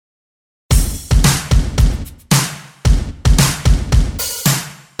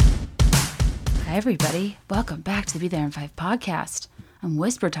Hi, everybody. Welcome back to the Be There in 5 podcast. I'm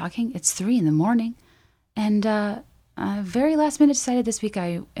Whisper talking. It's 3 a.m. And very last minute decided this week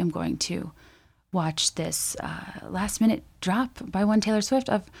I am going to watch this last minute drop by one Taylor Swift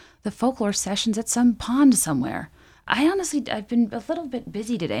of the folklore sessions at some pond somewhere. I've been a little bit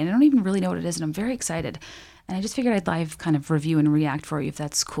busy today and I don't even really know what it is, and I'm very excited. And I just figured I'd live kind of review and react for you if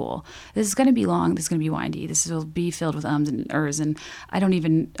that's cool. This is going to be long. This is going to be windy. This will be filled with ums and ers. And I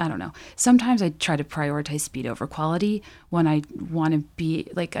don't know. Sometimes I try to prioritize speed over quality when I want to be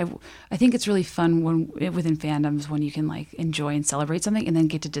like, I think it's really fun within fandoms when you can like enjoy and celebrate something and then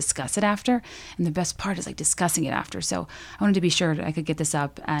get to discuss it after. And the best part is like discussing it after. So I wanted to be sure that I could get this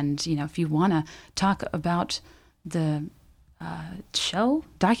up. And, you know, if you want to talk about the show,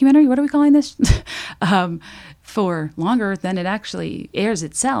 documentary, what are we calling this? For longer than it actually airs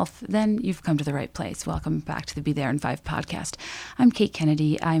itself, then you've come to the right place. Welcome back to the Be There in 5 podcast. I'm Kate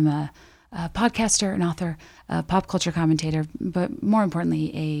Kennedy. I'm a podcaster, an author, a pop culture commentator, but more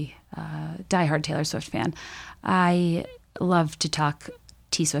importantly, a diehard Taylor Swift fan. I love to talk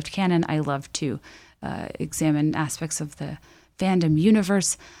T-Swift canon. I love to examine aspects of the fandom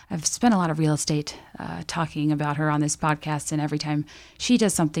universe. I've spent a lot of real estate talking about her on this podcast, and every time she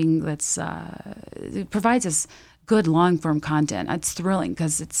does something that's provides us good long-form content, it's thrilling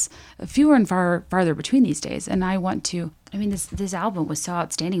because it's fewer and farther between these days. And I want to, this album was so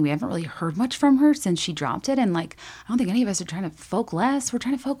outstanding. We haven't really heard much from her since she dropped it, and like I don't think any of us are trying to folk less. We're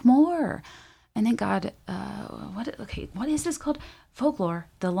trying to folk more. And thank God, what is this called? Folklore,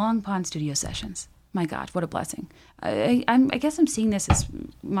 the Long Pond Studio Sessions. My God, what a blessing. I guess I'm seeing this as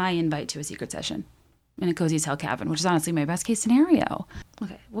my invite to a secret session in a cozy as hell cabin, which is honestly my best case scenario.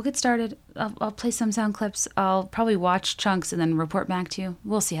 Okay, we'll get started. I'll play some sound clips. I'll probably watch chunks and then report back to you.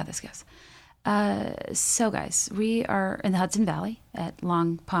 We'll see how this goes. So guys, we are in the Hudson Valley at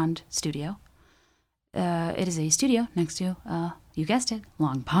Long Pond Studio. It is a studio next to, you guessed it,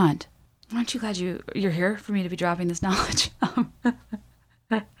 Long Pond. Aren't you glad you're here for me to be dropping this knowledge?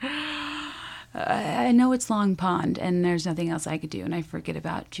 I know it's Long Pond, and there's nothing else I could do, and I forget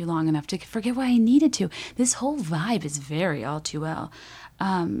about you long enough to forget why I needed to. This whole vibe is very all too well.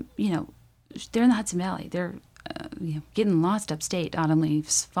 They're in the Hudson Valley. They're, getting lost upstate. Autumn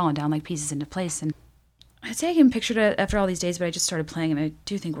leaves falling down like pieces into place, and I'd say I can picture it after all these days, but I just started playing, and I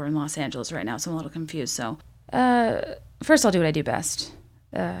do think we're in Los Angeles right now, so I'm a little confused. So, first I'll do what I do best.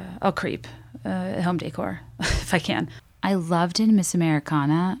 I'll creep home decor if I can. I loved in Miss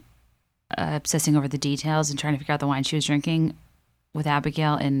Americana obsessing over the details and trying to figure out the wine she was drinking with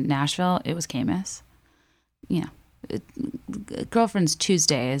Abigail in Nashville. It was Camus. Girlfriend's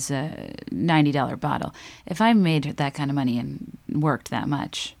Tuesday is a $90 bottle. If I made that kind of money and worked that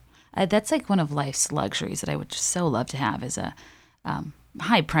much, that's like one of life's luxuries that I would just so love to have, is a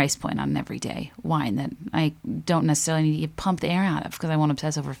high price point on an everyday wine that I don't necessarily need to pump the air out of because I won't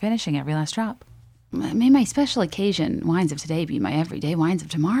obsess over finishing every last drop. May my special occasion wines of today be my everyday wines of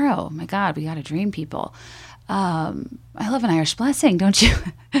tomorrow. My God, we got to dream, people. I love an Irish blessing, don't you?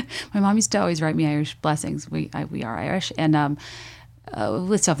 My mom used to always write me Irish blessings. We are Irish. And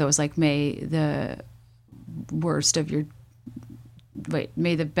with stuff that was like, may the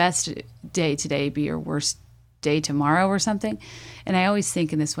best day today be your worst day tomorrow or something. And I always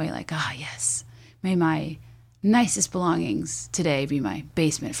think in this way, like, yes, may my nicest belongings today be my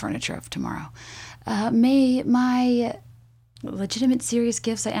basement furniture of tomorrow. May my legitimate, serious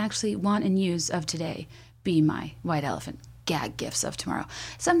gifts I actually want and use of today be my white elephant gag gifts of tomorrow.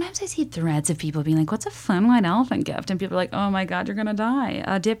 Sometimes I see threads of people being like, what's a fun white elephant gift? And people are like, oh my God, you're going to die.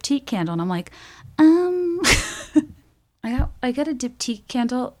 A diptyque candle. And I'm like, I got a diptyque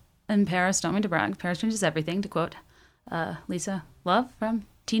candle in Paris. Don't mean to brag. Paris changes everything, to quote Lisa Love from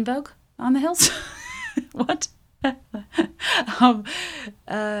Teen Vogue on the Hills. What?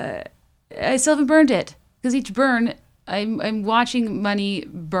 I still haven't burned it because each burn, I'm watching money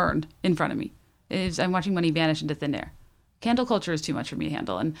burn in front of me. I'm watching money vanish into thin air. Candle culture is too much for me to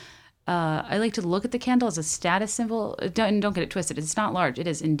handle, and I like to look at the candle as a status symbol. Don't get it twisted. It's not large. It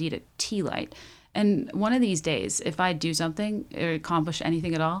is indeed a tea light. And one of these days, if I do something or accomplish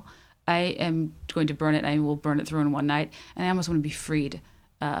anything at all, I am going to burn it. I will burn it through in one night, and I almost want to be freed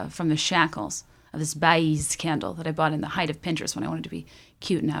from the shackles of this Baiz candle that I bought in the height of Pinterest when I wanted to be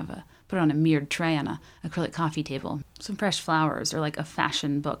cute and put it on a mirrored tray on a acrylic coffee table. Some fresh flowers, or like a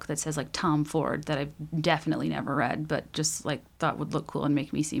fashion book that says like Tom Ford that I've definitely never read, but just like thought would look cool and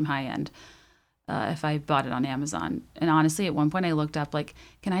make me seem high end if I bought it on Amazon. And honestly, at one point I looked up like,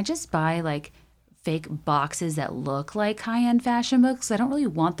 can I just buy like fake boxes that look like high-end fashion books? I don't really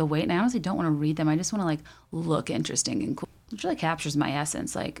want the weight, and I honestly don't want to read them. I just want to like look interesting and cool. Which really captures my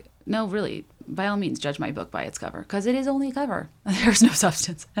essence. Like, no, really, by all means, judge my book by its cover, because it is only a cover. There's no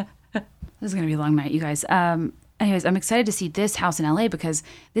substance. This is going to be a long night, you guys. Anyways, I'm excited to see this house in LA because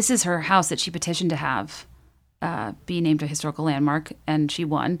this is her house that she petitioned to have be named a historical landmark, and she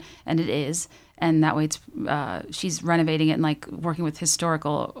won, and it is. And that way, she's renovating it and like working with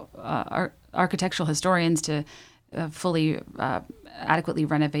historical architectural historians to fully adequately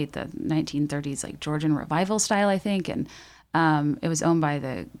renovate the 1930s like Georgian revival style, I think. And it was owned by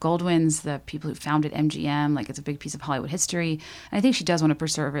the Goldwins, the people who founded MGM. Like, it's a big piece of Hollywood history. And I think she does want to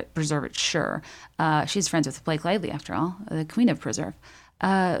preserve it, sure. She's friends with Blake Lively, after all, the queen of preserve.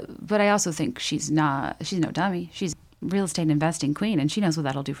 But I also think she's no dummy. She's real estate investing queen, and she knows what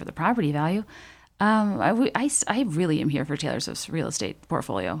that'll do for the property value. I really am here for Taylor Swift's real estate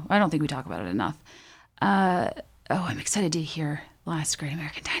portfolio. I don't think we talk about it enough. I'm excited to hear Last Great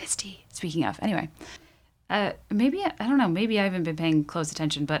American Dynasty. Speaking of, anyway, maybe I don't know. Maybe I haven't been paying close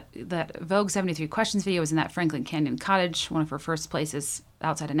attention, but that Vogue 73 Questions video was in that Franklin Canyon cottage, one of her first places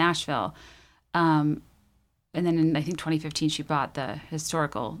outside of Nashville. And then in, I think, 2015, she bought the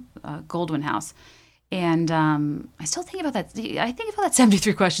historical Goldwyn house. And I still think about that. I think about that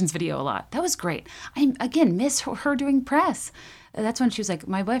 73 Questions video a lot. That was great. I, again, miss her doing press. That's when she was like,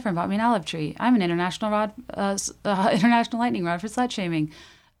 my boyfriend bought me an olive tree. I'm an international lightning rod for slut shaming.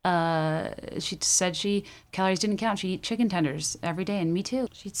 She said calories didn't count. She eat chicken tenders every day, and me too.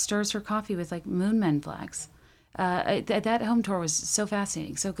 She stirs her coffee with like moon men flags. That home tour was so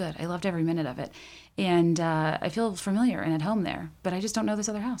fascinating, so good. I loved every minute of it. And I feel familiar and at home there, but I just don't know this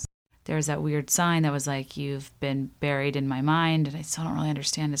other house. There was that weird sign that was like, you've been buried in my mind, and I still don't really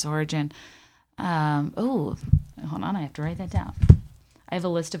understand its origin. Hold on, I have to write that down. I have a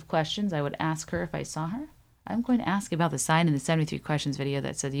list of questions I would ask her if I saw her. I'm going to ask about the sign in the 73 Questions video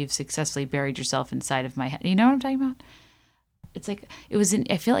that said, you've successfully buried yourself inside of my head. You know what I'm talking about? It's like,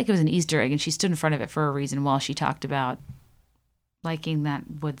 I feel like it was an Easter egg, and she stood in front of it for a reason while she talked about liking that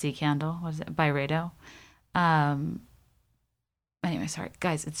woodsy candle. What is it? Byredo. Anyway, sorry,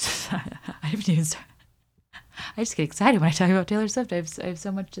 guys. It's I just get excited when I talk about Taylor Swift. I have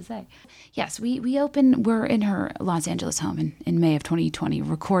so much to say. Yes, we're in her Los Angeles home in May of 2020,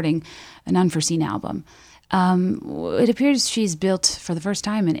 recording an unforeseen album. It appears she's built for the first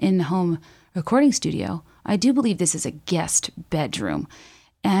time an in-home recording studio. I do believe this is a guest bedroom,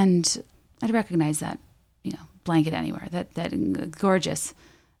 and I'd recognize that, blanket anywhere. That gorgeous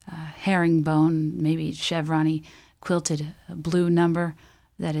herringbone, maybe chevron-y, quilted blue number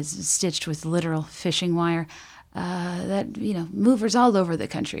that is stitched with literal fishing wire that, movers all over the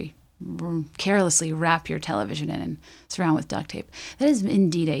country carelessly wrap your television in and surround with duct tape. That is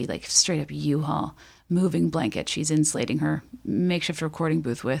indeed a straight up U-Haul moving blanket she's insulating her makeshift recording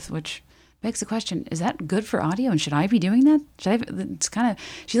booth with, which begs the question, is that good for audio, and should I be doing that?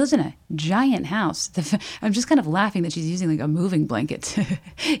 She lives in a giant house. I'm just kind of laughing that she's using a moving blanket to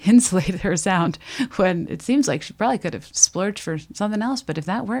insulate her sound when it seems like she probably could have splurged for something else, but if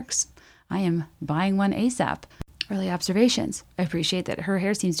that works, I am buying one ASAP. Early observations. I appreciate that her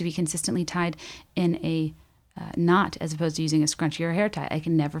hair seems to be consistently tied in a knot as opposed to using a scrunchie or a hair tie. I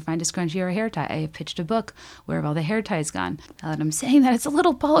can never find a scrunchie or a hair tie. I have pitched a book, Where Have All the Hair Ties Gone? Now that I'm saying that, it's a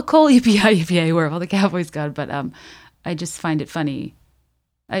little Paula Cole, yippee-yi-yippee-yi, Where Have All the Cowboys Gone? But I just find it funny.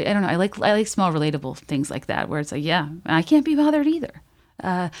 I don't know. I like small relatable things like that, where it's like, yeah, I can't be bothered either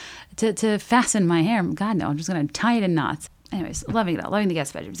to fasten my hair. God, no, I'm just going to tie it in knots. Anyways, loving it all. Loving the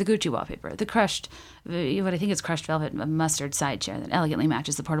guest bedrooms, the Gucci wallpaper, the crushed, what I think is crushed velvet mustard side chair that elegantly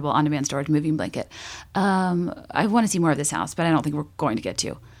matches the portable on-demand storage moving blanket. I want to see more of this house, but I don't think we're going to get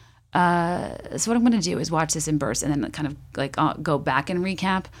to. So what I'm going to do is watch this in bursts and then kind of go back and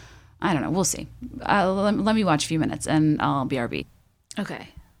recap. I don't know. We'll see. Let me watch a few minutes and I'll BRB. Okay.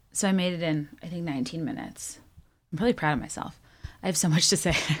 So I made it in, I think, 19 minutes. I'm really proud of myself. I have so much to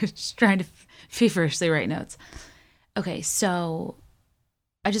say. I'm just trying to feverishly write notes. Okay, so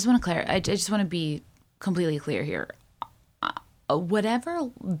I just want to I just want to be completely clear here.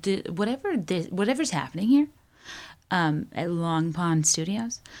 Whatever's happening here at Long Pond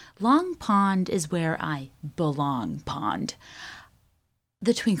Studios, Long Pond is where I belong. Pond,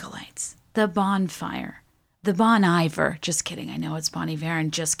 the twinkle lights, the bonfire, the Bon Iver. Just kidding. I know it's Bon Iver,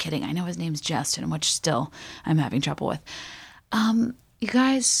 and just kidding. I know his name's Justin, which still I'm having trouble with. You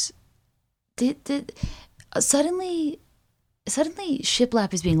guys, Suddenly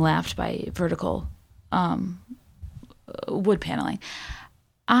shiplap is being lapped by vertical wood paneling.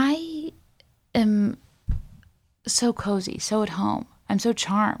 I am so cozy, so at home. I'm so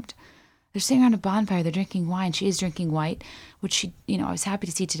charmed. They're sitting around a bonfire. They're drinking wine. She is drinking white, which she, I was happy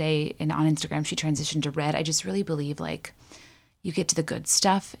to see today on Instagram. She transitioned to red. I just really believe you get to the good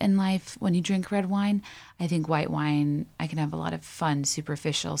stuff in life when you drink red wine. I think white wine, I can have a lot of fun,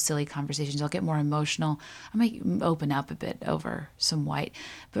 superficial, silly conversations. I'll get more emotional. I might open up a bit over some white.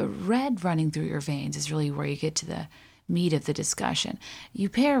 But red running through your veins is really where you get to the meat of the discussion. You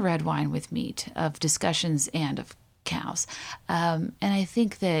pair red wine with meat of discussions and of cows. And I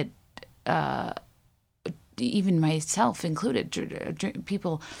think that even myself included,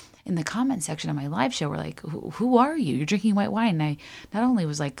 people in the comment section of my live show were like, who are you? You're drinking white wine. And I not only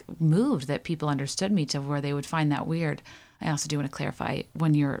was like moved that people understood me to where they would find that weird. I also do want to clarify,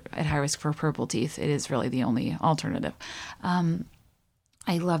 when you're at high risk for purple teeth, it is really the only alternative. I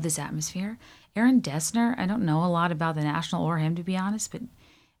love this atmosphere. Aaron Dessner, I don't know a lot about the National or him, to be honest, but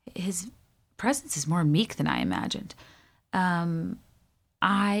his presence is more meek than I imagined.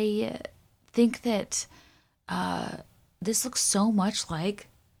 I think that this looks so much like,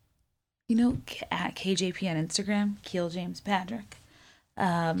 at KJP on Instagram, Keel James Patrick,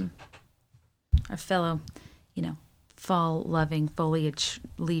 our fellow, fall-loving, foliage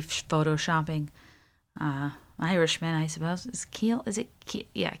leaf photoshopping Irishman, I suppose. Keel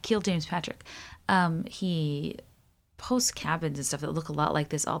James Patrick. He posts cabins and stuff that look a lot like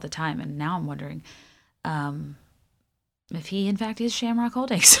this all the time, and now I'm wondering if he, in fact, is Shamrock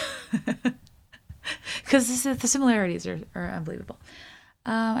Holdings. Because the similarities are unbelievable.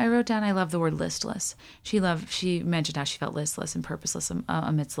 I wrote down, I love the word listless. She mentioned how she felt listless and purposeless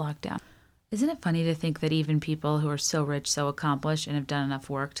amidst lockdown. Isn't it funny to think that even people who are so rich, so accomplished, and have done enough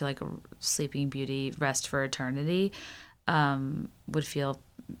work to, like a Sleeping Beauty, rest for eternity, would feel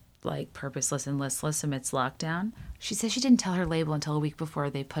like purposeless and listless amidst lockdown? She says she didn't tell her label until a week before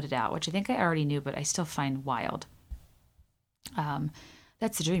they put it out, which I think I already knew, but I still find wild.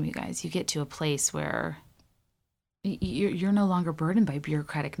 That's the dream, you guys. You get to a place where you're no longer burdened by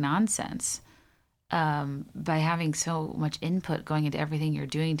bureaucratic nonsense, by having so much input going into everything you're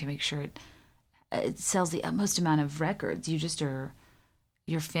doing to make sure it sells the utmost amount of records. You just are,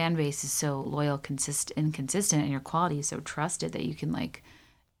 your fan base is so loyal, and consistent, and your quality is so trusted that you can like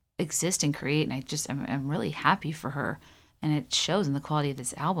exist and create. And I'm really happy for her, and it shows in the quality of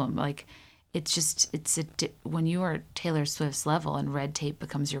this album. Like, when you are Taylor Swift's level and red tape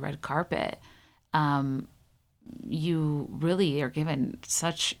becomes your red carpet, you really are given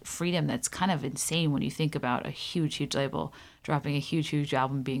such freedom that's kind of insane when you think about a huge label dropping a huge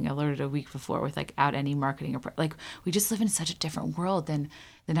album, being alerted a week before without any marketing or we just live in such a different world than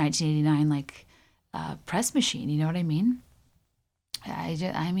the 1989 press machine. You know what I mean?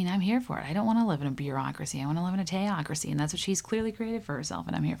 I'm here for it. I don't want to live in a bureaucracy. I want to live in a theocracy, and that's what she's clearly created for herself,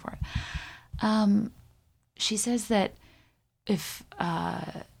 and I'm here for it. She says that if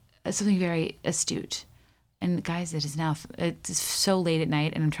something very astute. And guys, it's so late at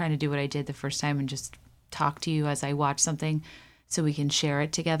night, and I'm trying to do what I did the first time and just talk to you as I watch something so we can share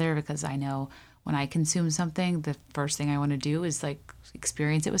it together, because I know when I consume something, the first thing I want to do is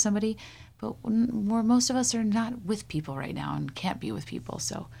experience it with somebody. But where most of us are not with people right now and can't be with people.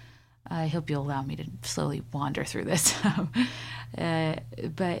 So I hope you'll allow me to slowly wander through this.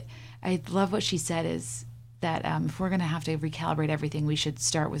 But I love what she said is that if we're going to have to recalibrate everything, we should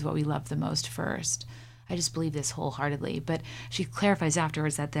start with what we love the most first. I just believe this wholeheartedly. But she clarifies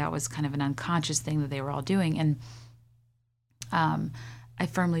afterwards that was kind of an unconscious thing that they were all doing. And I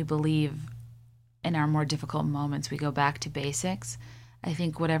firmly believe in our more difficult moments, we go back to basics. I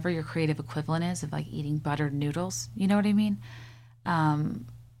think whatever your creative equivalent is of eating buttered noodles, you know what I mean,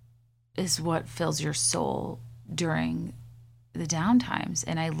 is what fills your soul during the downtimes.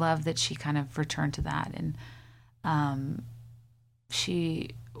 And I love that she kind of returned to that. And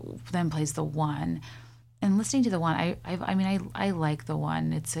she then plays The One. And listening to The One, I like The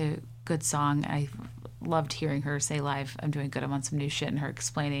One. It's a good song. I loved hearing her say live, I'm doing good, I'm on some new shit, and her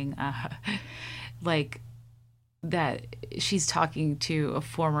explaining that she's talking to a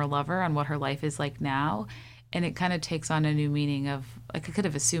former lover on what her life is like now. And it kind of takes on a new meaning of, I could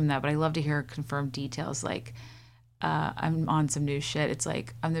have assumed that, but I love to hear her confirm details I'm on some new shit. It's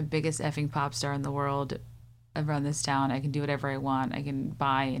I'm the biggest effing pop star in the world. I run this town. I can do whatever I want. I can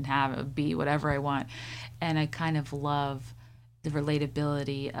buy and be whatever I want. And I kind of love the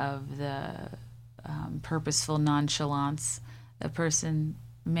relatability of the purposeful nonchalance a person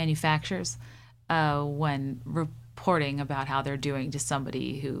manufactures when reporting about how they're doing to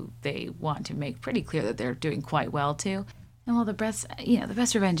somebody who they want to make pretty clear that they're doing quite well to. And while the best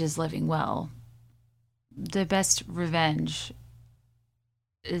revenge is living well, the best revenge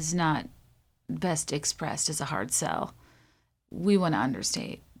is not best expressed as a hard sell. We want to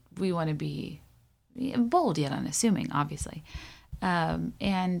understate. We want to be bold yet unassuming, obviously.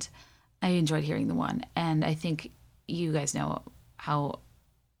 And I enjoyed hearing The One. And I think, you guys know how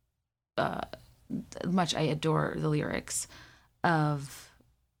much I adore the lyrics of,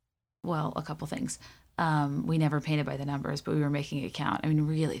 well, a couple things. We never painted by the numbers, but we were making it count. I mean,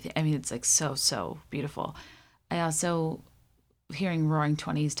 really, it's like so beautiful. I also, hearing Roaring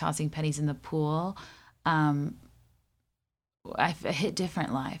Twenties, Tossing Pennies in the Pool, I hit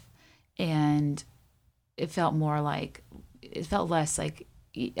different live, and it felt less like,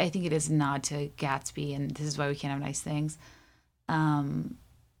 I think it is a nod to Gatsby and This Is Why We Can't Have Nice Things.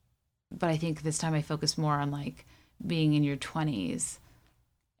 But I think this time I focused more on like being in your 20s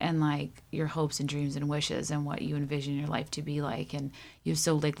and like your hopes and dreams and wishes and what you envision your life to be like. And you have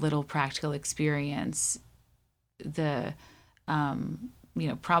so like little practical experience. The,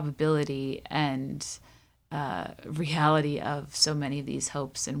 probability and reality of so many of these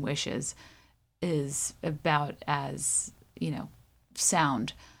hopes and wishes is about as,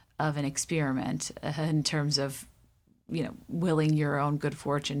 sound of an experiment in terms of, willing your own good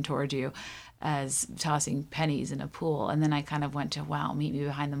fortune toward you as tossing pennies in a pool. And then I kind of went to, wow, Meet Me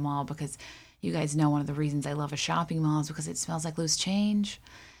Behind the Mall, because you guys know one of the reasons I love a shopping mall is because it smells like loose change.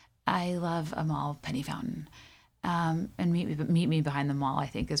 I love a mall penny fountain. And Meet Me Behind the Mall, I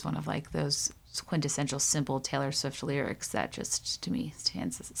think, is one of like those quintessential simple Taylor Swift lyrics that just, to me,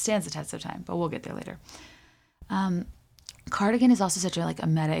 stands the test of time. But we'll get there later. Cardigan is also such a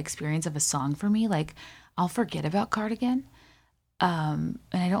meta experience of a song for me. Like, I'll forget about Cardigan, and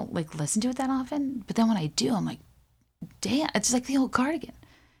I don't like listen to it that often. But then when I do, I'm like, damn, it's just like the old Cardigan.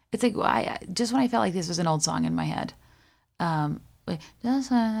 It's like just when I felt like this was an old song in my head.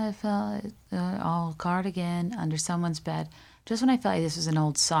 Just when I felt like old Cardigan under someone's bed. Just when I felt like this was an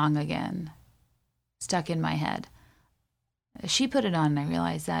old song again, stuck in my head. She put it on, and I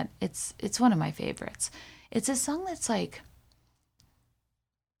realized that it's one of my favorites. It's a song that's like,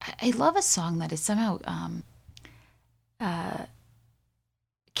 I love a song that is somehow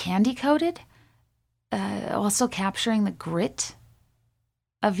candy coated, while still capturing the grit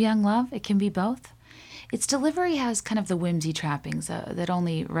of young love. It can be both. Its delivery has kind of the whimsy trappings that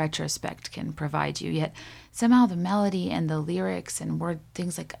only retrospect can provide you, yet somehow the melody and the lyrics and word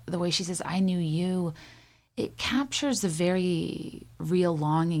things like the way she says, "I knew you," it captures the very real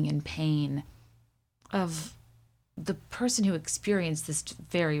longing and pain of the person who experienced this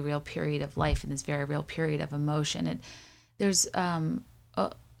very real period of life and this very real period of emotion. And there's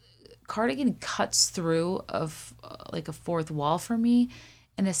Cardigan cuts through of like a fourth wall for me,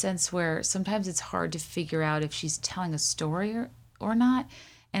 in a sense where sometimes it's hard to figure out if she's telling a story or not.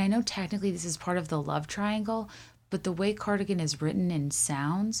 And I know technically this is part of the love triangle, but the way Cardigan is written and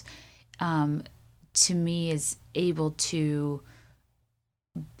sounds, to me, is able to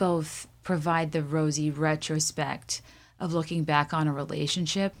both provide the rosy retrospect of looking back on a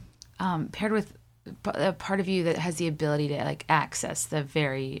relationship, paired with a part of you that has the ability to like access the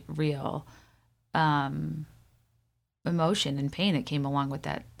very real emotion and pain that came along with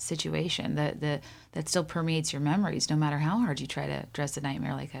that situation, that still permeates your memories no matter how hard you try to dress a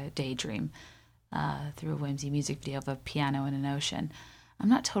nightmare like a daydream through a whimsy music video of a piano and an ocean. I'm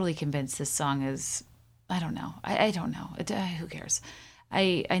not totally convinced this song is, I don't know. I don't know. Who cares?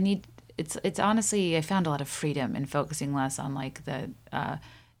 It's honestly, I found a lot of freedom in focusing less on like the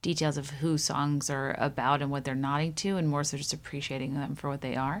details of who songs are about and what they're nodding to, and more so just appreciating them for what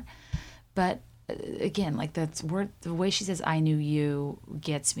they are. But again, like the way she says "I knew you"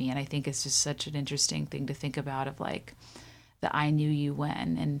 gets me, and I think it's just such an interesting thing to think about, of like the "I knew you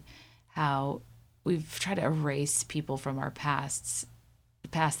when," and how we've tried to erase people from our past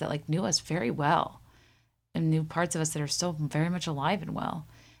that like knew us very well and knew parts of us that are still very much alive and well.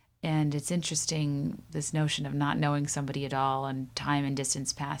 And it's interesting, this notion of not knowing somebody at all and time and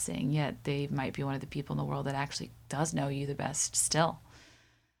distance passing, yet they might be one of the people in the world that actually does know you the best still.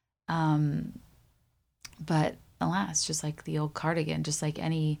 But alas, just like the old Cardigan, just like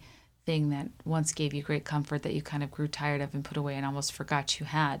anything that once gave you great comfort that you kind of grew tired of and put away and almost forgot you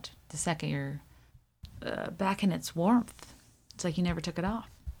had, the second you're back in its warmth, it's like you never took it off.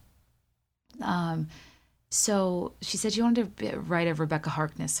 So she said she wanted to write a Rebecca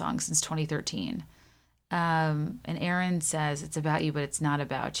Harkness song since 2013. And Aaron says, "It's about you, but it's not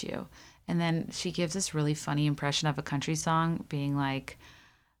about you." And then she gives this really funny impression of a country song being like,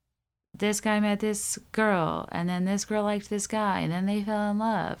 this guy met this girl, and then this girl liked this guy, and then they fell in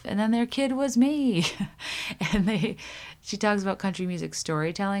love, and then their kid was me. And she talks about country music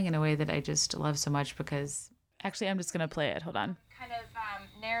storytelling in a way that I just love so much, because actually I'm just going to play it. Hold on. Kind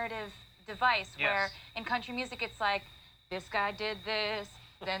of narrative device where in country music it's like, this guy did this,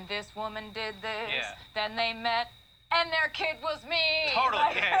 then this woman did this, then they met and their kid was me. Totally,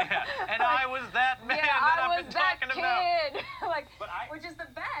 Like, yeah. And I was that man that I've been talking kid. about. Like, which is the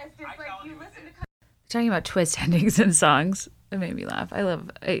best. It's like you listen to. Talking about twist endings in songs, it made me laugh. I love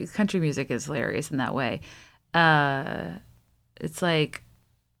country music is hilarious in that way. It's like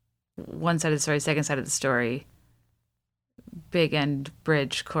one side of the story, second side of the story, big end,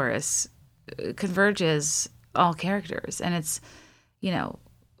 bridge, chorus, converges all characters. And it's,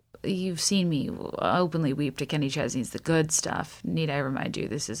 you've seen me openly weep to Kenny Chesney's The Good Stuff. Need I remind you,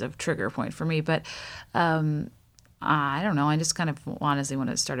 this is a trigger point for me. But I don't know. I just kind of honestly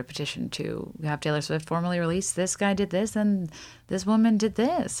want to start a petition to have Taylor Swift formally release this guy did this and this woman did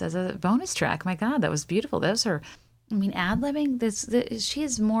this as a bonus track. My God, that was beautiful. Those are, ad-libbing, she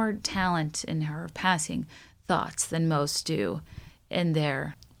has more talent in her passing thoughts than most do in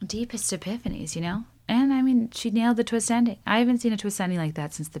their deepest epiphanies, And she nailed the twist ending. I haven't seen a twist ending like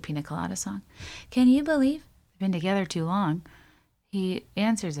that since the Pina Colada song. Can you believe they've been together too long? He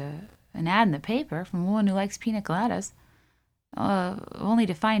answers an ad in the paper from a woman who likes pina coladas, only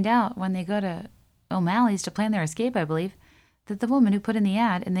to find out when they go to O'Malley's to plan their escape, I believe, that the woman who put in the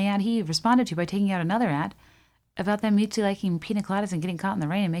ad, and the ad he responded to by taking out another ad, about them mutually liking pina coladas and getting caught in the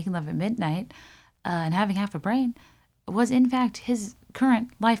rain and making love at midnight and having half a brain, was in fact his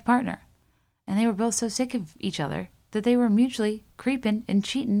current life partner. And they were both so sick of each other that they were mutually creeping and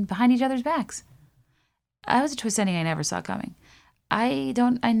cheating behind each other's backs. That was a twist ending I never saw coming. I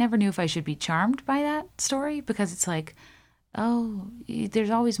never knew if I should be charmed by that story, because it's like, oh, there's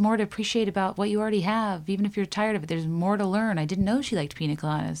always more to appreciate about what you already have. Even if you're tired of it, there's more to learn. I didn't know she liked pina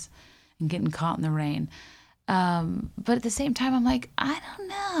coladas and getting caught in the rain. But at the same time, I'm like, I don't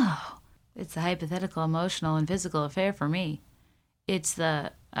know. It's a hypothetical, emotional, and physical affair for me. It's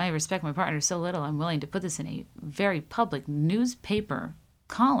I respect my partner so little, I'm willing to put this in a very public newspaper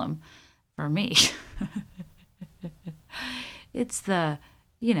column for me. It's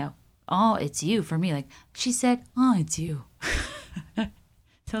it's you for me. Like, she said, oh, it's you.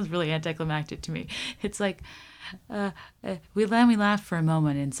 Sounds really anticlimactic to me. It's like, we laughed for a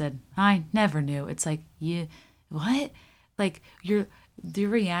moment and said, I never knew. It's like, what? Like, your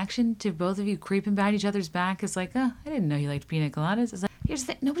reaction to both of you creeping behind each other's back is like, oh, I didn't know you liked pina coladas. It's like, here's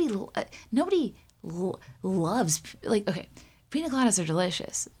the thing. Nobody loves, like, okay, pina coladas are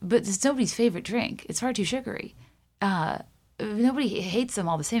delicious, but it's nobody's favorite drink. It's far too sugary. Nobody hates them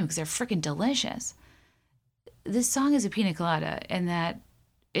all the same because they're freaking delicious. This song is a pina colada in that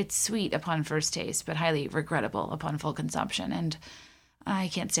it's sweet upon first taste, but highly regrettable upon full consumption. And I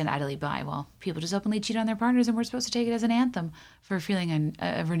can't stand idly by while people just openly cheat on their partners, and we're supposed to take it as an anthem for feeling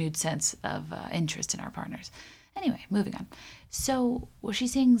a renewed sense of interest in our partners. Anyway, moving on. So she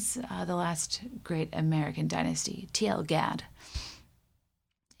sings the last great American dynasty, T.L. Gadd.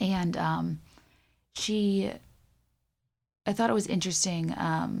 And I thought it was interesting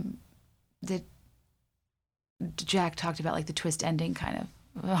that Jack talked about like the twist ending kind of,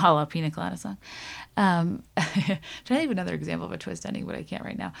 a la Pina Colada song. Trying to think of another example of a twist ending, but I can't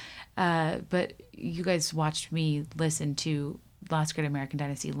right now. But you guys watched me listen to Last Great American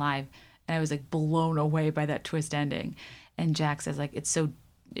Dynasty live, and I was like blown away by that twist ending. And Jack says like it's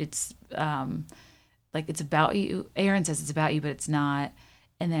like it's about you. Aaron says it's about you, but it's not.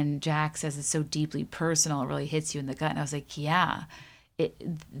 And then Jack says it's so deeply personal, it really hits you in the gut. And I was like, yeah.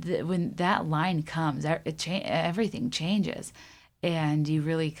 When that line comes, everything changes. And you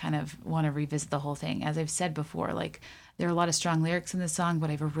really kind of want to revisit the whole thing. As I've said before, like, there are a lot of strong lyrics in this song, but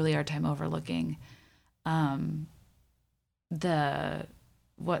I have a really hard time overlooking the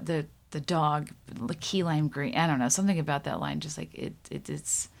dog, the key lime green. I don't know, something about that line just like it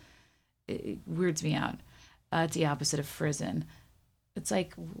weirds me out. It's the opposite of frizzen. It's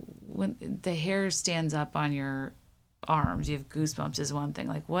like when the hair stands up on your arms, you have goosebumps is one thing.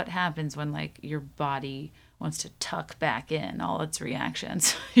 Like, what happens when like your body wants to tuck back in all its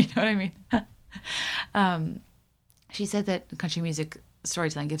reactions? You know what I mean? She said that country music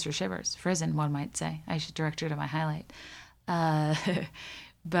storytelling gives her shivers. Frizzen, one might say. I should direct her to my highlight.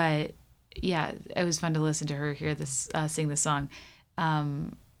 But yeah, it was fun to listen to her hear this sing the song.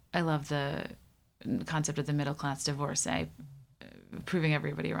 I love the concept of the middle class divorcee, proving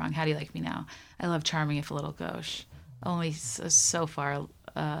everybody wrong. How do you like me now? I love charming if a little gauche. Only so far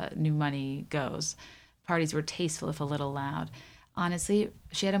new money goes. Parties were tasteful if a little loud. Honestly,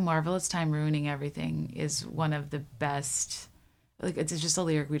 she had a marvelous time ruining everything is one of the best. Like, it's just a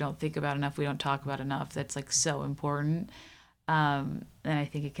lyric we don't think about enough, we don't talk about enough, that's like so important. And I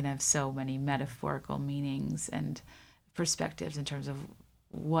think it can have so many metaphorical meanings and perspectives in terms of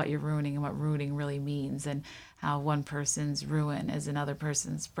what you're ruining and what ruining really means, and how one person's ruin is another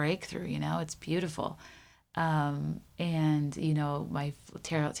person's breakthrough. You know, it's beautiful. And, my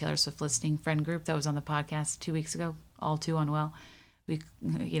Taylor Swift listening friend group that was on the podcast 2 weeks ago, all too unwell. We,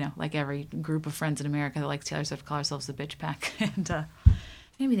 like every group of friends in America that likes Taylor Swift, call ourselves the bitch pack. And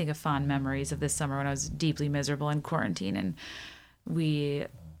made me think of fond memories of this summer when I was deeply miserable in quarantine. And we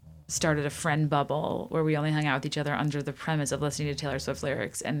started a friend bubble where we only hung out with each other under the premise of listening to Taylor Swift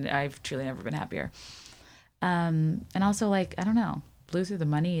lyrics. And I've truly never been happier. And also, I don't know, blew through the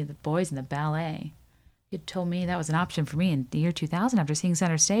money, the boys, and the ballet. You told me that was an option for me in the year 2000 after seeing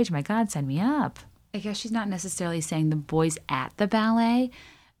Center Stage. My God, sign me up. I guess she's not necessarily saying the boys at the ballet,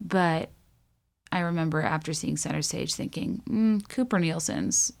 but I remember after seeing Center Stage thinking, Cooper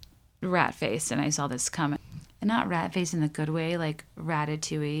Nielsen's rat face, and I saw this coming. And not rat face in the good way, like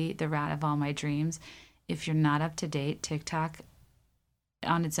Ratatouille, the rat of all my dreams. If you're not up to date, TikTok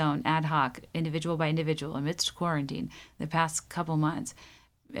on its own, ad hoc, individual by individual, amidst quarantine, the past couple months,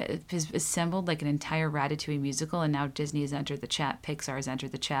 it has assembled like an entire Ratatouille musical, and now Disney has entered the chat, Pixar has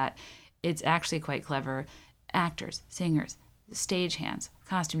entered the chat. It's actually quite clever. Actors, singers, stagehands,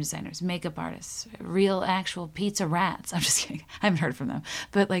 costume designers, makeup artists, real actual pizza rats. I'm just kidding. I haven't heard from them.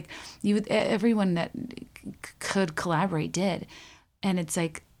 But everyone that could collaborate did. And it's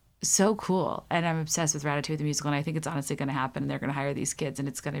so cool. And I'm obsessed with Ratatouille the musical, and I think it's honestly going to happen. They're going to hire these kids, and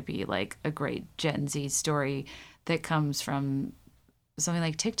it's going to be like a great Gen Z story that comes from something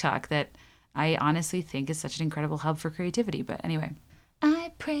like TikTok that I honestly think is such an incredible hub for creativity. But anyway,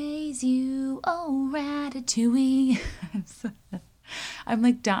 I praise you, oh Ratatouille.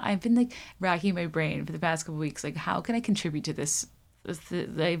 I'm I've been racking my brain for the past couple weeks. How can I contribute to this?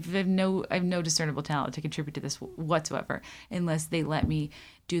 I've no discernible talent to contribute to this whatsoever, unless they let me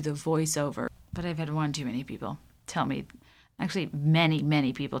do the voiceover. But I've had one too many people tell me, actually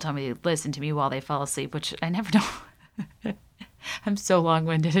many people tell me they listen to me while they fall asleep, which I never know. I'm so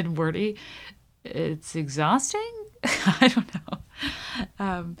long-winded and wordy. It's exhausting. I don't know.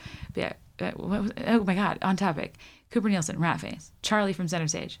 Oh my God, on topic. Cooper Nielsen, rat face. Charlie from Center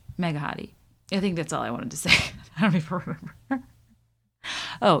Stage, mega hottie. I think that's all I wanted to say. I don't even remember.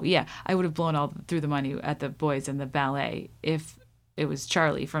 Oh, yeah. I would have blown all through the money at the boys and the ballet if it was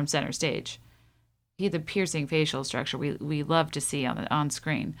Charlie from Center Stage. He had the piercing facial structure we love to see on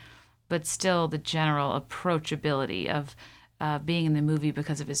screen, but still the general approachability of being in the movie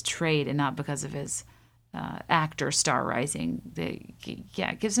because of his trade and not because of his actor star rising.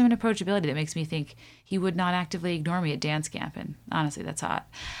 It gives him an approachability that makes me think he would not actively ignore me at dance camp, and honestly, that's hot.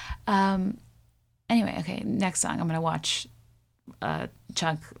 Anyway, okay, next song. I'm going to watch another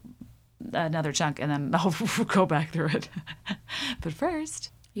chunk, and then I'll go back through it. But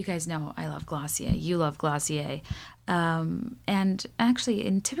first, you guys know I love Glossier. You love Glossier. And actually,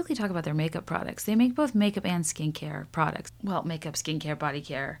 and typically talk about their makeup products. They make both makeup and skincare products. Well, makeup, skincare, body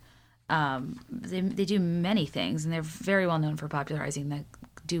care. They do many things, and they're very well known for popularizing the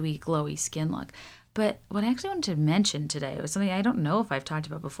dewy, glowy skin look. But what I actually wanted to mention today was something I don't know if I've talked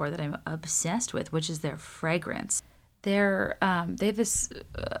about before that I'm obsessed with, which is their fragrance. They have this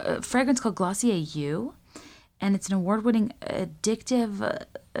fragrance called Glossier You, and it's an award-winning, addictive,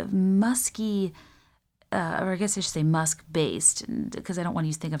 musky, or I guess I should say musk-based, because I don't want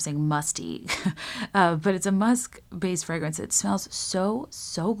you to think I'm saying musty, but it's a musk-based fragrance. It smells so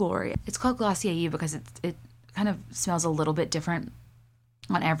glorious. It's called Glossier You because it kind of smells a little bit different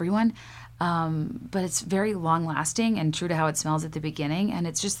on everyone, but it's very long-lasting and true to how it smells at the beginning, and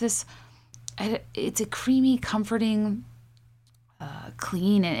it's just this, it's a creamy, comforting,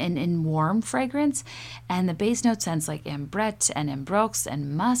 clean and warm fragrance, and the base notes sense like ambrette and ambrox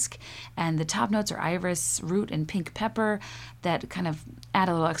and musk, and the top notes are iris, root, and pink pepper that kind of add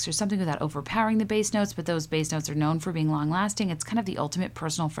a little extra something without overpowering the base notes, but those base notes are known for being long lasting. It's kind of the ultimate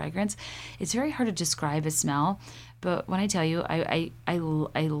personal fragrance. It's very hard to describe a smell, but when I tell you, I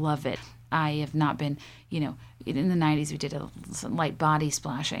love it. I have not been, in the 90s we did some light body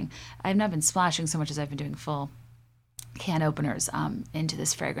splashing. I've not been splashing so much as I've been doing full can openers into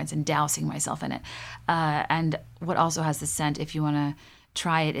this fragrance and dousing myself in it. And what also has the scent, if you want to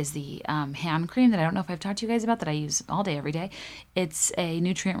try it, is the hand cream that I don't know if I've talked to you guys about, that I use all day, every day. It's a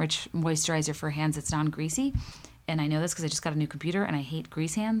nutrient-rich moisturizer for hands that's non-greasy. And I know this because I just got a new computer and I hate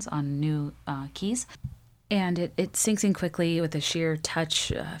grease hands on new keys. And it sinks in quickly with a sheer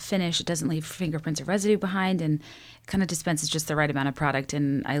touch finish. It doesn't leave fingerprints or residue behind, and kind of dispenses just the right amount of product.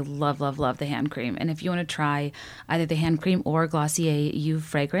 And I love the hand cream. And if you want to try either the hand cream or Glossier You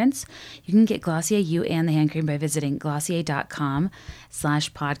fragrance, you can get Glossier You and the hand cream by visiting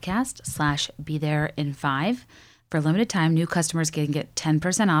glossier.com/podcast/BeThereIn5. For a limited time, new customers can get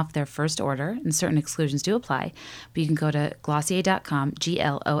 10% off their first order, and certain exclusions do apply. But you can go to Glossier.com,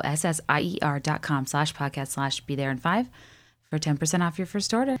 Glossier.com/podcast/be there in 5 for 10% off your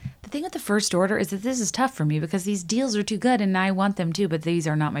first order. The thing with the first order is that this is tough for me because these deals are too good and I want them too, but these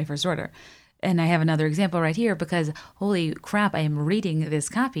are not my first order. And I have another example right here because holy crap, I am reading this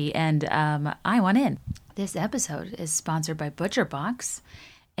copy and I want in. This episode is sponsored by ButcherBox,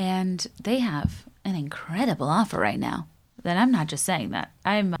 and they have an incredible offer right now. And I'm not just saying that.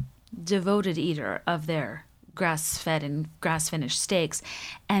 I'm a devoted eater of their grass-fed and grass-finished steaks.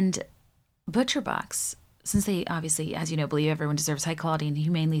 And ButcherBox, since they obviously, as you know, believe everyone deserves high-quality and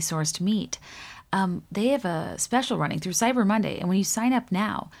humanely sourced meat, they have a special running through Cyber Monday. And when you sign up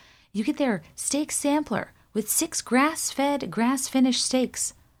now, you get their steak sampler with 6 grass-fed, grass-finished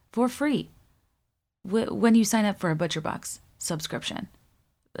steaks for free when you sign up for a ButcherBox subscription.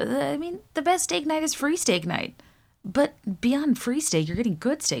 I mean, the best steak night is free steak night. But beyond free steak, you're getting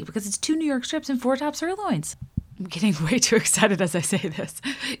good steak because it's 2 New York strips and 4 top sirloins. I'm getting way too excited as I say this.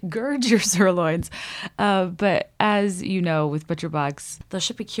 Gird your sirloins. But as you know, with ButcherBox, they'll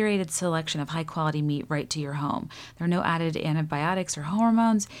ship a curated selection of high-quality meat right to your home. There are no added antibiotics or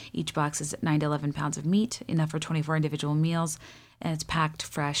hormones. Each box is 9 to 11 pounds of meat, enough for 24 individual meals. And it's packed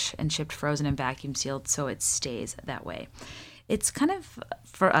fresh and shipped frozen and vacuum sealed, so it stays that way. It's kind of,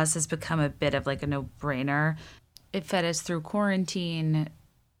 for us, has become a bit of like a no-brainer. It fed us through quarantine.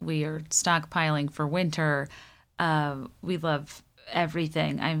 We are stockpiling for winter. We love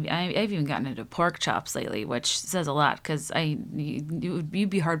everything. I've even gotten into pork chops lately, which says a lot because you'd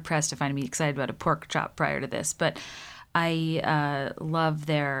be hard-pressed to find me excited about a pork chop prior to this. But I love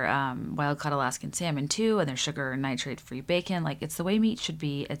their wild-caught Alaskan salmon, too, and their sugar and nitrate-free bacon. Like, it's the way meat should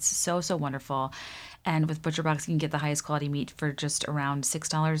be. It's so, so wonderful. And with ButcherBox, you can get the highest quality meat for just around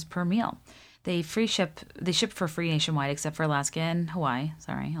 $6 per meal. They ship for free nationwide except for Alaska and Hawaii.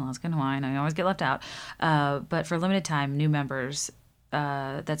 Sorry, Alaska and Hawaii. I always get left out. But for a limited time, new members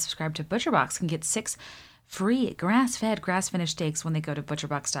that subscribe to ButcherBox can get 6 free grass-fed, grass-finished steaks when they go to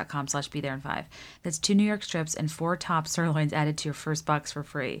butcherbox.com/be-there-in-5. That's 2 New York strips and 4 top sirloins added to your first box for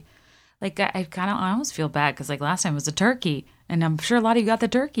free. Like, I almost feel bad because, like, last time was a turkey, and I'm sure a lot of you got the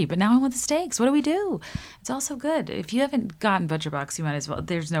turkey, but now I want the steaks. What do we do? It's all so good. If you haven't gotten ButcherBox, you might as well.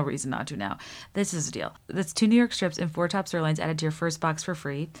 There's no reason not to now. This is a deal. That's 2 New York strips and 4 top sirloins added to your first box for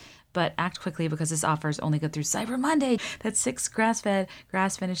free. But act quickly because this offer is only good through Cyber Monday. That's 6 grass-fed,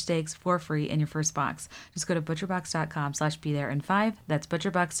 grass-finished steaks for free in your first box. Just go to butcherbox.com/be-there-in-5. That's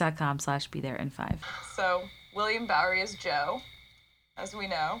butcherbox.com/be-there-in-5. So William Bowery is Joe, as we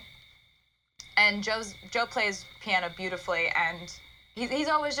know. And Joe plays piano beautifully, and he's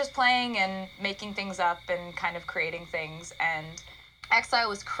always just playing and making things up and kind of creating things. And Exile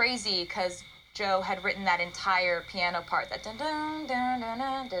was crazy because Joe had written that entire piano part, that dun dun dun dun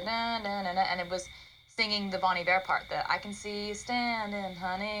dun dun dun dun, and it was singing the Bon Iver part, that I can see you standing,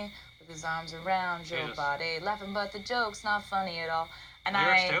 honey, with his arms around your body, laughing, but the joke's not funny at all. And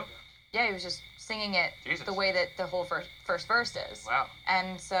lyrics too? Yeah, he was just singing it the way that the whole first verse is. Wow.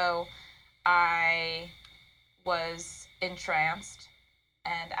 And so I was entranced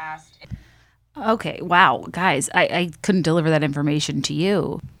and asked. Okay, wow, guys, I couldn't deliver that information to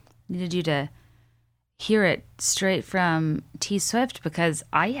you. I needed you to hear it straight from T Swift because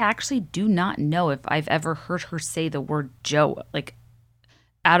I actually do not know if I've ever heard her say the word Joe, like,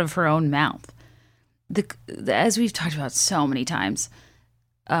 out of her own mouth. As we've talked about so many times,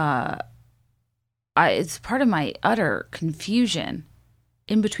 it's part of my utter confusion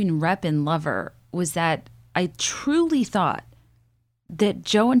in between Rep and Lover was that I truly thought that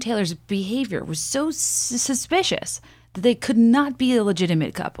Joe and Taylor's behavior was so suspicious that they could not be a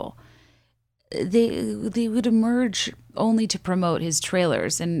legitimate couple. They would emerge only to promote his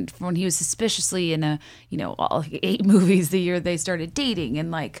trailers, and when he was suspiciously in all 8 movies the year they started dating,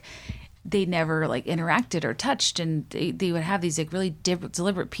 and like they never like interacted or touched, and they would have these like really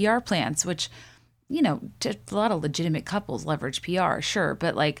deliberate PR plans, which a lot of legitimate couples leverage PR, sure,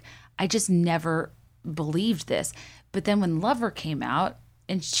 but like I just never believed this. But then when Lover came out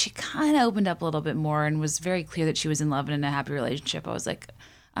and she kind of opened up a little bit more and was very clear that she was in love and in a happy relationship, I was like,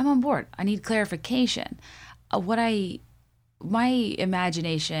 I'm on board. I need clarification. My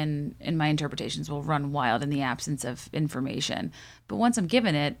imagination and my interpretations will run wild in the absence of information. But once I'm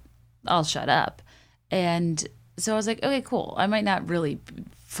given it, I'll shut up. And so I was like, okay, cool. I might not really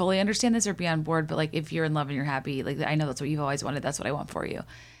fully understand this or be on board, but like if you're in love and you're happy, like I know that's what you've always wanted. That's what I want for you.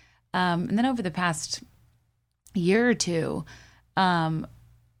 And then over the past year or two,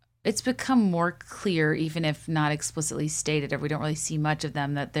 it's become more clear, even if not explicitly stated, or we don't really see much of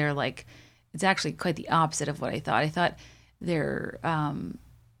them, that they're like it's actually quite the opposite of what I thought. I thought their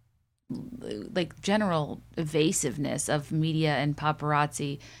like general evasiveness of media and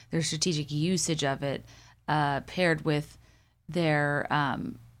paparazzi, their strategic usage of it, paired with their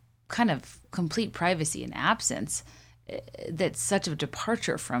kind of complete privacy and absence, that's such a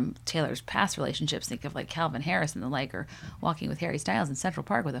departure from Taylor's past relationships. Think of like Calvin Harris and the like, or walking with Harry Styles in Central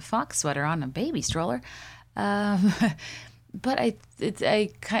Park with a fox sweater on a baby stroller. But you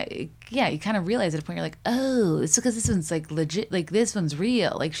kind of realize at a point you're like, oh, it's because this one's like legit, like this one's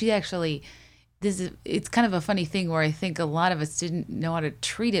real. Like she actually, it's kind of a funny thing where I think a lot of us didn't know how to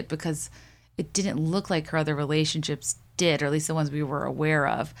treat it because it didn't look like her other relationships did, or at least the ones we were aware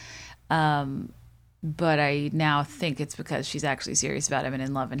of. But I now think it's because she's actually serious about him and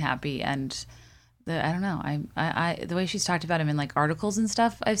in love and happy. And I don't know, I the way she's talked about him in like articles and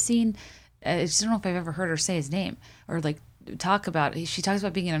stuff I've seen, I just don't know if I've ever heard her say his name or like she talks about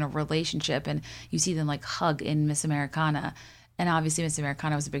being in a relationship, and you see them like hug in Miss Americana. And obviously Miss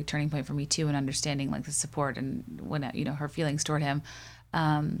Americana was a big turning point for me too, in understanding like the support and when, her feelings toward him.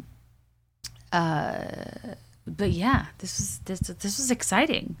 But yeah, this was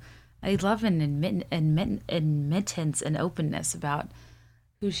exciting. I love an admittance and openness about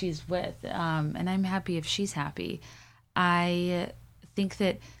who she's with. And I'm happy if she's happy. I think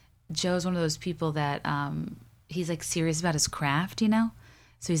that Joe's one of those people that, he's like serious about his craft, so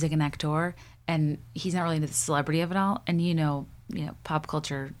he's like an actor, and he's not really into the celebrity of it all. And pop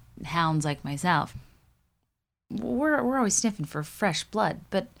culture hounds like myself, we're always sniffing for fresh blood,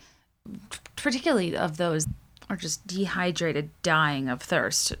 but particularly of those are just dehydrated, dying of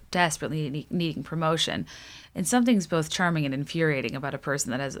thirst, desperately needing promotion. And something's both charming and infuriating about a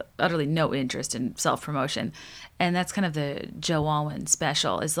person that has utterly no interest in self-promotion. And that's kind of the Joe Alwyn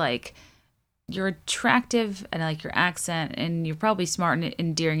special, is like, you're attractive and I like your accent, and you're probably smart and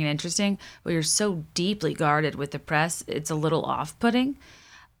endearing and interesting, but you're so deeply guarded with the press, it's a little off-putting.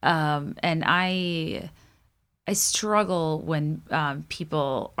 And I struggle when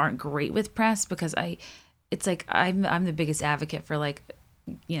people aren't great with press, because it's like I'm the biggest advocate for like,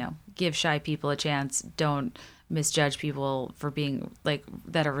 give shy people a chance. Don't misjudge people for being like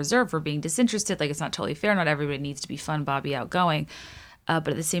that are reserved for being disinterested. Like, it's not totally fair. Not everybody needs to be fun, Bobby, outgoing. But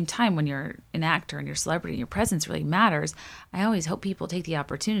at the same time, when you're an actor and your celebrity and your presence really matters, I always hope people take the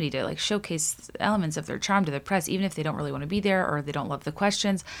opportunity to like showcase elements of their charm to the press, even if they don't really want to be there or they don't love the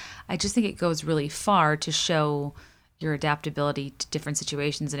questions. I just think it goes really far to show your adaptability to different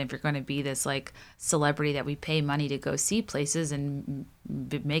situations. And if you're going to be this like celebrity that we pay money to go see places and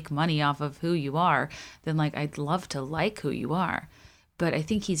make money off of who you are, then like, I'd love to like who you are. But I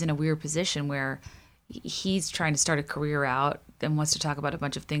think he's in a weird position where he's trying to start a career out and wants to talk about a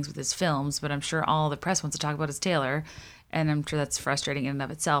bunch of things with his films, but I'm sure all the press wants to talk about is Taylor, and I'm sure that's frustrating in and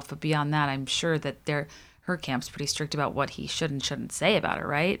of itself. But beyond that, I'm sure that her camp's pretty strict about what he should and shouldn't say about her,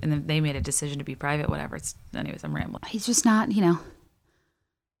 right? And then they made a decision to be private, whatever. Anyways, I'm rambling. He's just not,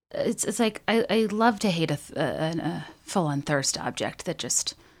 it's like, I love to hate a full-on thirst object that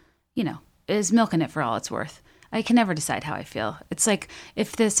just, is milking it for all it's worth. I can never decide how I feel. It's like,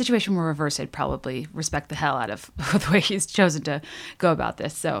 if the situation were reversed, I'd probably respect the hell out of the way he's chosen to go about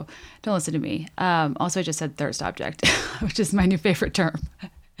this. So don't listen to me. Also, I just said thirst object, which is my new favorite term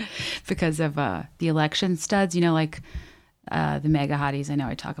because of the election studs, like the mega hotties. I know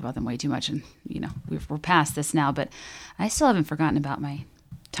I talk about them way too much, and, we're past this now, but I still haven't forgotten about my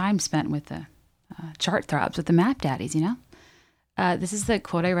time spent with the chart throbs, with the map daddies, This is the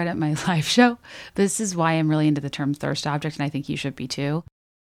quote I read at my live show. This is why I'm really into the term thirst object, and I think you should be too.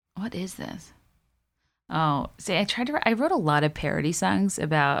 What is this? Oh, see, I wrote a lot of parody songs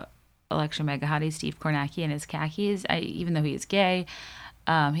about election mega hottie Steve Kornacki and his khakis. Even though he is gay,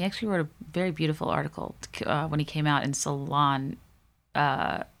 he actually wrote a very beautiful article when he came out in Salon.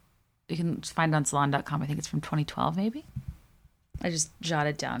 You can find it on salon.com. I think it's from 2012, maybe. I just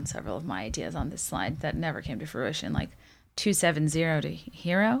jotted down several of my ideas on this slide that never came to fruition, like 270 to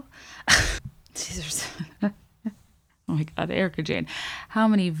hero. Oh my God, Erica Jane. How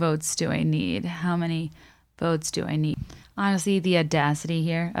many votes do I need? How many votes do I need? Honestly, the audacity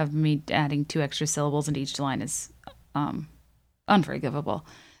here of me adding 2 extra syllables into each line is unforgivable.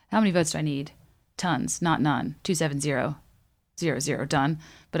 How many votes do I need? Tons, not none. 270, 00, done.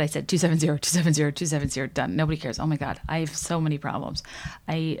 But I said 270, 270, 270, done. Nobody cares. Oh my God, I have so many problems.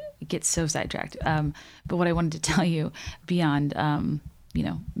 I get so sidetracked. But what I wanted to tell you beyond,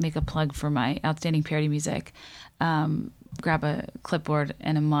 make a plug for my outstanding parody music, grab a clipboard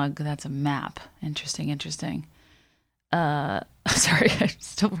and a mug. That's a map. Interesting. Sorry,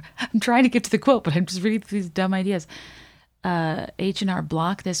 I'm trying to get to the quote, but I'm just reading these dumb ideas. H&R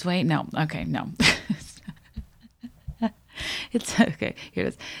Block this way. No. Okay. No. It's okay. Here it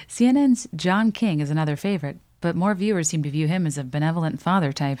is. CNN's John King is another favorite, but more viewers seem to view him as a benevolent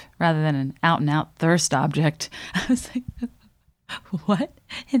father type rather than an out-and-out thirst object. I was like, what?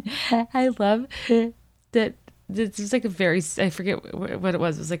 And I love that this is like a very, I forget what it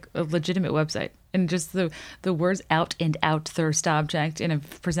was. It was like a legitimate website. And just the words out and out thirst object in a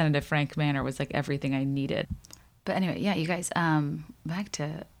presented a frank manner was like everything I needed. But anyway, yeah, you guys, back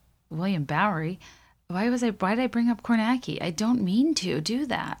to William Bowery. Why did I bring up Kornacki? I don't mean to do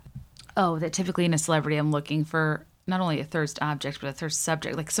that. Oh, that typically in a celebrity, I'm looking for not only a thirst object, but a thirst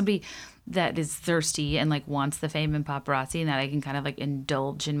subject, like somebody that is thirsty and like wants the fame and paparazzi, and that I can kind of like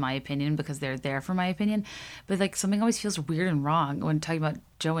indulge in my opinion because they're there for my opinion. But like something always feels weird and wrong when talking about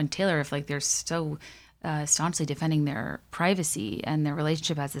Joe and Taylor, if like they're so staunchly defending their privacy and their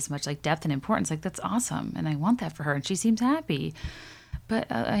relationship has this much like depth and importance. Like that's awesome, and I want that for her, and she seems happy. But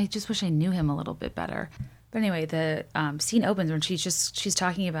I just wish I knew him a little bit better. But anyway, the scene opens when she's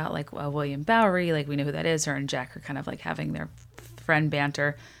talking about like William Bowery, like we know who that is. Her and Jack are kind of like having their friend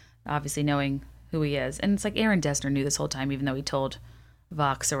banter, obviously knowing who he is. And it's like Aaron Dessner knew this whole time, even though he told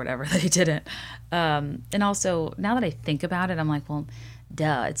Vox or whatever that he didn't. And also, now that I think about it, I'm like, well,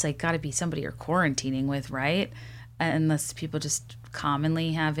 duh, it's like got to be somebody you're quarantining with, right? Unless people just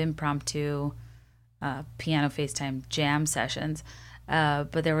commonly have impromptu piano FaceTime jam sessions.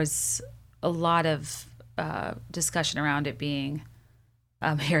 But there was a lot of discussion around it being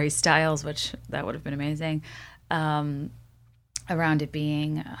Harry Styles, which that would have been amazing. Around it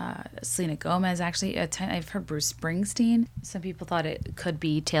being Selena Gomez, actually. I've heard Bruce Springsteen. Some people thought it could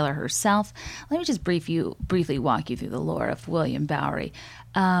be Taylor herself. Let me just briefly walk you through the lore of William Bowery.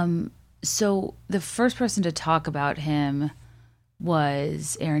 So the first person to talk about him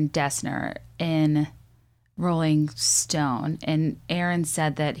was Aaron Dessner in Rolling Stone, and Aaron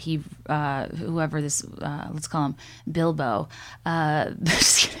said that he, whoever this, let's call him Bilbo,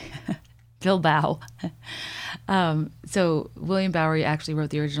 Bilbao. So William Bowery actually wrote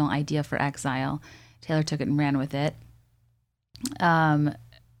the original idea for Exile. Taylor took it and ran with it, and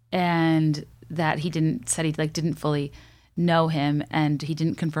that he didn't fully know him, and he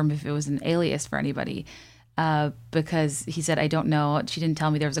didn't confirm if it was an alias for anybody. Because he said, I don't know. She didn't tell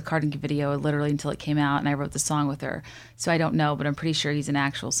me there was a Cardigan video literally until it came out, and I wrote the song with her. So I don't know, but I'm pretty sure he's an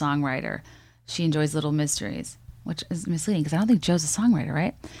actual songwriter. She enjoys little mysteries, which is misleading because I don't think Joe's a songwriter,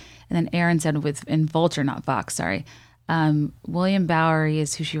 right? And then Aaron said in Vulture, not Vox, sorry. William Bowery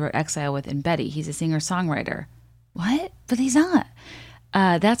is who she wrote Exile with in Betty. He's a singer-songwriter. What? But he's not.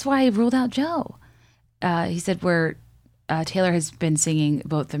 That's why I ruled out Joe. He said Taylor has been singing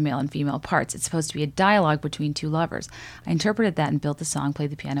both the male and female parts. It's supposed to be a dialogue between two lovers. I interpreted that and built the song, played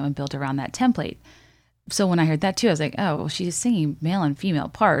the piano, and built around that template. So when I heard that too, I was like, oh, well, she's singing male and female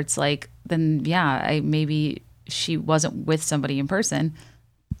parts. Like, then yeah, maybe she wasn't with somebody in person.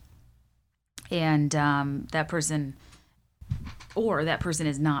 And that person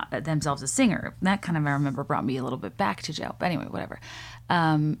is not themselves a singer. That kind of, I remember, brought me a little bit back to Joe. But anyway, whatever.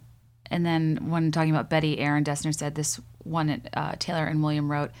 And then when talking about Betty, Aaron Dessner said this one Taylor and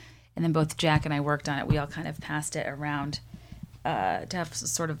William wrote, and then both Jack and I worked on it. We all kind of passed it around to have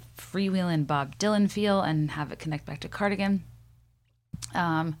sort of freewheeling Bob Dylan feel and have it connect back to Cardigan.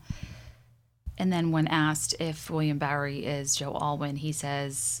 And then when asked if William Bowery is Joe Alwyn, he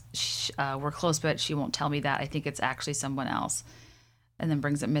says, we're close, but she won't tell me that. I think it's actually someone else. And then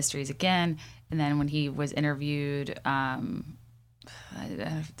brings up mysteries again. And then when he was interviewed,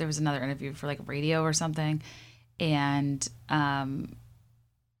 there was another interview for like radio or something, and the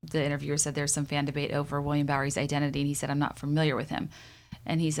interviewer said there's some fan debate over William Bowery's identity, and he said, I'm not familiar with him.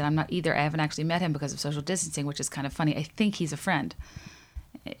 And he said, I'm not either. I haven't actually met him because of social distancing, which is kind of funny. I think he's a friend.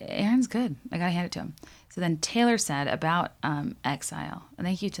 Aaron's good. I gotta hand it to him. So then Taylor said about Exile, and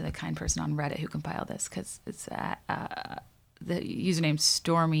thank you to the kind person on Reddit who compiled this, because it's the username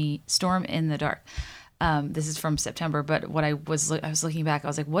Storm in the Dark. This is from September, but what I was looking back, I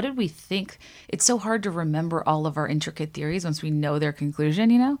was like, what did we think? It's so hard to remember all of our intricate theories once we know their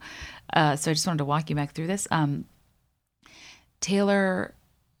conclusion, you know? So I just wanted to walk you back through this. Taylor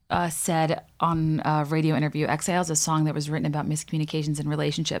said on a radio interview, Exile is a song that was written about miscommunications in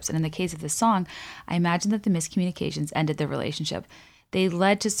relationships. And in the case of this song, I imagine that the miscommunications ended the relationship. They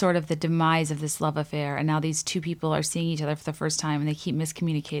led to sort of the demise of this love affair, and now these two people are seeing each other for the first time, and they keep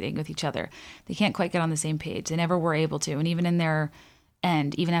miscommunicating with each other. They can't quite get on the same page. They never were able to, and even in their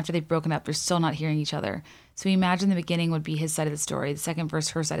end, even after they've broken up, they're still not hearing each other. So we imagine the beginning would be his side of the story, the second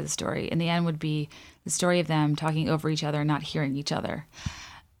verse her side of the story, and the end would be the story of them talking over each other, not hearing each other.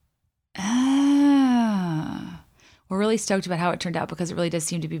 We're really stoked about how it turned out because it really does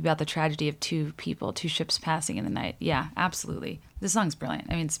seem to be about the tragedy of two ships passing in the night. Yeah, absolutely. This song's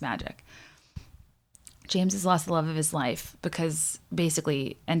brilliant. I mean, it's magic. James has lost the love of his life because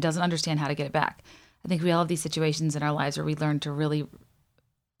basically, and doesn't understand how to get it back. I think we all have these situations in our lives where we learn to really,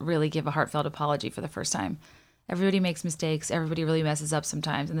 really give a heartfelt apology for the first time. Everybody makes mistakes. Everybody really messes up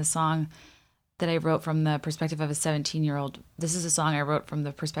sometimes. And the song that I wrote from the perspective of a 17-year-old, this is a song I wrote from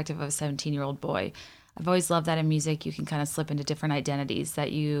the perspective of a 17-year-old boy. I've always loved that in music. You can kind of slip into different identities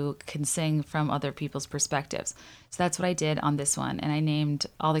that you can sing from other people's perspectives. So that's what I did on this one. And I named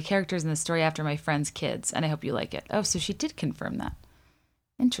all the characters in the story after my friend's kids. And I hope you like it. Oh, so she did confirm that.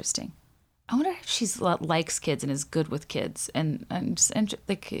 Interesting. I wonder if she likes kids and is good with kids. And just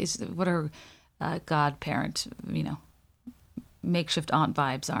like, what her godparent, makeshift aunt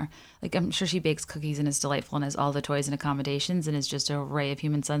vibes are. Like, I'm sure she bakes cookies and is delightful and has all the toys and accommodations and is just a ray of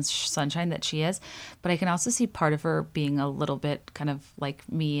human sunshine that she is. But I can also see part of her being a little bit kind of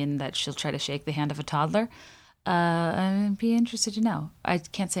like me in that she'll try to shake the hand of a toddler. I'd be interested to know. I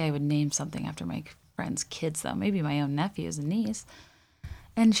can't say I would name something after my friend's kids, though. Maybe my own nephews and niece.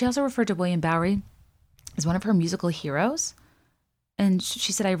 And she also referred to William Bowery as one of her musical heroes. And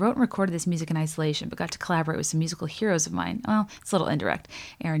she said, I wrote and recorded this music in isolation, but got to collaborate with some musical heroes of mine. Well, it's a little indirect.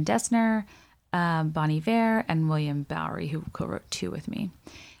 Aaron Dessner, Bon Iver, and William Bowery, who co-wrote 2 with me.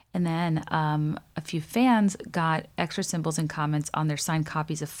 And then a few fans got extra symbols and comments on their signed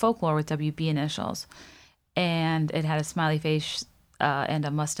copies of Folklore with WB initials. And it had a smiley face and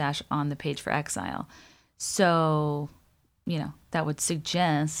a mustache on the page for Exile. So, that would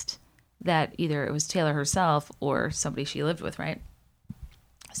suggest that either it was Taylor herself or somebody she lived with, right?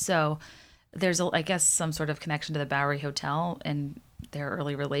 So there's, I guess, some sort of connection to the Bowery Hotel and their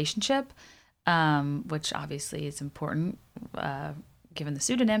early relationship, which obviously is important given the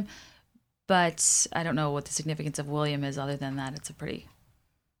pseudonym. But I don't know what the significance of William is other than that it's a pretty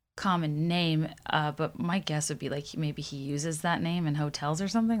common name. But my guess would be like maybe he uses that name in hotels or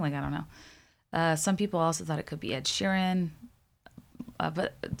something. Like, I don't know. Some people also thought it could be Ed Sheeran.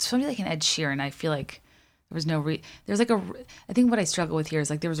 But somebody like an Ed Sheeran, I feel like there was no there's like I think what I struggle with here is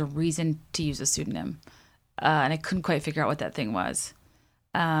like there was a reason to use a pseudonym, and I couldn't quite figure out what that thing was.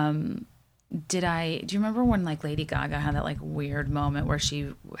 Do you remember when like Lady Gaga had that like weird moment where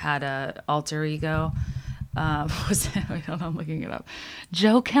she had a alter ego? Was that, wait, hold on, I'm looking it up.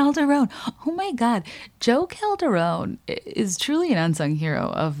 Joe Calderone. Oh my God, Joe Calderone is truly an unsung hero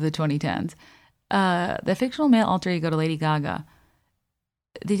of the 2010s. The fictional male alter ego to Lady Gaga.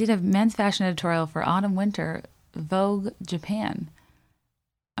 They did a men's fashion editorial for autumn-winter Vogue Japan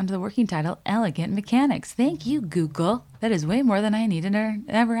under the working title Elegant Mechanics. Thank you, Google. That is way more than I needed or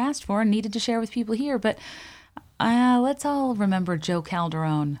ever asked for and needed to share with people here. But let's all remember Joe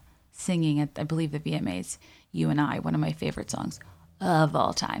Calderone singing at, I believe, the VMAs, You and I, one of my favorite songs of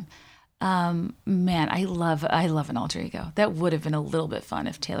all time. Man, I love an alter ego. That would have been a little bit fun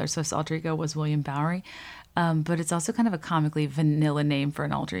if Taylor Swift's alter ego was William Bowery. But it's also kind of a comically vanilla name for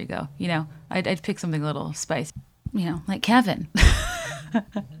an alter ego. I'd pick something a little spicy, like Kevin.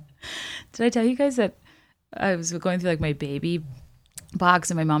 Did I tell you guys that I was going through like my baby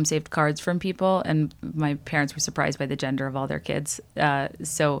box and my mom saved cards from people and my parents were surprised by the gender of all their kids.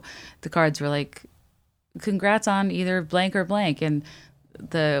 So the cards were like, congrats on either blank or blank. And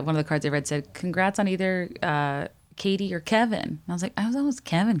one of the cards I read said, congrats on either Katie or Kevin. And I was like, I was almost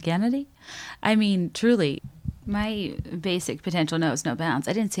Kevin Kennedy. I mean, truly, my basic potential knows no bounds.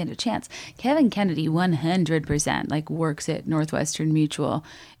 I didn't stand a chance. Kevin Kennedy, 100%, like works at Northwestern Mutual,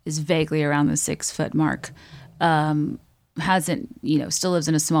 is vaguely around the 6-foot mark. Hasn't, still lives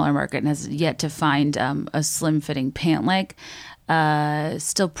in a smaller market and has yet to find a slim-fitting pant leg.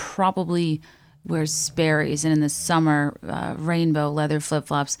 Still probably wears Sperry's and in the summer rainbow leather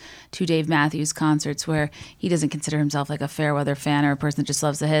flip-flops to Dave Matthews concerts where he doesn't consider himself like a fair weather fan or a person that just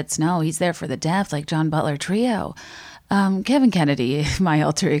loves the hits. No, he's there for the depth like John Butler Trio. Kevin Kennedy, my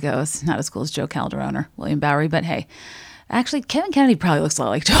alter ego, is not as cool as Joe Calderone or William Bowery, but hey, actually Kevin Kennedy probably looks a lot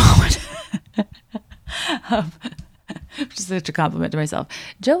like Joe Howard. Which is such a compliment to myself.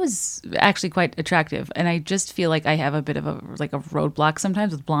 Joe is actually quite attractive, and I just feel like I have a bit of a roadblock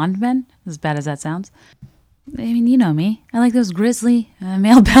sometimes with blonde men, as bad as that sounds. I mean, you know me. I like those grizzly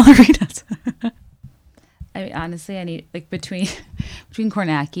male ballerinas. I mean, honestly, I need, like, between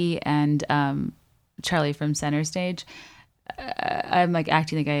Kornacki and Charlie from Center Stage, I'm, like,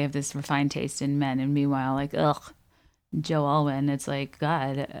 acting like I have this refined taste in men, and meanwhile, like, ugh. Joe Alwyn, it's like,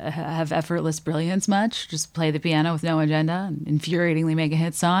 God, have effortless brilliance much? Just play the piano with no agenda and infuriatingly make a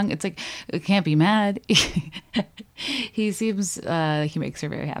hit song? It's like, it can't be mad. He seems like he makes her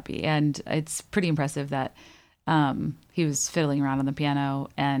very happy. And it's pretty impressive that He was fiddling around on the piano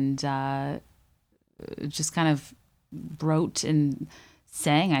and just kind of wrote and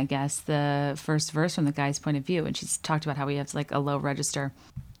sang, I guess, the first verse from the guy's point of view. And she's talked about how he has like a low register.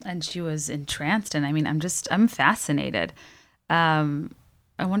 And she was entranced. And I mean, I'm fascinated.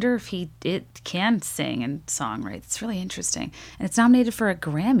 I wonder if it can sing and songwrite. It's really interesting. And it's nominated for a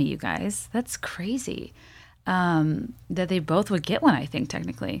Grammy, you guys. That's crazy. That they both would get one, I think,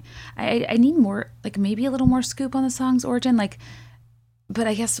 technically. I need more, like maybe a little more scoop on the song's origin. But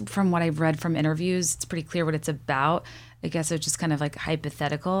I guess from what I've read from interviews, it's pretty clear what it's about. I guess it's just kind of like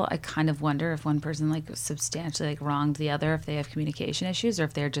hypothetical. I kind of wonder if one person like substantially like wronged the other, if they have communication issues, or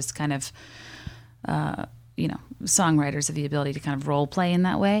if they're just kind of, songwriters have the ability to kind of role play in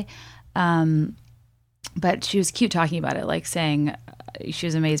that way. But she was cute talking about it, like saying she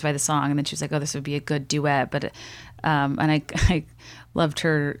was amazed by the song, and then she was like, "Oh, this would be a good duet." But and I loved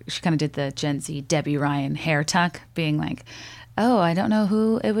her. She kind of did the Gen Z Debbie Ryan hair tuck, being like, "Oh, I don't know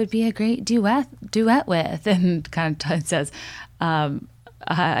who it would be a great duet with," and kind of says,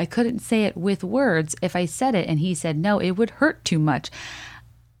 "I couldn't say it with words. If I said it and he said no, it would hurt too much."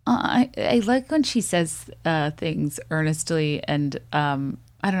 I like when she says things earnestly, and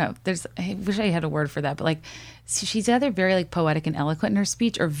I don't know. I wish I had a word for that, but like she's either very like poetic and eloquent in her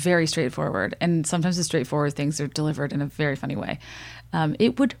speech, or very straightforward. And sometimes the straightforward things are delivered in a very funny way.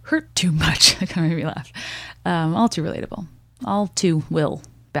 It would hurt too much. That kind of made me laugh. All too relatable. All too Will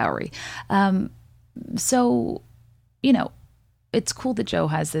Bowery. So, it's cool that Joe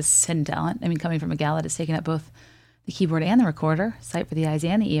has this hidden talent. I mean, coming from a gal that has taken up both the keyboard and the recorder, sight for the eyes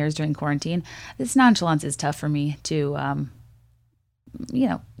and the ears during quarantine, this nonchalance is tough for me to,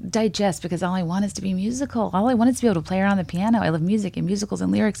 digest, because all I want is to be musical. All I want is to be able to play around the piano. I love music and musicals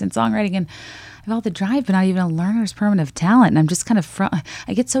and lyrics and songwriting, and I have all the drive, but not even a learner's permit of talent. And I'm just kind of,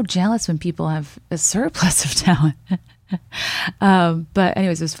 I get so jealous when people have a surplus of talent. But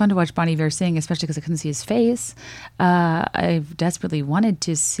anyways, it was fun to watch Bon Iver sing, especially because I couldn't see his face. I desperately wanted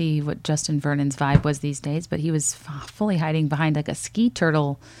to see what Justin Vernon's vibe was these days, but he was fully hiding behind like a ski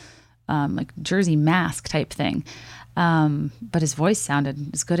turtle, like jersey mask type thing. But his voice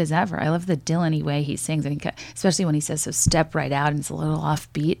sounded as good as ever. I love the Dylan-y way he sings, and especially when he says, "So step right out," and it's a little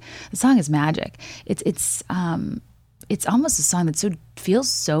offbeat. The song is magic. It's almost a song that feels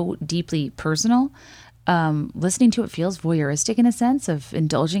so deeply personal. Listening to it feels voyeuristic in a sense of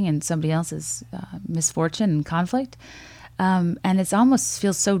indulging in somebody else's misfortune and conflict. And it almost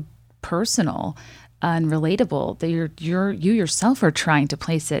feels so personal and relatable that you yourself are trying to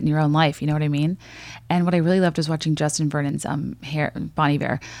place it in your own life. You know what I mean? And what I really loved was watching Justin Vernon's Bon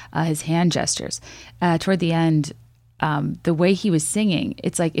Iver, his hand gestures. Toward the end, the way he was singing,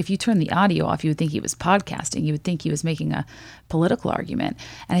 it's like if you turn the audio off, you would think he was podcasting. You would think he was making a political argument.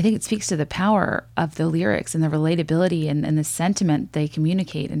 And I think it speaks to the power of the lyrics and the relatability and the sentiment they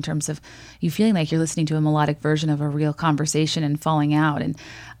communicate, in terms of you feeling like you're listening to a melodic version of a real conversation and falling out. And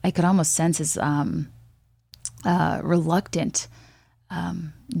I could almost sense his reluctant,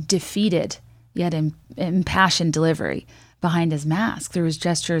 defeated, yet impassioned delivery behind his mask through his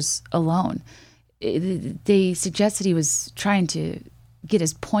gestures alone. They suggested he was trying to get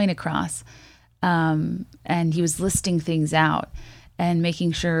his point across, and he was listing things out and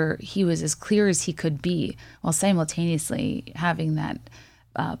making sure he was as clear as he could be, while simultaneously having that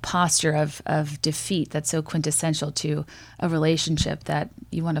posture of defeat that's so quintessential to a relationship that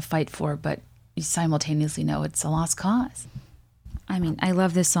you want to fight for, but you simultaneously know it's a lost cause. I mean, I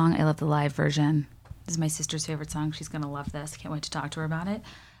love this song. I love the live version. This is my sister's favorite song. She's going to love this. Can't wait to talk to her about it.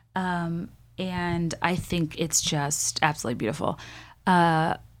 And I think it's just absolutely beautiful.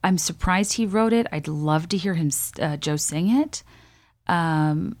 I'm surprised he wrote it. I'd love to hear him, Joe, sing it.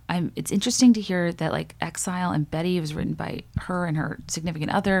 It's interesting to hear that like Exile and Betty was written by her and her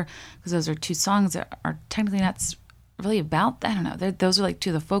significant other, because those are two songs that are technically not really about, I don't know, those are like two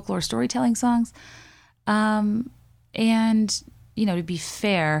of the folklore storytelling songs. And, to be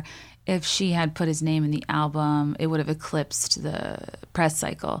fair, if she had put his name in the album, it would have eclipsed the press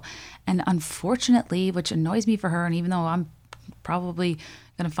cycle. And unfortunately, which annoys me for her, and even though I'm probably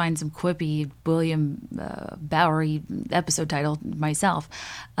going to find some quippy William Bowery episode title myself,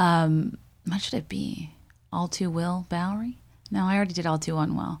 what should it be? All Too Will Bowery? No, I already did All Too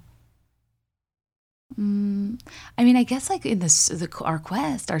Unwell. I mean, I guess like in our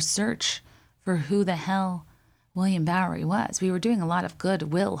quest, our search for who the hell William Bowery was, we were doing a lot of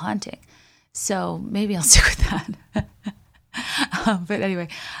good will hunting. So maybe I'll stick with that. But anyway,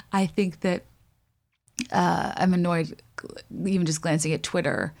 I think that I'm annoyed, even just glancing at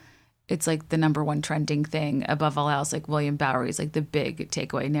Twitter, it's like the number one trending thing above all else. Like William Bowery is like the big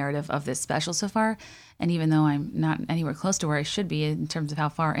takeaway narrative of this special so far. And even though I'm not anywhere close to where I should be in terms of how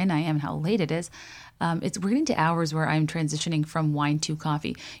far in I am and how late it is, we're getting to hours where I'm transitioning from wine to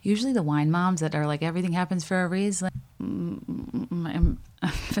coffee. Usually the wine moms that are like, everything happens for a reason. I'm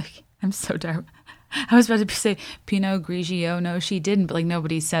so tired. I was about to say Pinot Grigio. No, she didn't. But like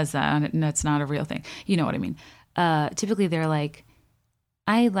nobody says that. And that's not a real thing. You know what I mean? Typically they're like,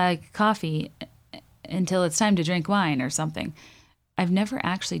 I like coffee until it's time to drink wine or something. I've never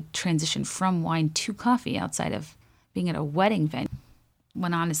actually transitioned from wine to coffee outside of being at a wedding venue.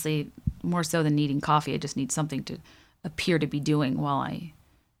 When honestly, more so than needing coffee, I just need something to appear to be doing while I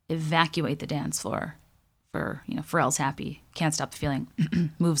evacuate the dance floor for, Pharrell's Happy, Can't Stop the Feeling,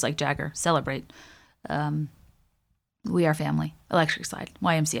 Moves Like Jagger, Celebrate, We Are Family, Electric Slide,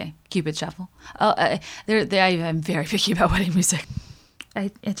 YMCA, Cupid Shuffle. I'm very picky about wedding music. I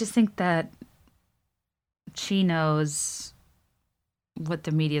just think that she knows what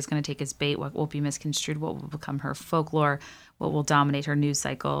the media is going to take as bait, what will be misconstrued, what will become her folklore, what will dominate her news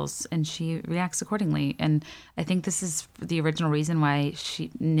cycles, and she reacts accordingly. And I think this is the original reason why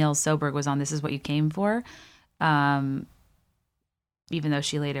Nils Soberg was on This Is What You Came For, even though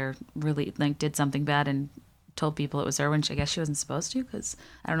she later really did something bad and told people it was her when I guess she wasn't supposed to, because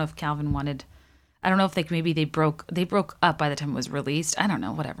I don't know if Calvin wanted. I don't know if they broke up by the time it was released. I don't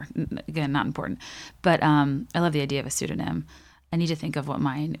know, whatever. Again, not important. But I love the idea of a pseudonym. I need to think of what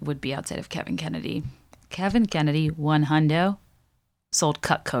mine would be outside of Kevin Kennedy. Kevin Kennedy, one hundo, sold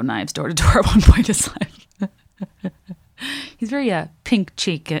Cutco knives door to door at one point in his life. He's very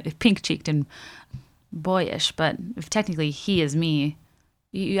pink-cheeked and boyish, but if technically he is me,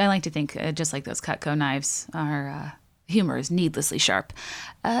 I like to think just like those Cutco knives, our humor is needlessly sharp.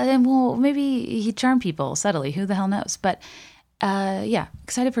 And maybe he'd charm people subtly. Who the hell knows? But yeah,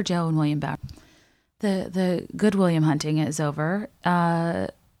 excited for Joe and William Bowery. The good William hunting is over.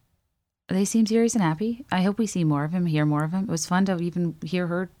 They seem serious and happy. I hope we see more of him, hear more of him. It was fun to even hear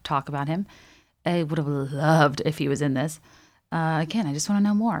her talk about him. I would have loved if he was in this. Again, I just want to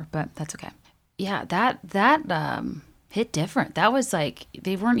know more, but that's okay. Yeah, that hit different. That was like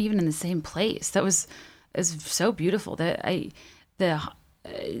they weren't even in the same place. It was so beautiful that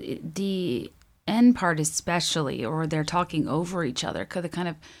the end part especially, or they're talking over each other, the kind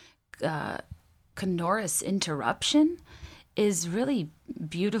of Conorous interruption is really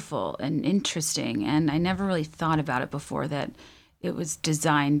beautiful and interesting, and I never really thought about it before, that it was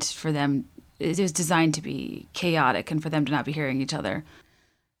designed for them. It was designed to be chaotic and for them to not be hearing each other.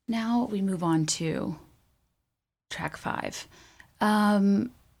 Now we move on to track 5, the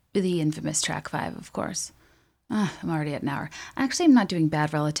infamous track 5, of course. I'm already at an hour. Actually, I'm not doing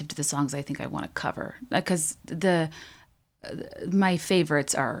bad relative to the songs I think I want to cover, because my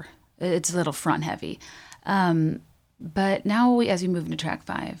favorites are. It's a little front heavy. But now as we move into track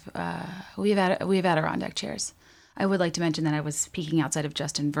 5, we have Adirondack Chairs. I would like to mention that I was peeking outside of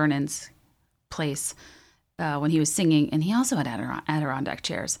Justin Vernon's place when he was singing, and he also had Adirondack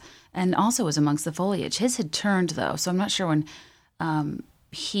Chairs and also was amongst the foliage. His had turned, though, so I'm not sure when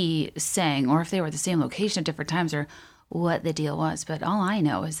he sang or if they were at the same location at different times or what the deal was. But all I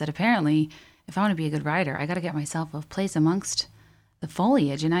know is that apparently if I want to be a good writer, I got to get myself a place amongst the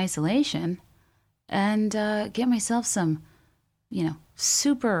foliage in isolation and get myself some,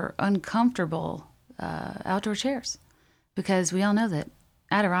 super uncomfortable outdoor chairs, because we all know that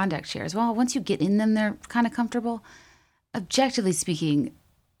Adirondack chairs, well, once you get in them, they're kind of comfortable. Objectively speaking,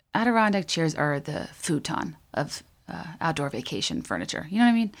 Adirondack chairs are the futon of outdoor vacation furniture. You know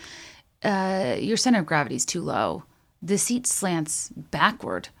what I mean? Your center of gravity is too low. The seat slants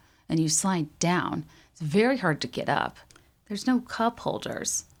backward and you slide down. It's very hard to get up. There's no cup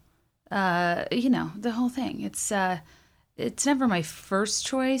holders. The whole thing. It's never my first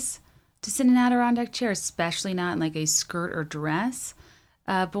choice to sit in an Adirondack chair, especially not in like a skirt or dress.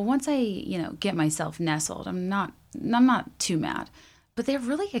 But once I, get myself nestled, I'm not too mad. But they're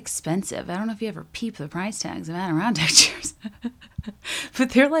really expensive. I don't know if you ever peep the price tags of Adirondack chairs. But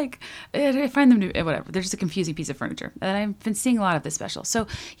they're like, I find them to, whatever. They're just a confusing piece of furniture. And I've been seeing a lot of this special. So,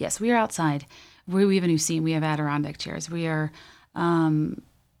 yes, we are outside. We have a new scene. We have Adirondack chairs. We are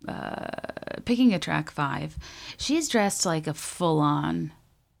picking a track 5. She's dressed like a full-on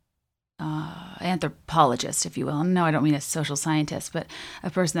anthropologist, if you will. No, I don't mean a social scientist, but a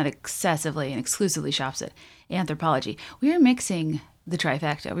person that excessively and exclusively shops at Anthropologie. We are mixing the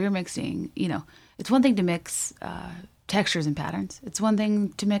trifecta. We are mixing, it's one thing to mix textures and patterns. It's one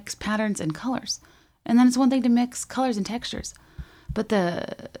thing to mix patterns and colors. And then it's one thing to mix colors and textures. But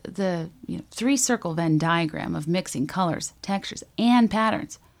the 3-circle Venn diagram of mixing colors, textures, and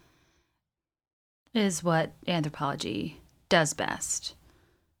patterns is what Anthropologie does best.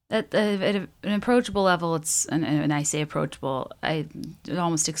 At an approachable level, and I say approachable, I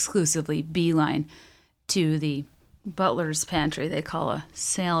almost exclusively beeline to the butler's pantry they call a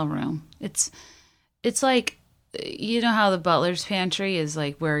sale room. It's like, you know how the butler's pantry is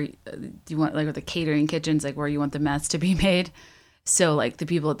like where you want, like, or the catering kitchen's like where you want the mess to be made. So like the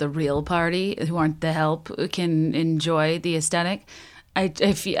people at the real party who aren't the help can enjoy the aesthetic. I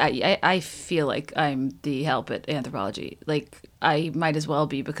feel like I'm the help at Anthropologie. Like, I might as well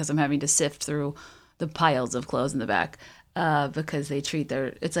be, because I'm having to sift through the piles of clothes in the back, because they treat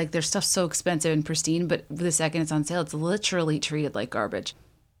it's like their stuff's so expensive and pristine, but the second it's on sale, it's literally treated like garbage.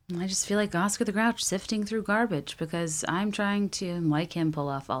 I just feel like Oscar the Grouch sifting through garbage, because I'm trying to, like him, pull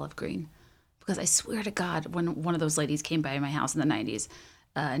off olive green. Because I swear to God, when one of those ladies came by my house in the 90s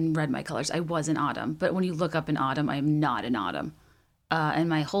and read my colors, I was an autumn. But when you look up an autumn, I am not an autumn. And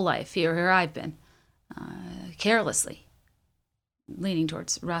my whole life, here I've been, carelessly leaning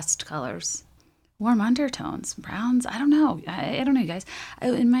towards rust colors, warm undertones, browns. I don't know. I don't know, you guys.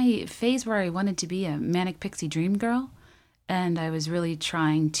 In my phase where I wanted to be a manic pixie dream girl, and I was really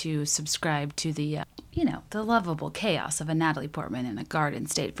trying to subscribe to the, the lovable chaos of a Natalie Portman in a garden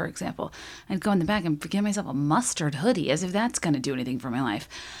state, for example. I'd go in the back and get myself a mustard hoodie, as if that's going to do anything for my life.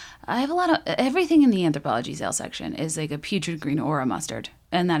 I have a lot of, everything in the Anthropologie sale section is like a putrid green or a mustard,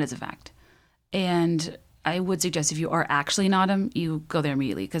 and that is a fact. And I would suggest if you are actually an autumn, you go there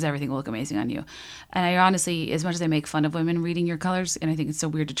immediately, because everything will look amazing on you. And I honestly, as much as I make fun of women reading your colors, and I think it's so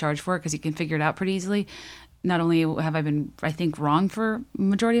weird to charge for it because you can figure it out pretty easily, not only have I been, I think, wrong for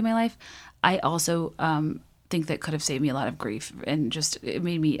majority of my life, I also think that could have saved me a lot of grief, and just it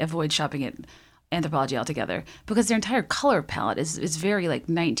made me avoid shopping at Anthropologie altogether, because their entire color palette is very like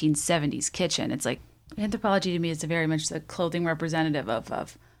 1970s kitchen. It's like Anthropologie to me is very much the clothing representative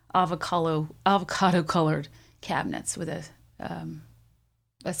of avocado colored cabinets with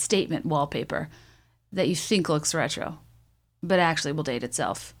a statement wallpaper that you think looks retro, but actually will date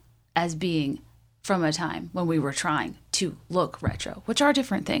itself as being from a time when we were trying to look retro, which are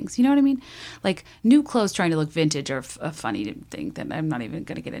different things. You know what I mean? Like, new clothes trying to look vintage are a funny thing that I'm not even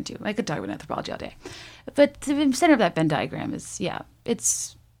going to get into. I could talk about Anthropologie all day. But the center of that Venn diagram is,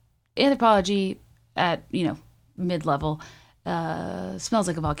 it's Anthropologie at, mid-level, smells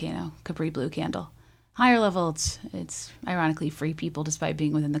like a volcano, Capri Blue candle. Higher level, it's ironically Free People, despite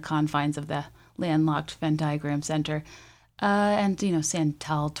being within the confines of the landlocked Venn diagram center. And,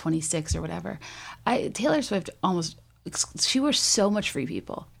 Santal 26 or whatever. Taylor Swift she was so much Free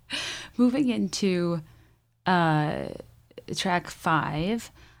People. Moving into track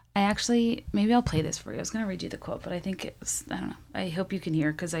 5, maybe I'll play this for you. I was going to read you the quote, but I think I don't know. I hope you can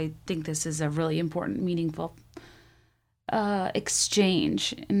hear, because I think this is a really important, meaningful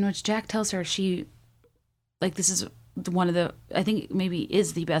exchange in which Jack tells her this is one of the, I think maybe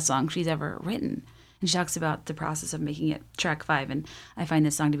is the best song she's ever written. And she talks about the process of making it track 5. And I find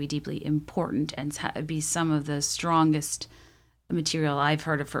this song to be deeply important and be some of the strongest material I've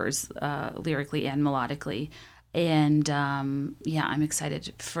heard of hers, lyrically and melodically. And I'm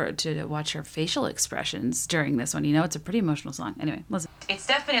excited to watch her facial expressions during this one. It's a pretty emotional song. Anyway, listen. It's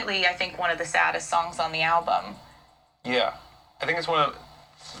definitely, I think, one of the saddest songs on the album. Yeah. I think it's one of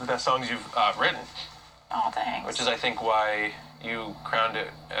the best songs you've written. Oh, thanks. Which is, I think, why you crowned it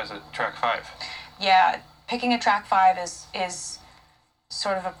as a track 5. Yeah, picking a track 5 is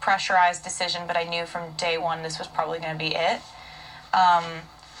sort of a pressurized decision, but I knew from day one this was probably going to be it.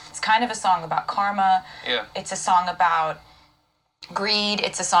 It's kind of a song about karma. Yeah. It's a song about greed.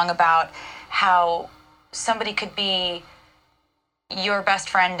 It's a song about how somebody could be your best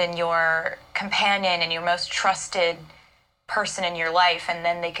friend and your companion and your most trusted person in your life, and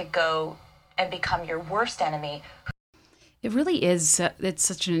then they could go and become your worst enemy. It really is. It's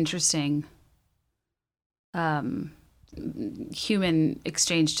such an interesting human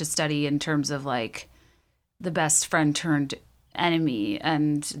exchange to study in terms of like the best friend turned enemy,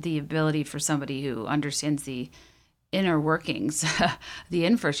 and the ability for somebody who understands the inner workings, the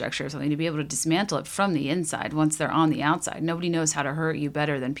infrastructure of something, to be able to dismantle it from the inside once they're on the outside. Nobody knows how to hurt you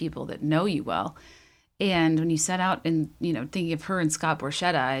better than people that know you well. And when you set out and, thinking of her and Scott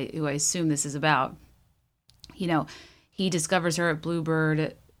Borchetta, who I assume this is about, he discovers her at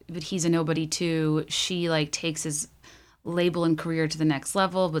Bluebird, but he's a nobody too. She takes his label and career to the next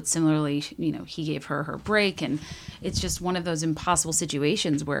level, but similarly, he gave her break. And it's just one of those impossible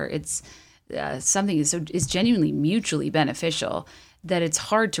situations where it's something is genuinely mutually beneficial that it's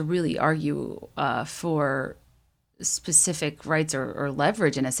hard to really argue for specific rights or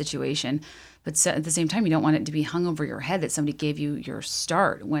leverage in a situation. But at the same time, you don't want it to be hung over your head that somebody gave you your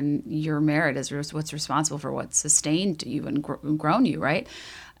start when your merit is what's responsible for what sustained you and grown you, right?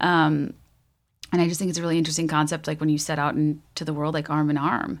 And I just think it's a really interesting concept, like when you set out into the world like arm in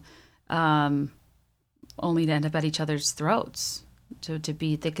arm, only to end up at each other's throats, to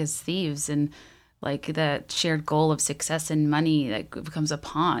be thick as thieves, and like that shared goal of success and money that becomes a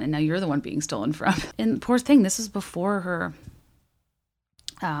pawn, and now you're the one being stolen from. And poor thing, this was before her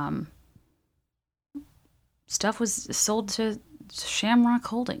stuff was sold to Shamrock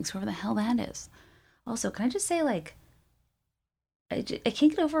Holdings, whoever the hell that is. Also, can I just say, like, I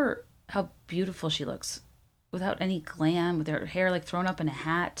can't get over how beautiful she looks without any glam, with her hair like thrown up in a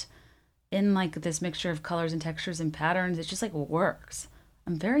hat, in like this mixture of colors and textures and patterns. It just like works.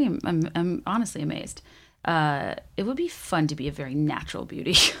 I'm honestly amazed. It would be fun to be a very natural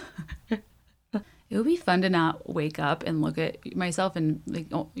beauty. It would be fun to not wake up and look at myself and, like,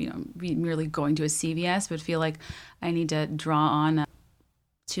 be merely going to a CVS, but feel like I need to draw on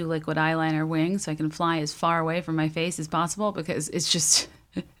 2 liquid eyeliner wings so I can fly as far away from my face as possible, because it's just,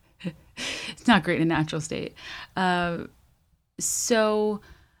 it's not great in a natural state. So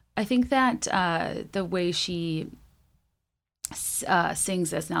I think that the way she sings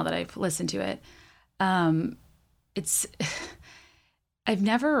this, now that I've listened to it, it's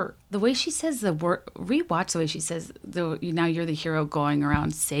the way she says the word, rewatch the way she says now you're the hero going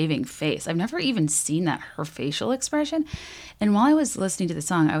around saving face. I've never even seen her facial expression. And while I was listening to the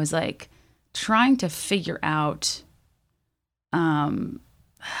song, I was like trying to figure out what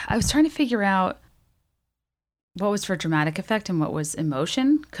was for dramatic effect and what was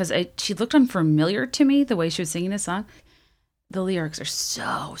emotion, because she looked unfamiliar to me, the way she was singing this song. The lyrics are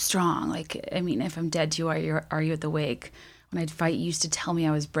so strong. Like, I mean, if I'm dead to you, are you at the wake? When I'd fight, you used to tell me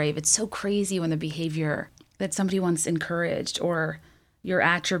I was brave. It's so crazy when the behavior that somebody once encouraged, or your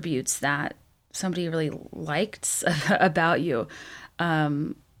attributes that somebody really liked about you,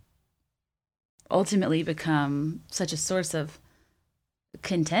 ultimately become such a source of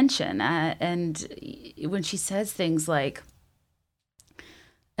contention. And when she says things like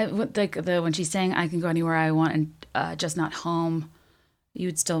when she's saying, I can go anywhere I want and just not home, you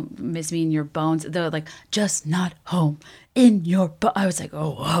would still miss me in your bones. Though, like, just not home in your I was like,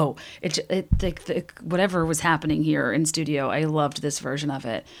 oh, whoa. Whatever was happening here in studio, I loved this version of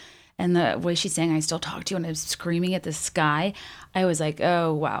it. And the way she's saying, I still talk to you, and I'm screaming at the sky, I was like,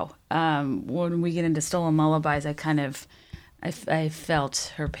 oh, wow. When we get into Stolen Lullabies, I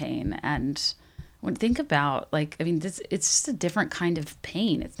felt her pain. And when think about, like, I mean, it's just a different kind of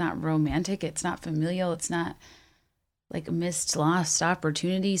pain. It's not romantic. It's not familial. It's not like a missed, lost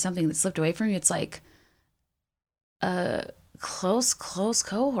opportunity, something that slipped away from you. It's like a close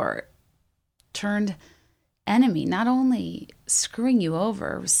cohort turned enemy, not only screwing you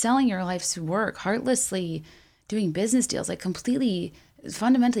over, selling your life's work, heartlessly doing business deals, like completely,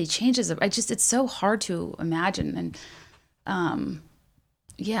 fundamentally changes. It's so hard to imagine. And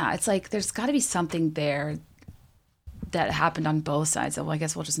yeah, it's like there's got to be something there that happened on both sides. So I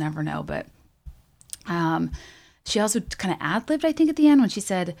guess we'll just never know. But she also kind of ad-libbed, I think, at the end when she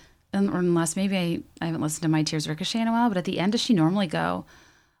said, unless maybe I haven't listened to My Tears Ricochet in a while, but at the end, does she normally go,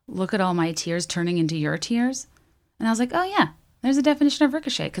 look at all my tears turning into your tears? And I was like, oh yeah, there's a definition of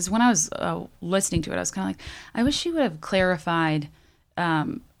ricochet. Because when I was listening to it, I was kind of like, I wish she would have clarified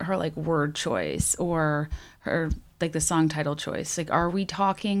her like word choice, or her like the song title choice. Like, are we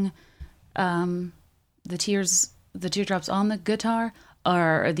talking the teardrops on the guitar,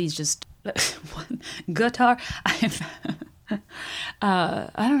 or are these just guitar? I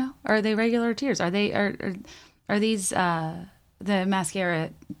don't know. Are they regular tears? Are these the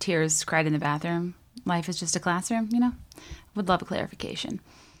mascara tears cried in the bathroom? Life is just a classroom, you know? Would love a clarification.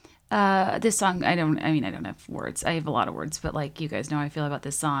 This song, I don't have words. I have a lot of words, but like you guys know how I feel about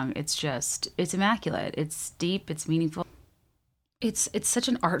this song. It's immaculate. It's deep. It's meaningful. It's such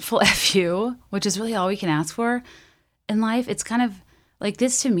an artful FU, which is really all we can ask for in life. It's kind of like,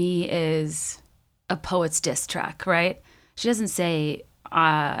 this to me is a poet's diss track, right? She doesn't say,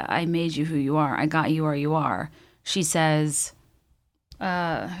 I made you who you are. I got you where you are. She says,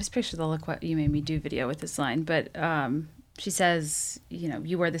 I always picture the Look What You Made Me Do video with this line, but she says,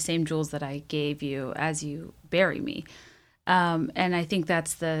 you wear the same jewels that I gave you as you bury me. And I think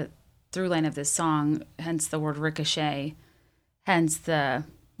that's the through line of this song, hence the word ricochet, hence the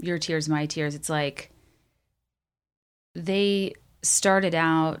your tears, my tears. It's like they started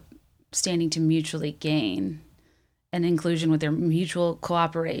out standing to mutually gain an inclusion with their mutual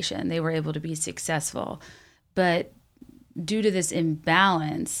cooperation. They were able to be successful. But due to this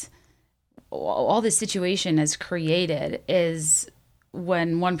imbalance, all this situation has created is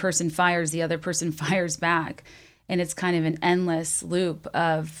when one person fires, the other person fires back. And it's kind of an endless loop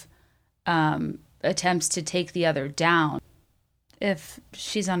of attempts to take the other down. If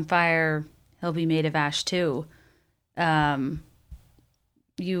she's on fire, he'll be made of ash too. You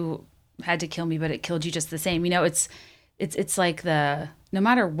had to kill me, but it killed you just the same. You know, it's like no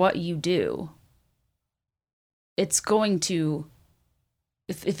matter what you do, it's going to,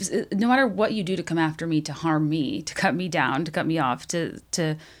 if no matter what you do to come after me, to harm me, to cut me down, to cut me off, to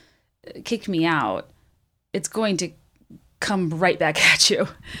kick me out, it's going to come right back at you.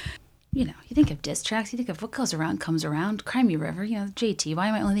 You know, you think of diss tracks, you think of what goes around comes around, Cry Me River, you know, JT. Why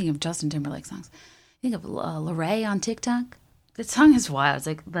am I only thinking of Justin Timberlake songs? You think of Larray on TikTok. That song is wild. It's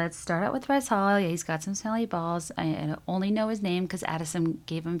like, let's start out with Bryce Hall. Yeah, he's got some smelly balls. I only know his name because Addison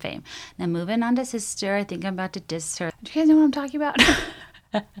gave him fame. Now moving on to Sister, I think I'm about to diss her. Do you guys know what I'm talking about?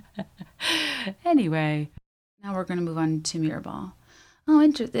 Anyway, now we're going to move on to Mirrorball. Oh,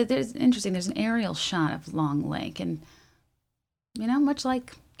 interesting. There's an aerial shot of Long Lake, and, you know, much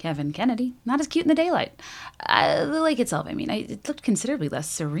like Kevin Kennedy, not as cute in the daylight. The lake itself, I mean, it looked considerably less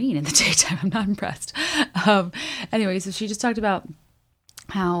serene in the daytime. I'm not impressed. Anyway, so she just talked about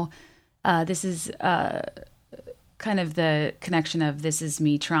how this is kind of the connection of This Is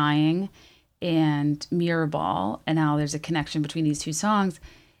Me Trying and Mirrorball, and how there's a connection between these two songs.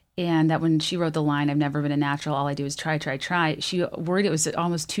 And that when she wrote the line, I've never been a natural, all I do is try, try, try, she worried it was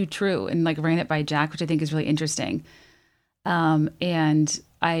almost too true and like ran it by Jack, which I think is really interesting. And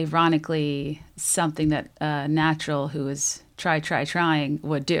ironically, something that Natural, who is trying,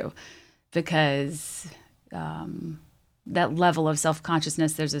 would do, because that level of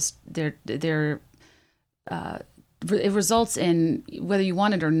self-consciousness, it results in, whether you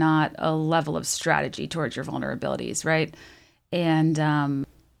want it or not, a level of strategy towards your vulnerabilities, right? And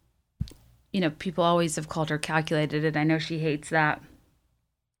you know, people always have called her calculated, and I know she hates that,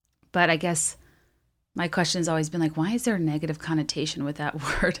 but I guess my question has always been like, why is there a negative connotation with that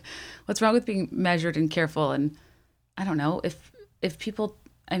word? What's wrong with being measured and careful? And I don't know, if people,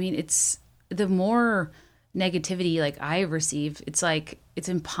 I mean, it's the more negativity like I receive, it's like, it's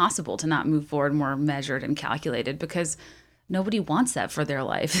impossible to not move forward more measured and calculated, because nobody wants that for their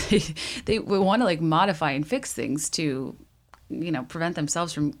life. They want to like modify and fix things to, you know, prevent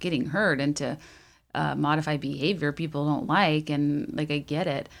themselves from getting hurt, and to modify behavior people don't like. And like, I get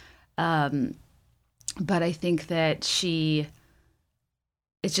it. But I think that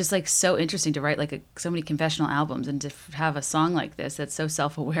it's just like so interesting to write like so many confessional albums, and to have a song like this that's so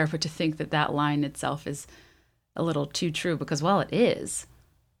self-aware, but to think that line itself is a little too true, because, well, it is.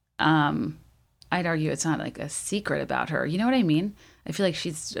 I'd argue it's not like a secret about her. You know what I mean? I feel like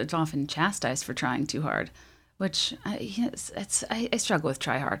she's often chastised for trying too hard, which I struggle with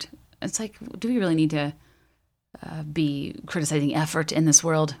try hard. It's like, do we really need to be criticizing effort in this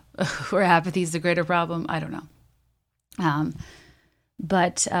world where apathy is the greater problem? I don't know.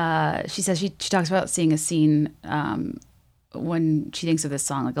 But she says she talks about seeing a scene when she thinks of this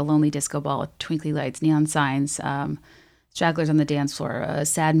song, like a lonely disco ball with twinkly lights, neon signs, stragglers on the dance floor, a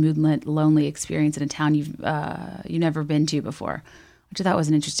sad, moonlit, lonely experience in a town you've never been to before, which I thought was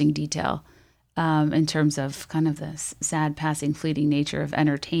an interesting detail in terms of kind of the sad, passing, fleeting nature of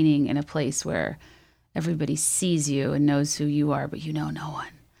entertaining in a place where everybody sees you and knows who you are, but you know no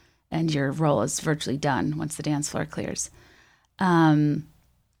one, and your role is virtually done once the dance floor clears. I'm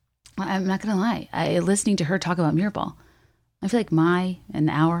not gonna lie, listening to her talk about Mirrorball, I feel like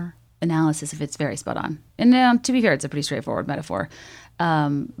our analysis of it's very spot on. And to be fair, it's a pretty straightforward metaphor.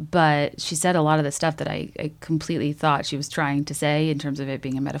 But she said a lot of the stuff that I completely thought she was trying to say, in terms of it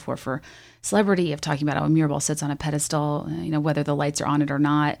being a metaphor for celebrity, of talking about how a Mirrorball sits on a pedestal, you know, whether the lights are on it or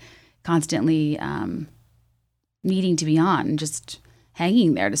not, constantly needing to be on, just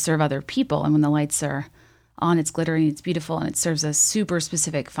hanging there to serve other people. And when the lights are on, it's glittering, it's beautiful, and it serves a super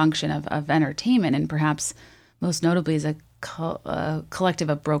specific function of entertainment, and perhaps most notably is a collective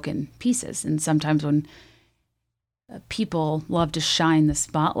of broken pieces. And sometimes when people love to shine the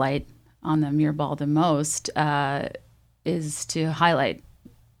spotlight on the Mirrorball the most, is to highlight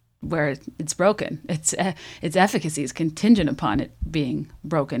where it's broken. Its efficacy is contingent upon it being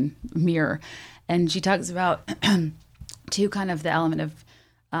broken mirror. And she talks about too, kind of the element of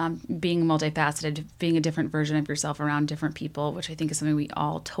being multifaceted, being a different version of yourself around different people, which I think is something we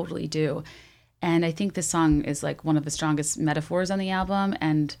all totally do. And I think this song is like one of the strongest metaphors on the album.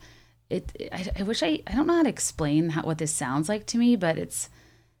 And I wish I don't know how to explain what this sounds like to me, but it's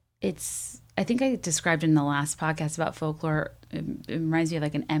I think I described in the last podcast about folklore. It reminds me of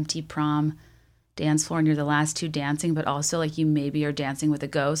like an empty prom dance floor, and you're the last two dancing, but also like you maybe are dancing with a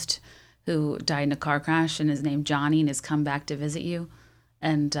ghost who died in a car crash and is named Johnny and has come back to visit you.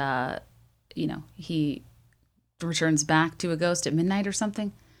 And, he returns back to a ghost at midnight or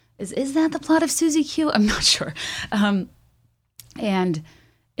something. Is that the plot of Susie Q? I'm not sure. And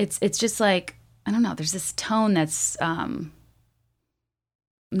it's just like, I don't know, there's this tone that's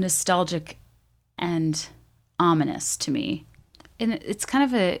nostalgic and ominous to me. And it's kind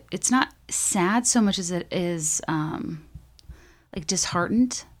of it's not sad so much as it is like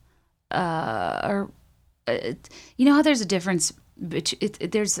disheartened. You know how there's a difference,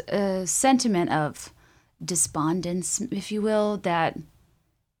 there's a sentiment of despondence, if you will, that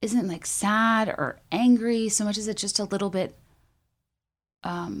isn't like sad or angry so much as it's just a little bit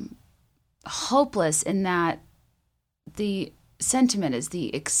hopeless, in that the sentiment is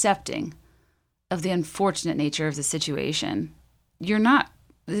the accepting of the unfortunate nature of the situation.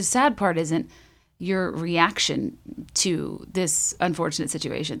 The sad part isn't your reaction to this unfortunate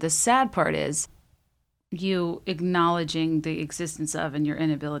situation. The sad part is you acknowledging the existence of and your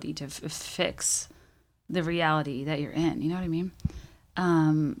inability to fix the reality that you're in. You know what I mean?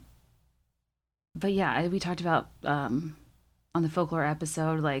 But yeah, we talked about on the folklore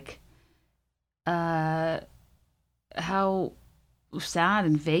episode, like how sad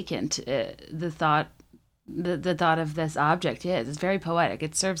and vacant the thought of this object is. It's very poetic.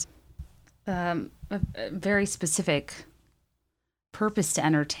 It serves a very specific purpose to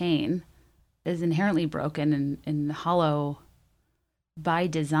entertain. Is inherently broken and hollow by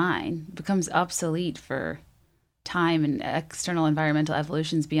design, becomes obsolete for time and external environmental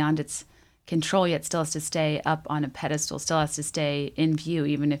evolutions beyond its control, yet still has to stay up on a pedestal, still has to stay in view,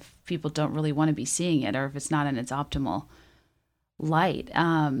 even if people don't really want to be seeing it or if it's not in its optimal light.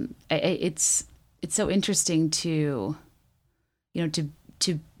 It's so interesting to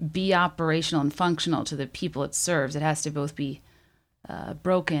be operational and functional to the people it serves. It has to both be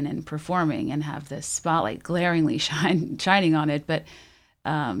broken and performing and have the spotlight glaringly shining on it, but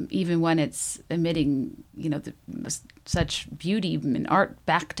even when it's emitting such beauty and art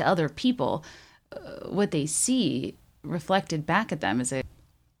back to other people, what they see reflected back at them is a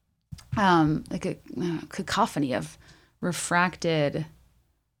cacophony of refracted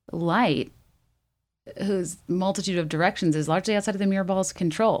light whose multitude of directions is largely outside of the mirror ball's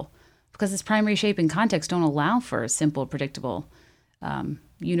control, because its primary shape and context don't allow for a simple, predictable,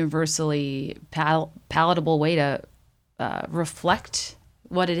 universally palatable way to reflect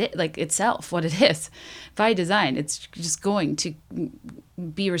what it is, like itself, what it is. By design, it's just going to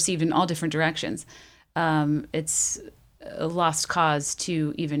be received in all different directions. It's a lost cause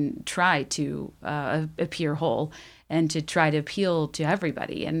to even try to appear whole and to try to appeal to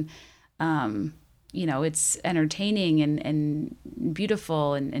everybody. And, it's entertaining and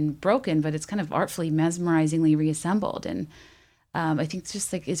beautiful and broken, but it's kind of artfully, mesmerizingly reassembled. And I think it's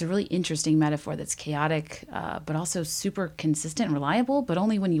just it's a really interesting metaphor that's chaotic, but also super consistent and reliable, but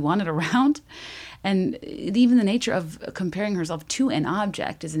only when you want it around. And even the nature of comparing herself to an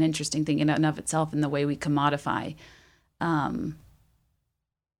object is an interesting thing in and of itself, in the way we commodify.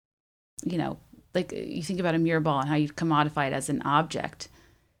 Like you think about a mirror ball and how you commodify it as an object.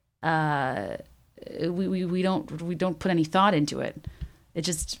 We don't put any thought into it. It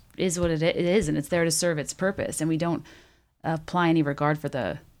just is what it is, and it's there to serve its purpose. And we don't apply any regard for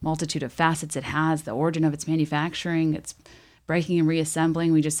the multitude of facets it has, the origin of its manufacturing, its breaking and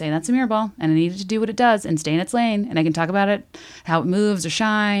reassembling. We just say that's a mirror ball and it needed to do what it does and stay in its lane, and I can talk about it, how it moves or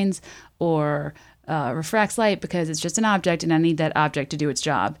shines or refracts light, because it's just an object and I need that object to do its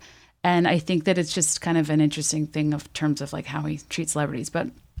job. And I think that it's just kind of an interesting thing of terms of like how we treat celebrities. But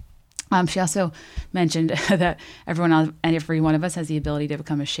she also mentioned that every one of us has the ability to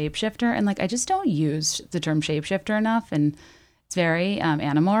become a shapeshifter. And I just don't use the term shapeshifter enough. And it's very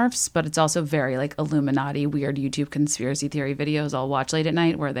Animorphs, but it's also very Illuminati, weird YouTube conspiracy theory videos I'll watch late at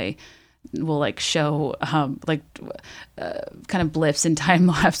night where they will show kind of blips in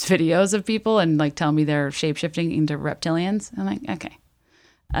time-lapse videos of people and tell me they're shapeshifting into reptilians. I'm like, okay.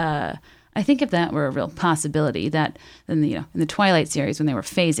 I think if that were a real possibility, that then in the Twilight series when they were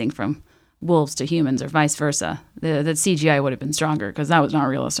phasing from wolves to humans or vice versa, that CGI would have been stronger because that was not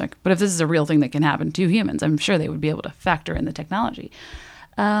realistic. But if this is a real thing that can happen to humans, I'm sure they would be able to factor in the technology.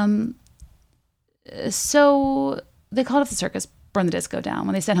 So they called up the circus, burned the disco down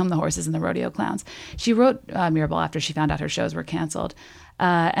when they sent home the horses and the rodeo clowns. She wrote Mirrorball after she found out her shows were canceled.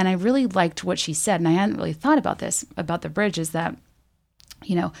 And I really liked what she said, and I hadn't really thought about this, about the bridge, is that,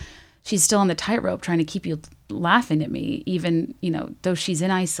 she's still on the tightrope trying to keep you laughing at me, even, though she's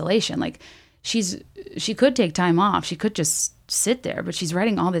in isolation. She could take time off. She could just sit there, but she's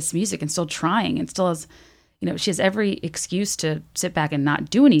writing all this music and still trying and still has, she has every excuse to sit back and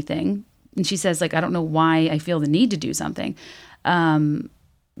not do anything And she says, like, I don't know why I feel the need to do something.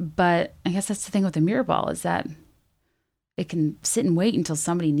 But I guess that's the thing with the mirror ball, is that it can sit and wait until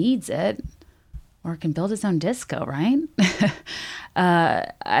somebody needs it, or it can build its own disco, right?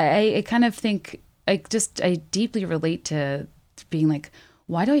 I kind of think, I deeply relate to being like,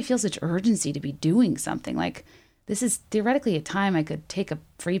 why do I feel such urgency to be doing something? Like, this is theoretically a time I could take a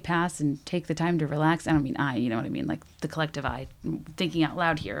free pass and take the time to relax. I don't mean I, you know what I mean? Like the collective I, thinking out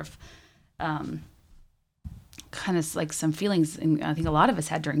loud here of kind of like some feelings, and I think a lot of us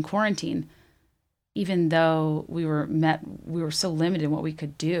had during quarantine, even though we were so limited in what we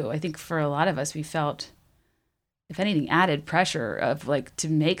could do. I think for a lot of us, we felt, if anything, added pressure of like to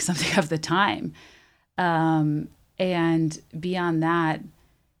make something of the time. And beyond that,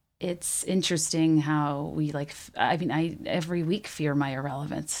 it's interesting how we like, I every week fear my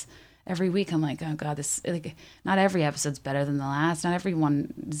irrelevance. Every week I'm like, oh God, this, like, not every episode's better than the last. Not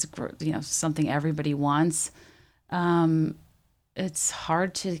everyone is, something everybody wants. It's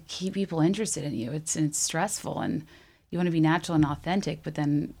hard to keep people interested in you. It's stressful, and you want to be natural and authentic, but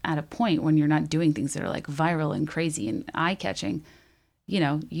then at a point when you're not doing things that are like viral and crazy and eye-catching,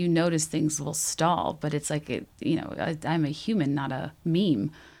 you notice things will stall. But it's like, I'm a human, not a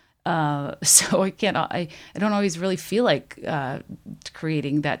meme. So I don't always really feel like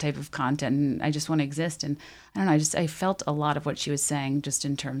creating that type of content, and I just want to exist. And I don't know, I felt a lot of what she was saying, just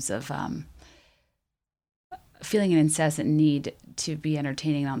in terms of feeling an incessant need to be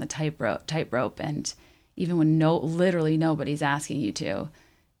entertaining on the tightrope. And even when literally nobody's asking you to,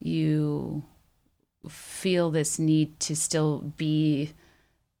 you feel this need to still be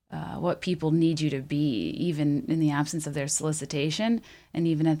what people need you to be, even in the absence of their solicitation, and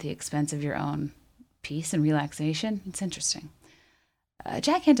even at the expense of your own peace and relaxation. It's interesting.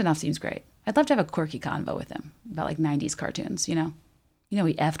 Jack Antonoff seems great. I'd love to have a quirky convo with him about like 90s cartoons, he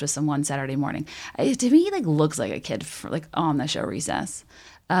effed with some one Saturday morning. To me, he like looks like a kid on the show Recess.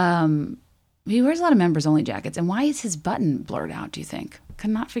 He wears a lot of members-only jackets. And why is his button blurred out, do you think?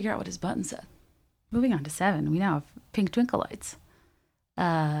 Could not figure out what his button said. Moving on to 7, we now have pink twinkle lights.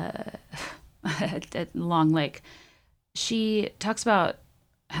 At Long Lake. She talks about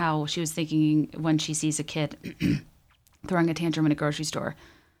how she was thinking when she sees a kid throwing a tantrum in a grocery store.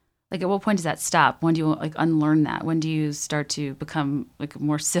 Like, at what point does that stop? When do you like unlearn that? When do you start to become like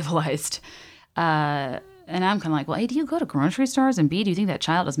more civilized? And I'm kind of like, well, A, do you go to grocery stores? And B, do you think that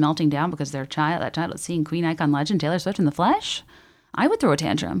child is melting down because that child is seeing Queen Icon Legend Taylor Swift in the flesh? I would throw a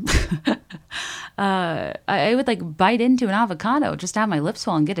tantrum. I would like bite into an avocado just to have my lips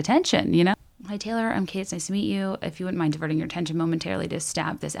full and get attention, Hi, Taylor. I'm Kate. It's nice to meet you. If you wouldn't mind diverting your attention momentarily to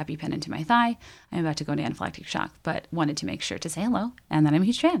stab this EpiPen into my thigh, I'm about to go into anaphylactic shock, but wanted to make sure to say hello and that I'm a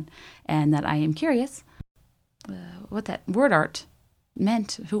huge fan and that I am curious what that word art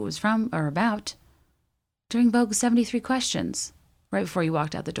meant, who it was from or about during Vogue's 73 questions right before you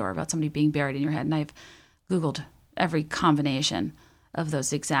walked out the door about somebody being buried in your head. And I've Googled every combination of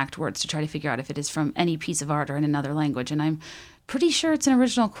those exact words to try to figure out if it is from any piece of art or in another language. And I'm pretty sure it's an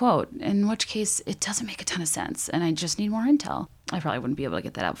original quote, in which case it doesn't make a ton of sense, and I just need more intel. I probably wouldn't be able to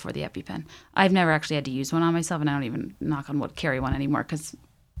get that out before the EpiPen. I've never actually had to use one on myself, and I don't even, knock on wood, carry one anymore, because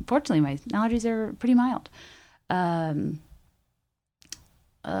fortunately my allergies are pretty mild. Let's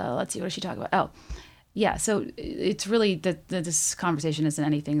see, what does she talk about? Oh, yeah, so it's really, this conversation isn't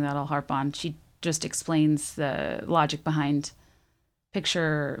anything that I'll harp on. She just explains the logic behind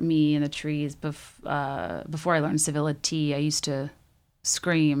picture me in the trees. Before I learned civility, I used to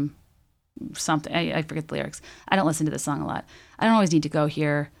scream something. I forget the lyrics. I don't listen to this song a lot. I don't always need to go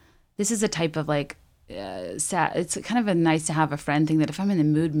here. This is a type of like sad. It's kind of a nice to have a friend thing that if I'm in the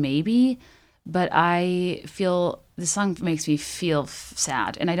mood, maybe, but I feel the song makes me feel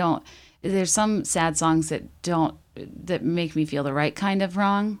sad. And there's some sad songs that make me feel the right kind of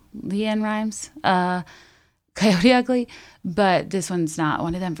wrong. Leanne Rimes. Coyote Ugly, but this one's not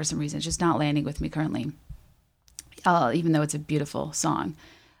one of them for some reason. It's just not landing with me currently, even though it's a beautiful song.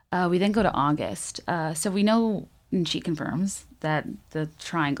 We then go to August. So we know, and she confirms, that the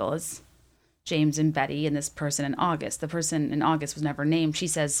triangle is James and Betty and this person in August. The person in August was never named. She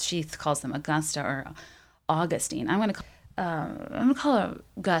says she calls them Augusta or Augustine. I'm gonna call her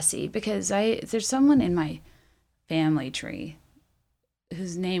Gussie because there's someone in my family tree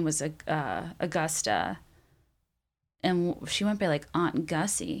whose name was Augusta. And she went by like Aunt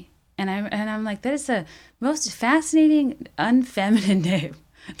Gussie. And I'm like, that is the most fascinating, unfeminine name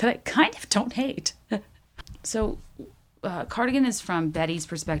that I kind of don't hate. So Cardigan is from Betty's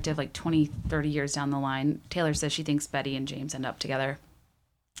perspective, like 20, 30 years down the line. Taylor says she thinks Betty and James end up together.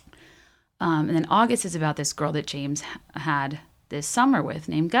 And then August is about this girl that James had this summer with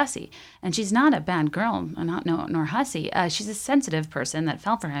named Gussie. And she's not a bad girl, nor hussy. She's a sensitive person that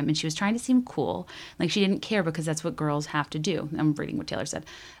fell for him, and she was trying to seem cool. Like, she didn't care because that's what girls have to do. I'm reading what Taylor said.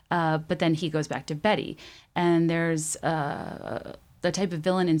 But then he goes back to Betty. And there's the type of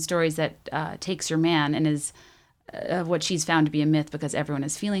villain in stories that takes your man and is what she's found to be a myth because everyone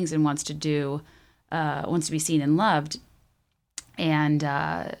has feelings and wants to be seen and loved. And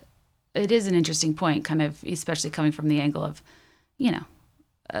it is an interesting point, kind of, especially coming from the angle of, we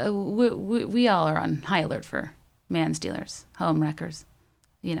all are on high alert for man stealers, home wreckers,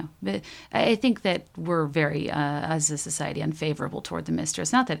 But I think that we're very, as a society, unfavorable toward the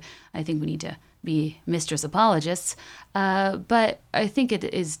mistress. Not that I think we need to be mistress apologists, but I think it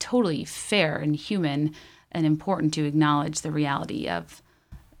is totally fair and human and important to acknowledge the reality of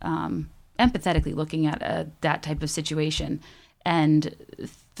empathetically looking at that type of situation and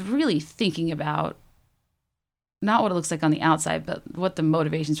really thinking about not what it looks like on the outside, but what the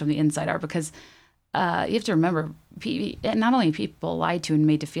motivations from the inside are. Because you have to remember, not only people lied to and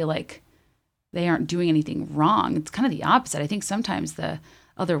made to feel like they aren't doing anything wrong, it's kind of the opposite. I think sometimes the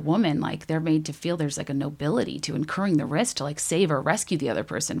other woman, like, they're made to feel there's like a nobility to incurring the risk to like save or rescue the other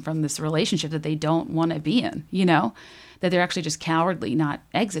person from this relationship that they don't want to be in, that they're actually just cowardly not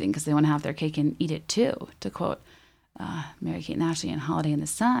exiting because they want to have their cake and eat it too, to quote Mary-Kate and Ashley in Holiday in the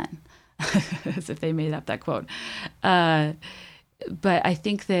Sun, as if they made up that quote. But I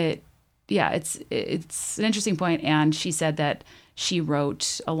think that, it's an interesting point. And she said that she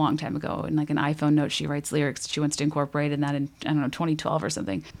wrote a long time ago in like an iPhone note, she writes lyrics she wants to incorporate in that in, 2012 or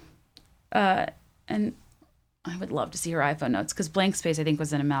something. And I would love to see her iPhone notes, because Blank Space, I think,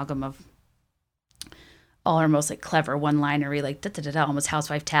 was an amalgam of all her most like clever one-linery, like da-da-da-da, almost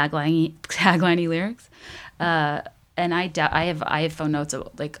housewife tagline-y lyrics. And I have iPhone notes of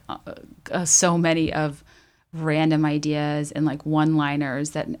like so many of random ideas and like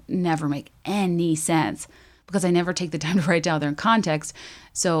one-liners that never make any sense, because I never take the time to write down their context.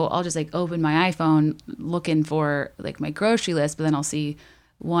 So I'll just like open my iPhone looking for like my grocery list, but then I'll see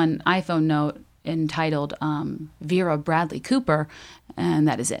one iPhone note entitled Vera Bradley Cooper, and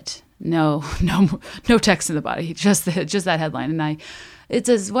that is it. No text in the body, just that headline. And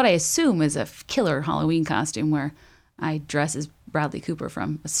it's what I assume is a killer Halloween costume where I dress as Bradley Cooper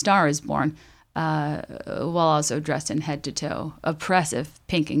from A Star Is Born, while also dressed in head to toe oppressive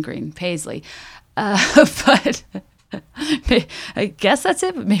pink and green paisley. But I guess that's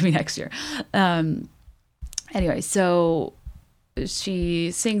it, but maybe next year. Anyway, so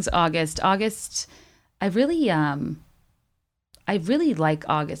she sings August. August, I really like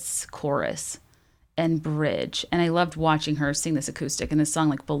August's chorus and bridge, and I loved watching her sing this acoustic, and this song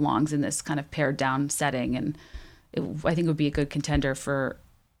like belongs in this kind of pared down setting, and I think it would be a good contender for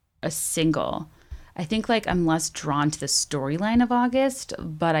a single. I think like I'm less drawn to the storyline of August,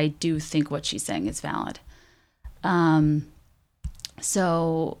 but I do think what she's saying is valid.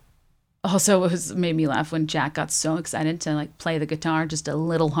 So also it made me laugh when Jack got so excited to like play the guitar just a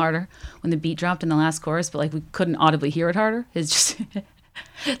little harder when the beat dropped in the last chorus, but like we couldn't audibly hear it harder. It's just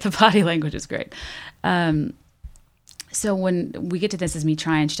the body language is great. So when we get to This Is Me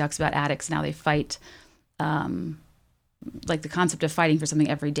Trying, she talks about addicts and how they fight, like the concept of fighting for something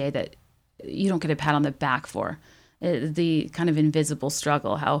every day that you don't get a pat on the back for, the kind of invisible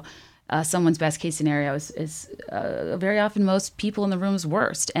struggle, how someone's best case scenario is very often most people in the room's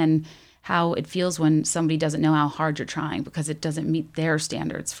worst, and how it feels when somebody doesn't know how hard you're trying because it doesn't meet their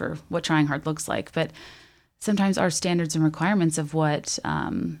standards for what trying hard looks like. But sometimes our standards and requirements of what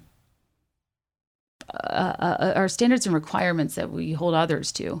our standards and requirements that we hold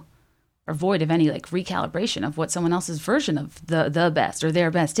others to are void of any like recalibration of what someone else's version of the best or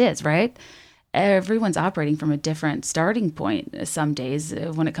their best is, right? Everyone's operating from a different starting point some days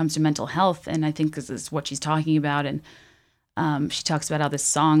when it comes to mental health. And I think this is what she's talking about. And she talks about how this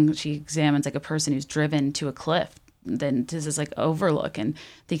song, she examines like a person who's driven to a cliff, then to this like overlook and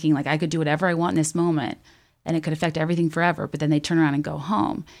thinking like I could do whatever I want in this moment and it could affect everything forever. But then they turn around and go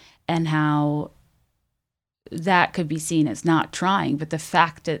home, and how that could be seen as not trying, but the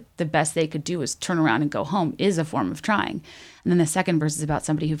fact that the best they could do is turn around and go home is a form of trying. And then the second verse is about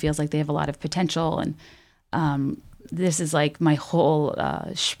somebody who feels like they have a lot of potential. And this is like my whole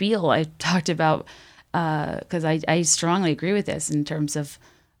spiel I talked about, because I strongly agree with this in terms of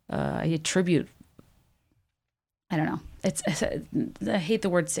I attribute, I don't know, I hate the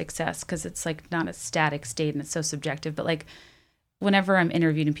word success because it's like not a static state and it's so subjective, but like whenever I'm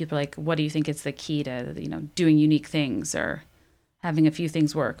interviewed and people are like, what do you think is the key to, doing unique things or having a few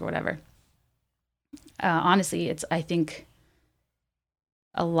things work or whatever? Honestly, I think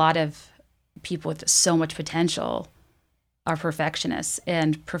a lot of people with so much potential are perfectionists,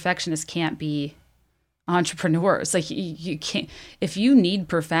 and perfectionists can't be entrepreneurs. Like you can't, if you need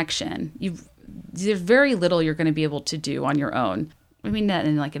perfection, there's very little you're going to be able to do on your own. I mean, that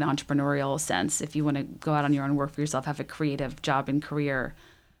in like an entrepreneurial sense, if you want to go out on your own, work for yourself, have a creative job and career,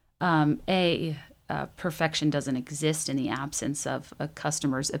 perfection doesn't exist in the absence of a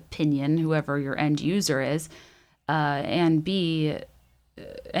customer's opinion, whoever your end user is. And B,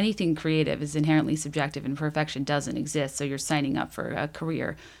 anything creative is inherently subjective, and perfection doesn't exist. So you're signing up for a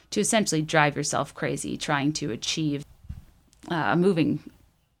career to essentially drive yourself crazy trying to achieve a moving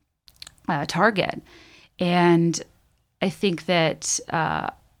target. And I think that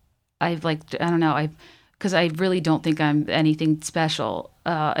because I really don't think I'm anything special.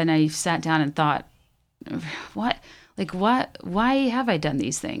 And I sat down and thought, why have I done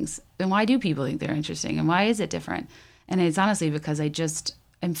these things? And why do people think they're interesting? And why is it different? And it's honestly because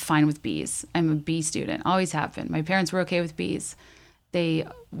I'm fine with B's. I'm a B student, always have been. My parents were okay with B's. They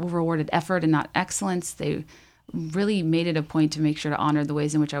rewarded effort and not excellence. They really made it a point to make sure to honor the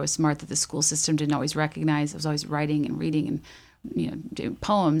ways in which I was smart that the school system didn't always recognize. I was always writing and reading and doing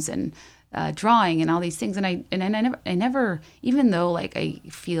poems and drawing and all these things. And I never, even though like I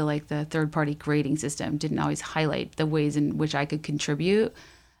feel like the third party grading system didn't always highlight the ways in which I could contribute,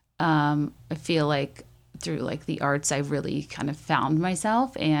 I feel like through like the arts, I really kind of found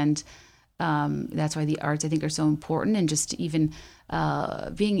myself. And that's why the arts I think are so important. And just even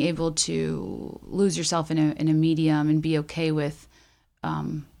being able to lose yourself in a medium and be okay with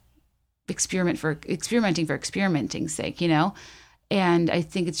experimenting for experimenting's sake, And I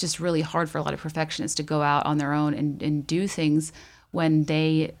think it's just really hard for a lot of perfectionists to go out on their own and do things when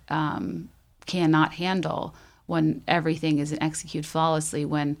they cannot handle, when everything isn't executed flawlessly,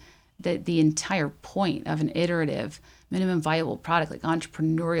 when the entire point of an iterative minimum viable product, like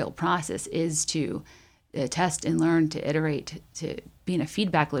entrepreneurial process, is to test and learn, to iterate, to be in a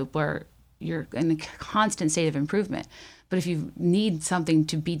feedback loop where you're in a constant state of improvement. But if you need something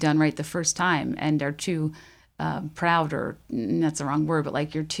to be done right the first time and are too proud, or that's the wrong word, but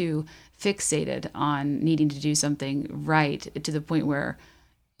like you're too fixated on needing to do something right to the point where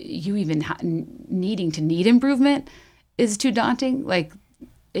you even needing to need improvement is too daunting. Like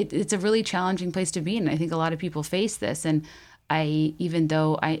it's a really challenging place to be in. I think a lot of people face this. And even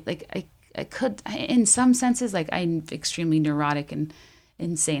though I could, in some senses, like I'm extremely neurotic and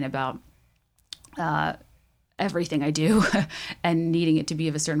insane about everything I do and needing it to be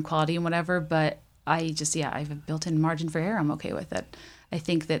of a certain quality and whatever. But I have a built-in margin for error. I'm okay with it. I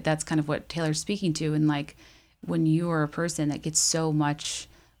think that that's kind of what Taylor's speaking to. And like when you are a person that gets so much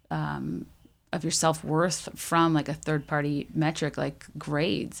of your self-worth from like a third-party metric like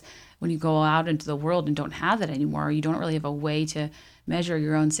grades, when you go out into the world and don't have that anymore, you don't really have a way to measure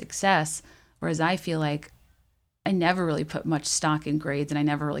your own success. Whereas I feel like I never really put much stock in grades and I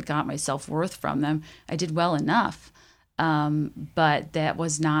never really got my self-worth from them. I did well enough, but that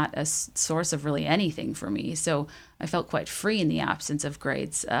was not a source of really anything for me. So I felt quite free in the absence of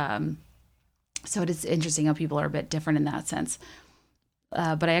grades. So it is interesting how people are a bit different in that sense.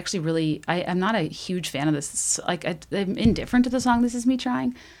 But I actually I'm not a huge fan of this. Like I'm indifferent to the song This Is Me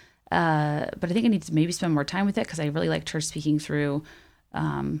Trying. But I think I need to maybe spend more time with it because I really liked her speaking through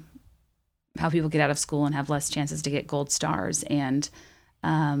how people get out of school and have less chances to get gold stars, and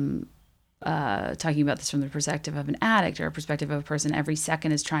talking about this from the perspective of an addict or a perspective of a person every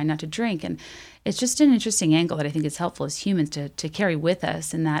second is trying not to drink. And it's just an interesting angle that I think is helpful as humans to carry with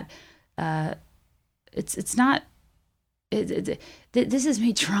us, in that it's not this is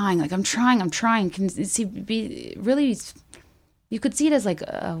me trying, like I'm trying can be really, you could see it as like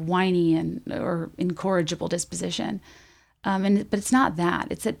a whiny or incorrigible disposition, but it's not that.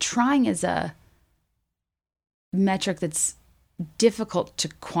 It's that trying is a metric that's difficult to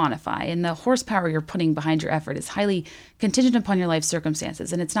quantify, and the horsepower you're putting behind your effort is highly contingent upon your life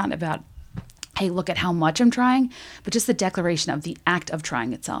circumstances. And it's not about, hey, look at how much I'm trying, but just the declaration of the act of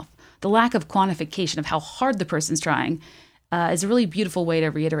trying itself. The lack of quantification of how hard the person's trying is a really beautiful way to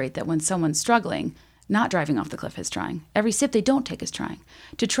reiterate that when someone's struggling, not driving off the cliff is trying. Every sip they don't take is trying.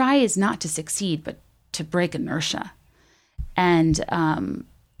 To try is not to succeed, but to break inertia. And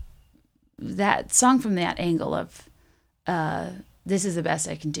that song, from that angle of this is the best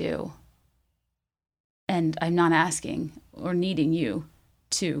I can do, and I'm not asking or needing you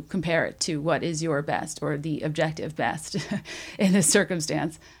to compare it to what is your best or the objective best in this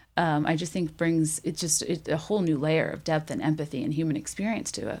circumstance, I just think brings a whole new layer of depth and empathy and human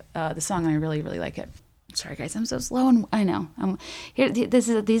experience to it. The song, I really, really like it. Sorry, guys, I'm so slow, and I know. This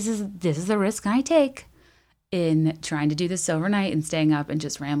is the risk I take. in trying to do this overnight and staying up and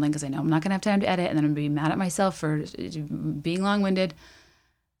just rambling because I know I'm not going to have time to edit and then I'm going to be mad at myself for being long-winded.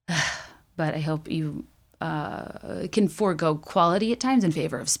 But I hope you can forego quality at times in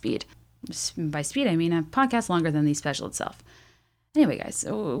favor of speed. By speed, I mean a podcast longer than the special itself. Anyway, guys,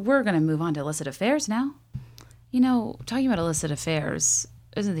 we're going to move on to illicit affairs now. You know, talking about illicit affairs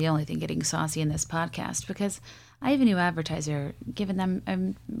isn't the only thing getting saucy in this podcast, because I have a new advertiser giving them,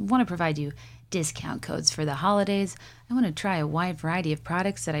 I want to provide you discount codes for the holidays. I want to try a wide variety of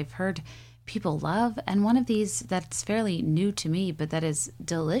products that I've heard people love, and one of these that's fairly new to me, but that is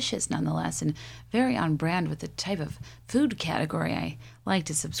delicious nonetheless and very on brand with the type of food category I like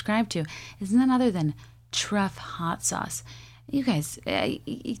to subscribe to, is none other than Truff hot sauce. You guys,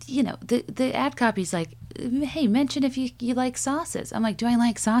 you know, the ad copy's like, hey, mention if you like sauces. I'm like, do I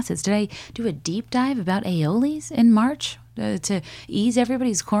like sauces? Did I do a deep dive about aiolis in March to ease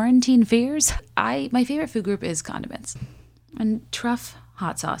everybody's quarantine fears? My favorite food group is condiments, and Truff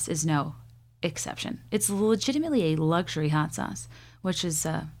hot sauce is no exception. It's legitimately a luxury hot sauce, which is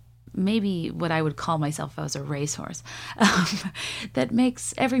maybe what I would call myself if I was a racehorse, that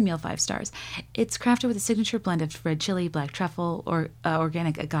makes every meal 5 stars. It's crafted with a signature blend of red chili, black truffle, or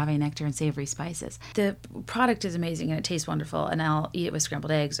organic agave nectar, and savory spices. The product is amazing and it tastes wonderful, and I'll eat it with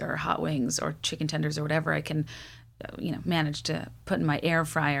scrambled eggs or hot wings or chicken tenders or whatever I can manage to put in my air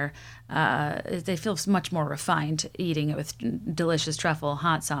fryer. They feel much more refined eating it with delicious truffle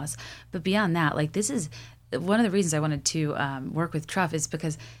hot sauce. But beyond that, like, this is one of the reasons I wanted to work with Truff, is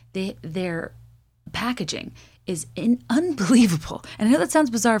because their packaging is unbelievable. And I know that sounds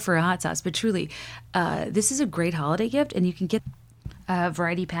bizarre for a hot sauce, but truly, this is a great holiday gift, and you can get a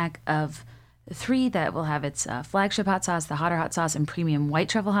variety pack of 3 that will have its flagship hot sauce, the hotter hot sauce, and premium white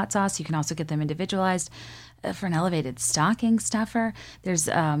truffle hot sauce. You can also get them individualized for an elevated stocking stuffer. There's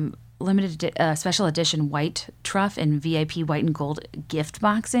limited special edition white truff and VIP white and gold gift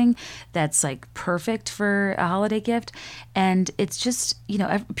boxing that's like perfect for a holiday gift. And it's just,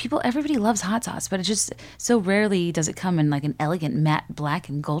 everybody loves hot sauce, but it just so rarely does it come in like an elegant matte black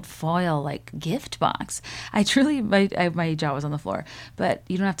and gold foil like gift box. I truly, my jaw was on the floor, but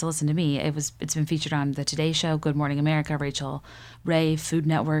you don't have to listen to me. It's been featured on the Today Show, Good Morning America, Rachel Ray, Food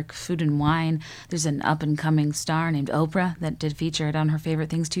Network, Food and Wine. There's an up-and-coming star named Oprah that did feature it on her favorite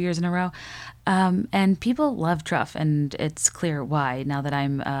things 2 years in a row. And people love Truff, and it's clear why now that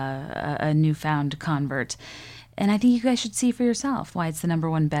I'm a newfound convert. And I think you guys should see for yourself why it's the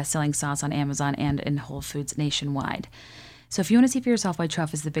 #1 best-selling sauce on Amazon and in Whole Foods nationwide. So if you want to see for yourself why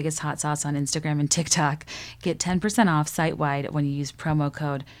Truff is the biggest hot sauce on Instagram and TikTok, get 10% off site-wide when you use promo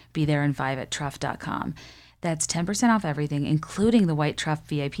code BeThereIn5 at truff.com. That's 10% off everything, including the white Truff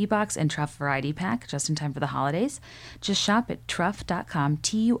VIP box and Truff variety pack, just in time for the holidays. Just shop at truff.com,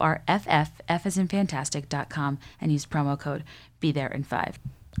 TURFF, F as in fantastic.com, and use promo code BeThereIn5.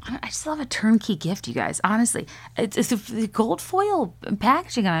 I just love a turnkey gift, you guys. Honestly, it's the gold foil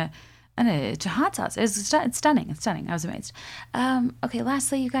packaging on a hot sauce. It's stunning. It's stunning. I was amazed. Okay,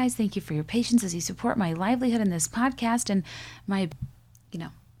 lastly, you guys, thank you for your patience as you support my livelihood in this podcast and my,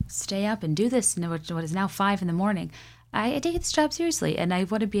 stay up and do this, what is now 5 a.m. I take this job seriously, and I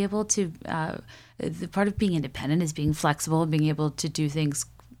want to be able to, the part of being independent is being flexible and being able to do things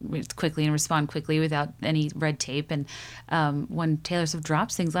quickly and respond quickly without any red tape. And when Taylor Swift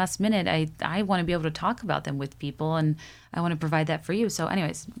drops things last minute, I want to be able to talk about them with people, and I want to provide that for you. So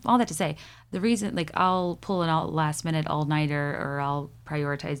anyways, all that to say, the reason, I'll pull an last minute all-nighter, or I'll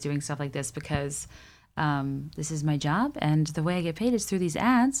prioritize doing stuff like this because this is my job, and the way I get paid is through these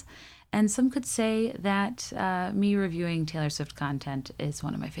ads. And some could say that me reviewing Taylor Swift content is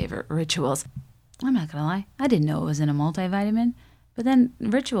one of my favorite rituals. I'm not gonna lie, I didn't know it was in a multivitamin, but then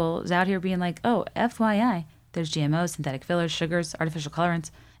Ritual is out here being like, oh, FYI, there's GMOs, synthetic fillers, sugars, artificial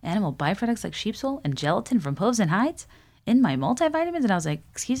colorants, animal byproducts like sheep's wool and gelatin from hooves and hides in my multivitamins. And I was like,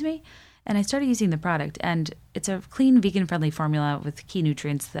 excuse me? And I started using the product, and it's a clean, vegan-friendly formula with key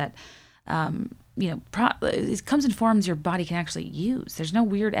nutrients that it comes in forms your body can actually use. There's no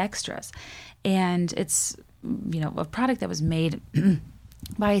weird extras. And it's, a product that was made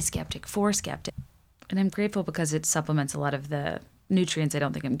by a skeptic for a skeptic. And I'm grateful because it supplements a lot of the nutrients I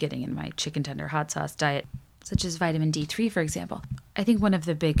don't think I'm getting in my chicken tender hot sauce diet, such as vitamin D3, for example. I think one of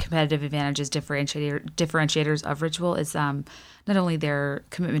the big competitive advantages, differentiators of Ritual is not only their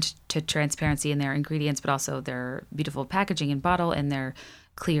commitment to transparency in their ingredients, but also their beautiful packaging and bottle and their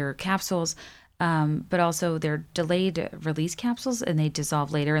clear capsules, but also they're delayed release capsules, and they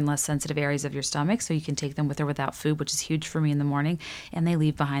dissolve later in less sensitive areas of your stomach, so you can take them with or without food, which is huge for me in the morning. And they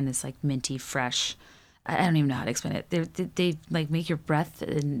leave behind this minty, fresh I don't even know how to explain it. They like make your breath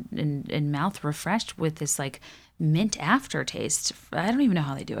and mouth refreshed with this like mint aftertaste. I don't even know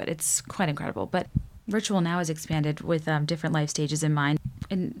how they do it. It's quite incredible. But Ritual now is expanded with different life stages in mind,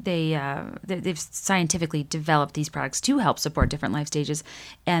 and they've scientifically developed these products to help support different life stages,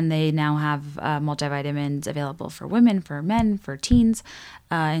 and they now have multivitamins available for women, for men, for teens,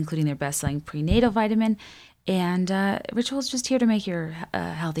 including their best-selling prenatal vitamin. And Ritual is just here to make your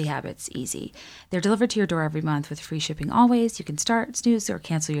healthy habits easy. They're delivered to your door every month with free shipping always. You can start, snooze, or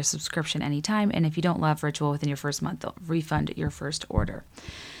cancel your subscription anytime. And if you don't love Ritual within your first month, they'll refund your first order.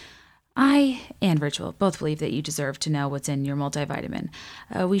 I and Ritual both believe that you deserve to know what's in your multivitamin.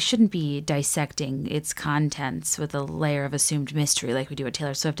 We shouldn't be dissecting its contents with a layer of assumed mystery like we do a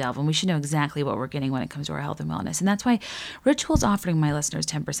Taylor Swift album. We should know exactly what we're getting when it comes to our health and wellness. And that's why Ritual's offering my listeners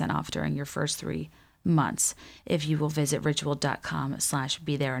 10% off during your first 3 months if you will visit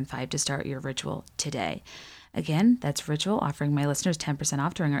ritual.com/BeThereIn5 to start your Ritual today. Again, that's Ritual offering my listeners 10%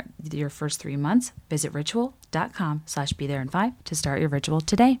 off during your first 3 months. Visit ritual.com/BeThereIn5 to start your Ritual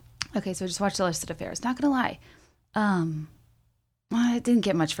today. Okay, so I just watched Illicit Affairs. Not gonna lie, I didn't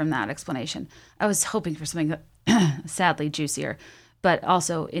get much from that explanation. I was hoping for something sadly juicier, but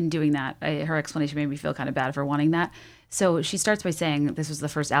also in doing that, her explanation made me feel kind of bad for wanting that. So she starts by saying this was the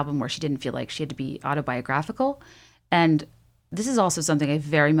first album where she didn't feel like she had to be autobiographical, and this is also something I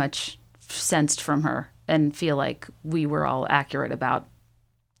very much sensed from her and feel like we were all accurate about.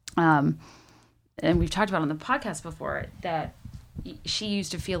 And we've talked about on the podcast before that she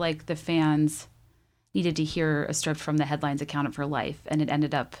used to feel like the fans needed to hear a strip from the headlines account of her life, and it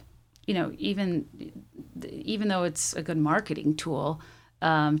ended up, even though it's a good marketing tool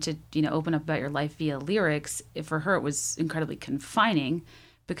to open up about your life via lyrics, for her it was incredibly confining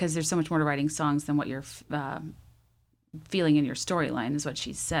because there's so much more to writing songs than what you're feeling in your storyline, is what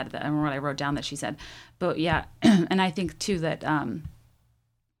she said. I remember what I wrote down that she said. But yeah, and I think too that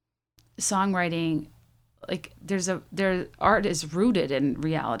songwriting, like their art is rooted in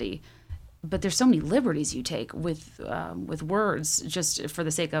reality, but there's so many liberties you take with words just for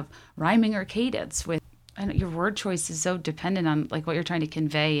the sake of rhyming or cadence. And your word choice is so dependent on like what you're trying to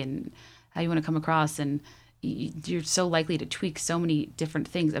convey and how you want to come across, and you're so likely to tweak so many different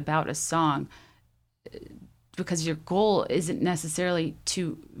things about a song because your goal isn't necessarily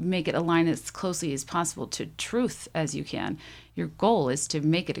to make it align as closely as possible to truth as you can. Your goal is to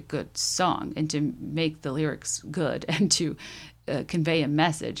make it a good song and to make the lyrics good and to convey a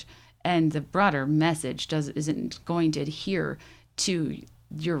message. And the broader message isn't going to adhere to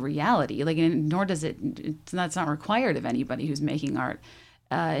your reality. Nor does that's not required of anybody who's making art.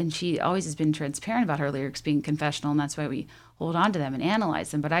 And she always has been transparent about her lyrics being confessional, and that's why we hold on to them and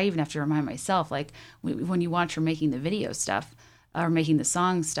analyze them. But I even have to remind myself, like when you watch her making the video stuff or making the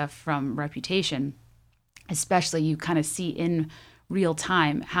song stuff from Reputation, especially, you kind of see in real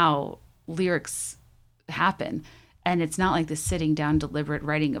time how lyrics happen. And it's not like this sitting down, deliberate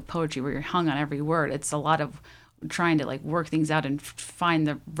writing of poetry where you're hung on every word. It's a lot of trying to like work things out and find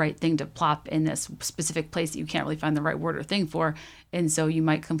the right thing to plop in this specific place that you can't really find the right word or thing for. And so you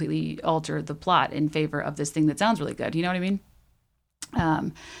might completely alter the plot in favor of this thing that sounds really good. You know what I mean?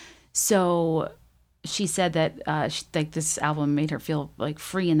 So she said that this album made her feel like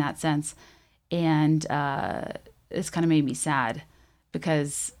free in that sense. And it's kind of made me sad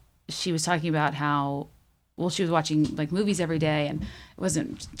because she was talking about how, she was watching like movies every day, and she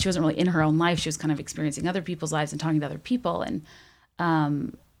wasn't really in her own life. She was kind of experiencing other people's lives and talking to other people. And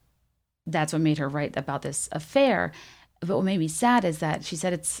that's what made her write about this affair. But what made me sad is that she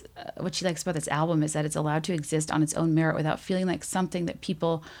said what she likes about this album is that it's allowed to exist on its own merit without feeling like something that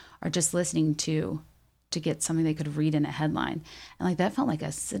people are just listening to get something they could read in a headline. And like that felt like a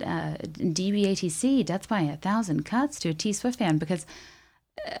DBATC, Death by 1,000 Cuts to a T Swift fan, because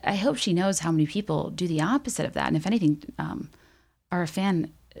I hope she knows how many people do the opposite of that. And if anything, are a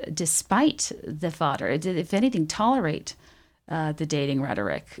fan despite the fodder, if anything, tolerate the dating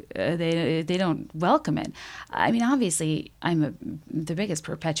rhetoric. They don't welcome it. I mean, obviously, I'm the biggest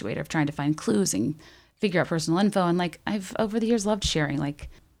perpetuator of trying to find clues and figure out personal info. And like, I've over the years loved sharing. Like,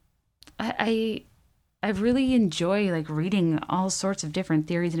 I really enjoy like reading all sorts of different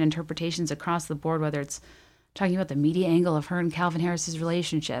theories and interpretations across the board, whether it's talking about the media angle of her and Calvin Harris's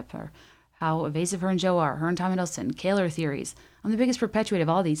relationship, or how evasive her and Joe are, her and Tom Hiddleston, Kaler theories. I'm the biggest perpetuator of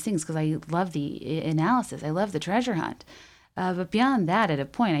all these things because I love the analysis. I love the treasure hunt. But beyond that, at a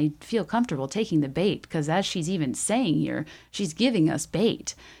point, I feel comfortable taking the bait because, as she's even saying here, she's giving us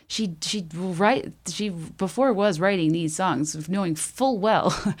bait. She before was writing these songs, knowing full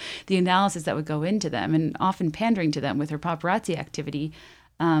well the analysis that would go into them, and often pandering to them with her paparazzi activity.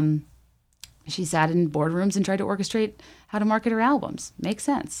 She sat in boardrooms and tried to orchestrate how to market her albums. Makes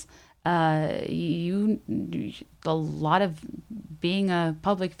sense. A lot of being a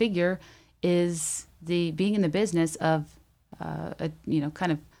public figure is being in the business of,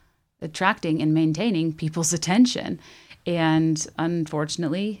 kind of attracting and maintaining people's attention. And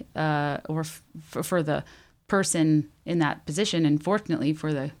unfortunately, for the person in that position, and fortunately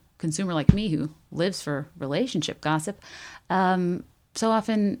for the consumer like me who lives for relationship gossip, so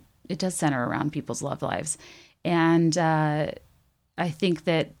often it does center around people's love lives. And I think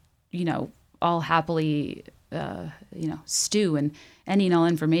that, I'll happily, stew in any and all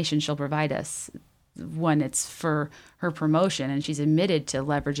information she'll provide us when it's for her promotion, and she's admitted to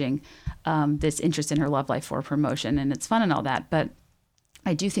leveraging this interest in her love life for promotion, and it's fun and all that. But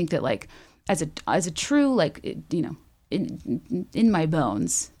I do think that, like, as a true, like, in my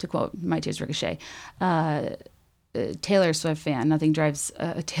bones, to quote My Tears Ricochet, Taylor Swift fan, nothing drives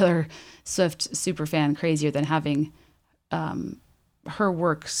a Taylor Swift super fan crazier than having her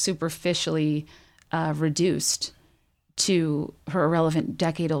work superficially reduced to her irrelevant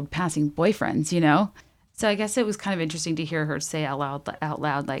decade-old passing boyfriends, So I guess it was kind of interesting to hear her say out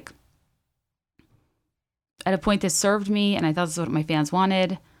loud, like, at a point this served me, and I thought this is what my fans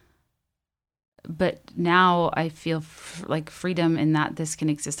wanted. But now I feel like freedom in that this can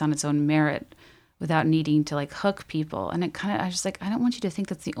exist on its own merit without needing to, like, hook people. And I was just like, I don't want you to think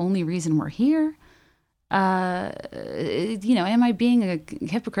that's the only reason we're here. Am I being a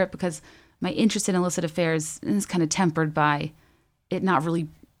hypocrite because my interest in illicit affairs is kind of tempered by it not really,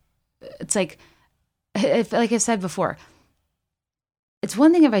 it's like I said before, it's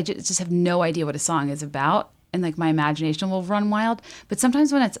one thing if I just have no idea what a song is about and, like, my imagination will run wild. But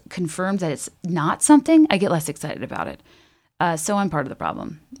sometimes when it's confirmed that it's not something, I get less excited about it. So I'm part of the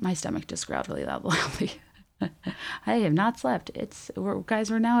problem. My stomach just growled really loudly. I have not slept.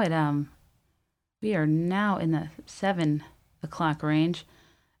 We're now at, we are now in the 7 o'clock range.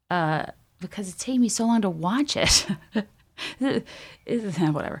 Because it's taking me so long to watch it.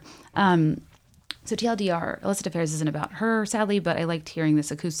 Whatever. So TLDR, Illicit Affairs isn't about her, sadly, but I liked hearing this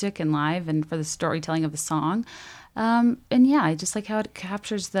acoustic and live and for the storytelling of the song. And yeah, I just like how it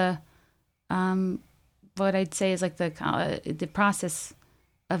captures the, what I'd say is like the process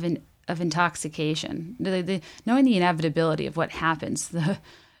of intoxication, knowing the inevitability of what happens.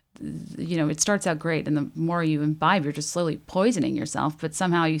 It starts out great, and the more you imbibe, you're just slowly poisoning yourself, but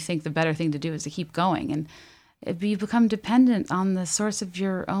somehow you think the better thing to do is to keep going, and you become dependent on the source of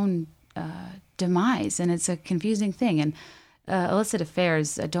your own demise, and it's a confusing thing. And Illicit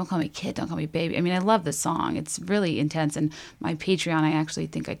Affairs, Don't Call Me Kid, Don't Call Me Baby. I mean, I love the song. It's really intense, and my Patreon, I actually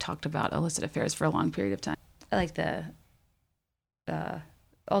think I talked about Illicit Affairs for a long period of time. I like the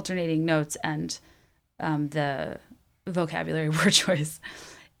alternating notes and the vocabulary word choice.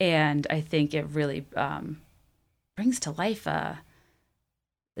 And I think it really brings to life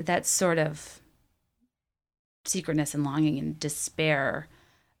that sort of secretness and longing and despair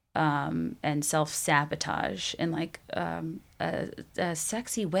and self-sabotage in, like, a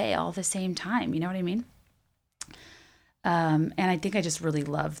sexy way all at the same time. You know what I mean? And I think I just really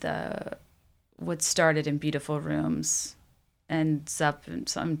love what started in beautiful rooms ends up in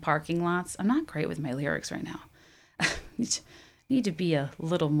some parking lots. I'm not great with my lyrics right now. Need to be a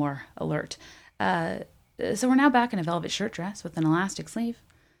little more alert. So we're now back in a velvet shirt dress with an elastic sleeve.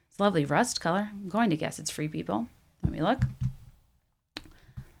 It's a lovely rust color. I'm going to guess it's Free People. Let me look.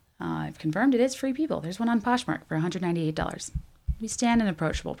 I've confirmed it is Free People. There's one on Poshmark for $198. We stand an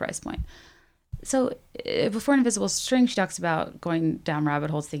approachable price point. So before Invisible String, she talks about going down rabbit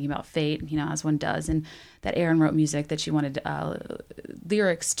holes, thinking about fate, as one does, and that Erin wrote music that she wanted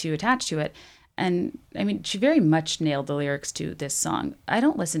lyrics to attach to it. And I mean, she very much nailed the lyrics to this song. I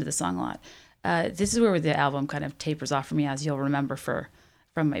don't listen to the song a lot. This is where the album kind of tapers off for me, as you'll remember from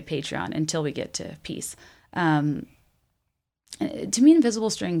my Patreon, until we get to Peace. To me,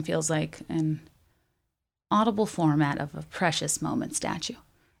 Invisible String feels like an audible format of a precious moment statue.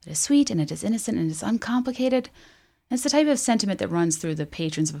 It is sweet, and it is innocent, and it is uncomplicated. And it's the type of sentiment that runs through the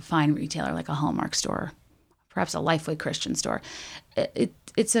patrons of a fine retailer like a Hallmark store, perhaps a Lifeway Christian store.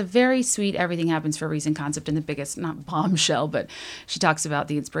 It's a very sweet, everything happens for a reason concept, and the biggest, not bombshell, but she talks about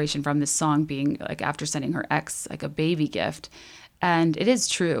the inspiration from this song being, like, after sending her ex, like, a baby gift. And it is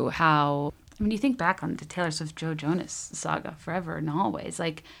true how, I mean, you think back on the Taylor Swift Joe Jonas saga forever and always,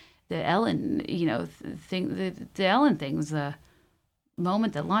 like the Ellen, thing, the Ellen thing was the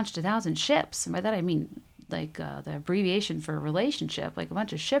moment that launched 1,000 ships. And by that I mean, like, the abbreviation for relationship, like a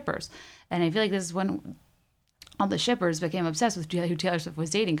bunch of shippers. And I feel like this is when all the shippers became obsessed with who Taylor Swift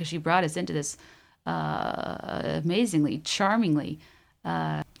was dating, because she brought us into this amazingly, charmingly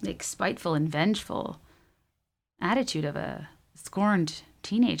like spiteful and vengeful attitude of a scorned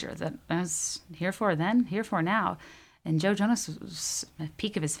teenager that I was here for then, here for now. And Joe Jonas was at the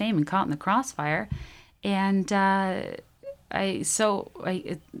peak of his fame and caught in the crossfire. And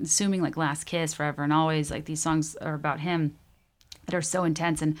assuming like Last Kiss, Forever and Always, like these songs are about him that are so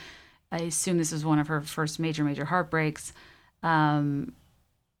intense. And I assume this was one of her first major heartbreaks. It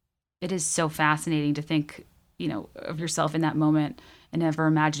is so fascinating to think, of yourself in that moment and never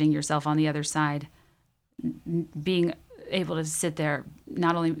imagining yourself on the other side, being able to sit there,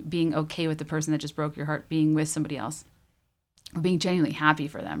 not only being okay with the person that just broke your heart, being with somebody else, or being genuinely happy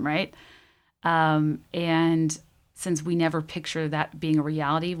for them, right? And since we never picture that being a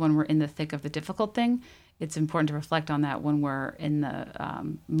reality when we're in the thick of the difficult thing, it's important to reflect on that when we're in the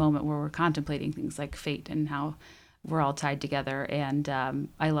moment where we're contemplating things like fate and how we're all tied together. And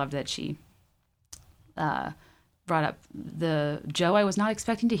I love that she brought up the Joe I was not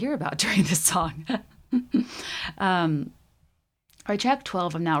expecting to hear about during this song. By track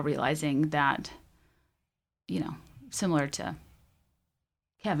 12, I'm now realizing that, similar to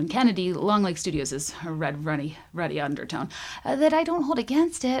Kevin Kennedy, Long Lake Studios is a red, ruddy undertone that I don't hold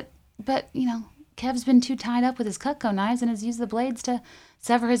against it. But, Kev's been too tied up with his Cutco knives and has used the blades to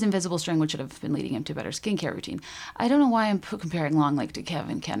sever his invisible string, which should have been leading him to a better skincare routine. I don't know why I'm comparing Long Lake to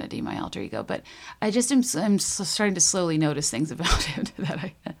Kevin Kennedy, my alter ego, but I just am starting to slowly notice things about it that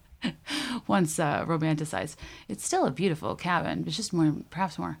I once romanticized. It's still a beautiful cabin. It's just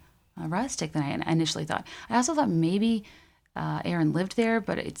perhaps more rustic than I initially thought. I also thought maybe Aaron lived there,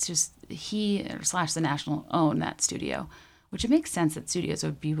 but it's just he / the National own that studio, which it makes sense that studios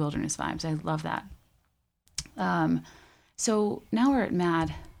would be wilderness vibes. I love that. So now we're at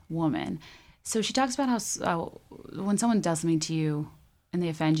Mad Woman. So she talks about how when someone does something to you and they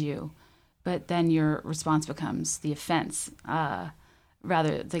offend you, but then your response becomes the offense.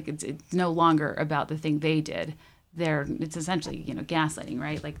 Rather, like it's no longer about the thing they did. It's essentially, gaslighting,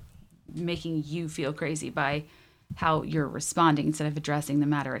 right? Like making you feel crazy by how you're responding instead of addressing the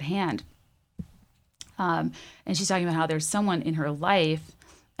matter at hand. And she's talking about how there's someone in her life,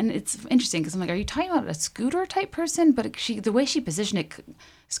 and it's interesting because I'm like, are you talking about a Scooter type person? But the way she positioned it,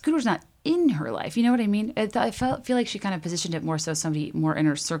 Scooter's not in her life. You know what I mean? I feel like she kind of positioned it more so somebody more in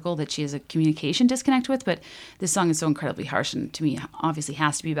her circle that she has a communication disconnect with. But this song is so incredibly harsh, and to me, obviously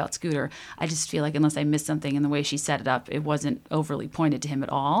has to be about Scooter. I just feel like unless I missed something in the way she set it up, it wasn't overly pointed to him at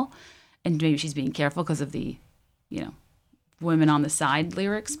all. And maybe she's being careful because of the, women on the side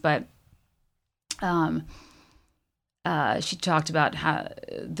lyrics. But she talked about how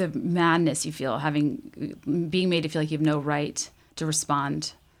the madness you feel being made to feel like you have no right to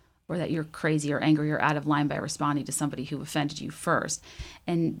respond, or that you're crazy or angry or out of line by responding to somebody who offended you first.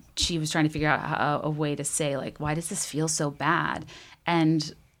 And she was trying to figure out a way to say, like, why does this feel so bad?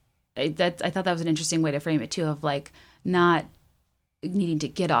 And I thought that was an interesting way to frame it too, of like not needing to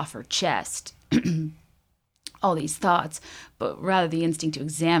get off her chest all these thoughts, but rather the instinct to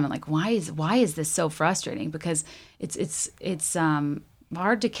examine, like, why is this so frustrating? Because it's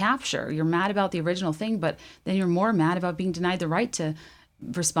hard to capture. You're mad about the original thing, but then you're more mad about being denied the right to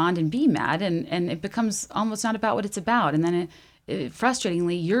respond and be mad, and it becomes almost not about what it's about. And then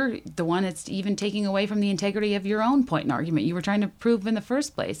frustratingly, you're the one that's even taking away from the integrity of your own point and argument you were trying to prove in the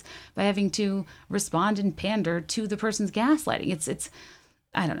first place by having to respond and pander to the person's gaslighting. It's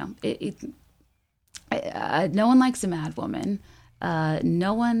I don't know. No one likes a mad woman.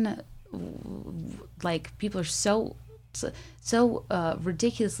 No one, like, people are so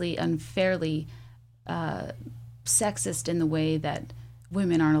ridiculously, unfairly sexist in the way that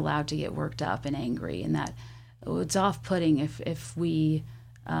women aren't allowed to get worked up and angry, and that it's off-putting if we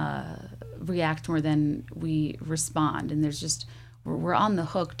react more than we respond. And there's just, we're on the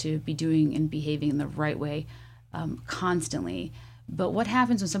hook to be doing and behaving in the right way constantly. But what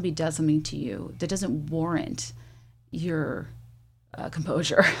happens when somebody does something to you that doesn't warrant your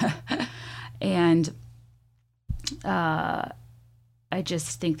composure? And I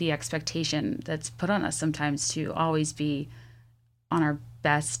just think the expectation that's put on us sometimes to always be on our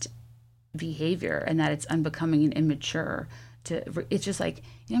best behavior, and that it's unbecoming and immature. It's just like,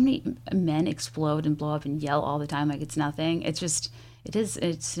 how many men explode and blow up and yell all the time like it's nothing? It's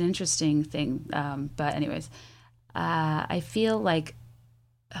an interesting thing. But anyways, I feel like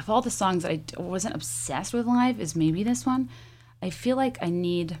of all the songs that I wasn't obsessed with live is maybe this one. I feel like I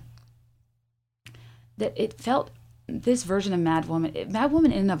need that. It felt this version of Mad Woman in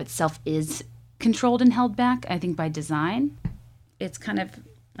and of itself is controlled and held back, I think, by design. It's kind of,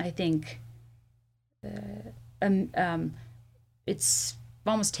 I think, it's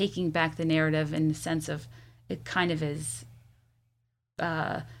almost taking back the narrative in the sense of it kind of is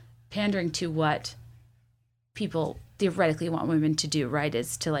pandering to what people theoretically want women to do, right?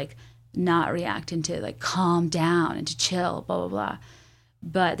 Is to like not react and to like calm down and to chill, blah, blah, blah.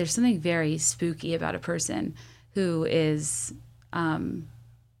 But there's something very spooky about a person who is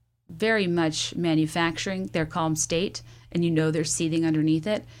very much manufacturing their calm state, and they're seething underneath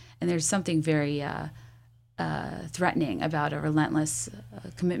it. And there's something very threatening about a relentless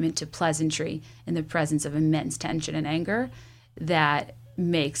commitment to pleasantry in the presence of immense tension and anger that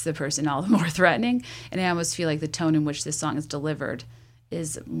makes the person all the more threatening. And I almost feel like the tone in which this song is delivered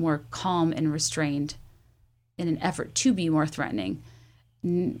is more calm and restrained in an effort to be more threatening,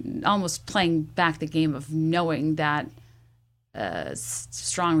 almost playing back the game of knowing that a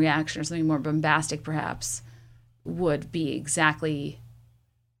strong reaction or something more bombastic perhaps would be exactly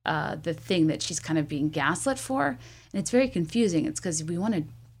the thing that she's kind of being gaslit for. And it's very confusing. It's because we want to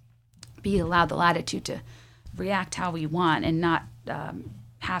be allowed the latitude to react how we want and not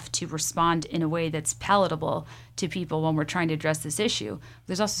have to respond in a way that's palatable to people when we're trying to address this issue.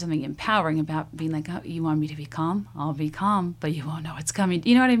 There's also something empowering about being like, oh, you want me to be calm? I'll be calm, but you won't know it's coming.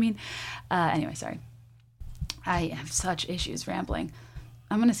 You know what I mean? Anyway, sorry. I have such issues rambling.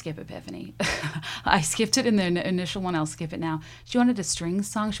 I'm going to skip Epiphany. I skipped it in the initial one. I'll skip it now. She wanted a string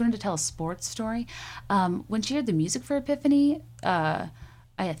song. She wanted to tell a sports story. When she heard the music for Epiphany, I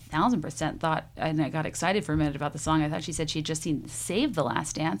 1,000% thought, and I got excited for a minute about the song. I thought she said she had just seen Save the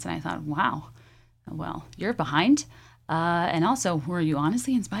Last Dance, and I thought, wow, well, you're behind. And also, were you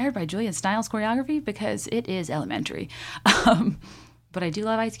honestly inspired by Julia Stiles' choreography? Because it is elementary. But I do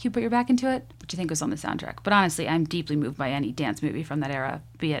love Ice Cube, Put Your Back Into It, which I think was on the soundtrack. But honestly, I'm deeply moved by any dance movie from that era,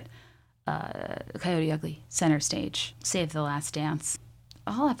 be it Coyote Ugly, Center Stage, Save the Last Dance.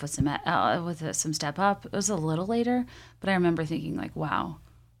 All up with some Step Up. It was a little later, but I remember thinking, like, wow.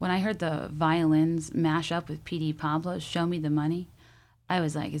 When I heard the violins mash up with P.D. Pablo's Show Me the Money, I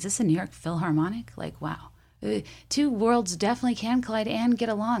was like, is this a New York Philharmonic? Like, wow. Two worlds definitely can collide and get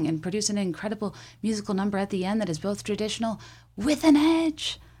along and produce an incredible musical number at the end that is both traditional with an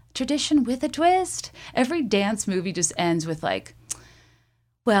edge, tradition with a twist. Every dance movie just ends with like,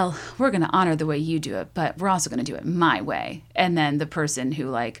 well, we're going to honor the way you do it, but we're also going to do it my way. And then the person who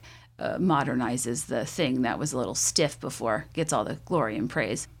like modernizes the thing that was a little stiff before gets all the glory and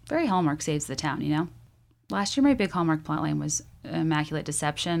praise. Very Hallmark Saves the Town, you know? Last year, my big Hallmark plotline was Immaculate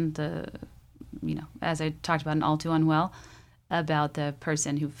Deception, as I talked about in All Too Unwell, about the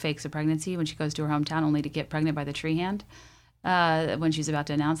person who fakes a pregnancy when she goes to her hometown only to get pregnant by the tree hand when she's about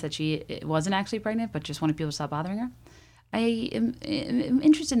to announce that she wasn't actually pregnant but just wanted people to stop bothering her. I am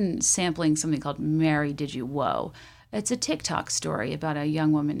interested in sampling something called Mary Did You Whoa. It's a TikTok story about a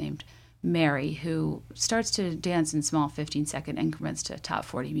young woman named Mary who starts to dance in small 15-second increments to top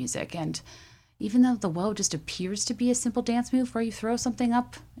 40 music. And even though the whoa just appears to be a simple dance move where you throw something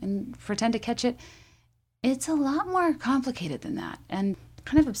up and pretend to catch it, it's a lot more complicated than that. And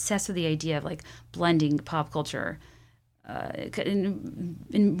kind of obsessed with the idea of like blending pop culture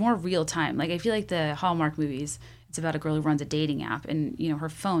in more real time. Like I feel like the Hallmark movies, it's about a girl who runs a dating app and, her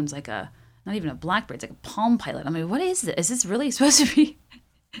phone's like not even a BlackBerry, it's like a Palm Pilot. I'm like, what is this? Is this really supposed to be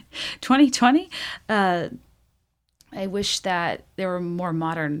 2020? I wish that there were more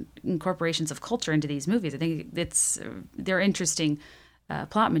modern incorporations of culture into these movies. I think they're interesting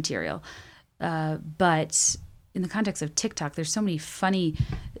plot material. But in the context of TikTok, there's so many funny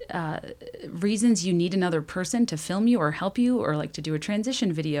reasons you need another person to film you or help you or like to do a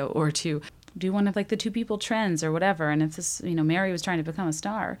transition video or to do one of like the two people trends or whatever. And if this, Mary was trying to become a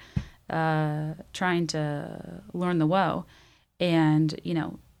star, trying to learn the woe, and,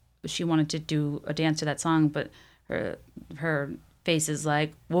 she wanted to do a dance to that song, but her face is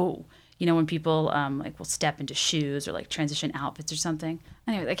like, whoa, when people will step into shoes or like transition outfits or something.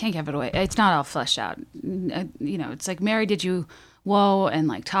 Anyway, I can't give it away. It's not all fleshed out. It's like Mary Did You Whoa and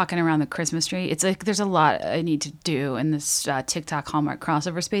like talking around the Christmas tree. It's like there's a lot I need to do in this TikTok Hallmark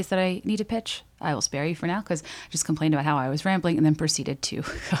crossover space that I need to pitch. I will spare you for now because I just complained about how I was rambling and then proceeded to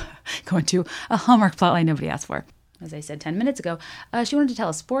go into a Hallmark plotline nobody asked for. As I said 10 minutes ago, she wanted to tell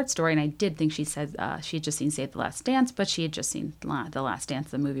a sports story, and I did think she said she had just seen Save the Last Dance, but she had just seen The Last Dance,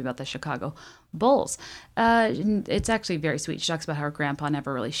 the movie about the Chicago Bulls. It's actually very sweet. She talks about how her grandpa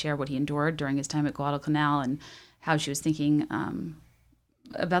never really shared what he endured during his time at Guadalcanal and how she was thinking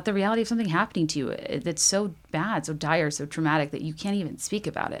about the reality of something happening to you that's so bad, so dire, so traumatic that you can't even speak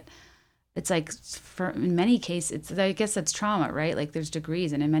about it. It's like, in many cases, I guess that's trauma, right? Like there's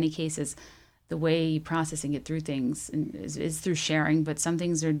degrees, and in many cases, the way processing it through things is through sharing, but some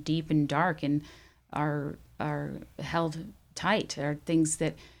things are deep and dark and are held tight, are things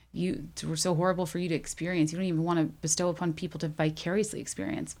that were so horrible for you to experience. You don't even want to bestow upon people to vicariously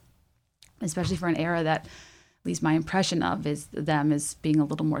experience, especially for an era that, at least my impression of, is them as being a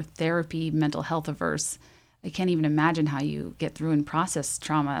little more therapy, mental health averse. I can't even imagine how you get through and process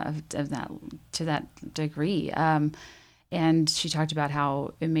trauma of that to that degree. And she talked about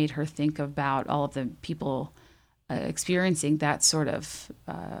how it made her think about all of the people experiencing that sort of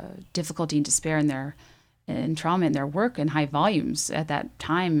difficulty and despair and trauma in their work in high volumes at that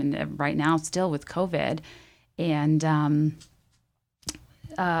time, and right now still with COVID. And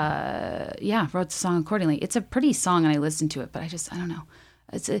wrote the song accordingly. It's a pretty song, and I listened to it, but I don't know.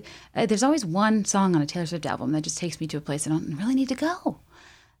 There's always one song on a Taylor Swift album that just takes me to a place I don't really need to go.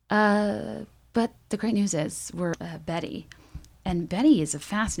 But the great news is we're Betty. And Betty is a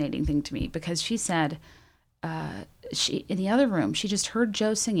fascinating thing to me because she said she in the other room, she just heard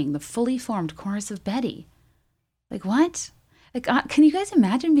Joe singing the fully formed chorus of Betty. Like, what? Like, can you guys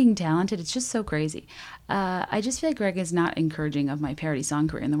imagine being talented? It's just so crazy. I just feel like Greg is not encouraging of my parody song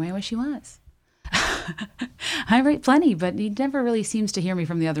career in the way I wish he was. I write plenty, but he never really seems to hear me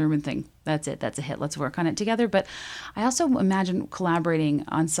from the other room and think, that's it, that's a hit, let's work on it together. But I also imagine collaborating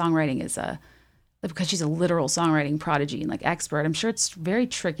on songwriting because she's a literal songwriting prodigy and like expert. I'm sure it's very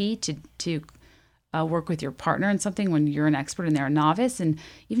tricky to work with your partner in something when you're an expert and they're a novice, and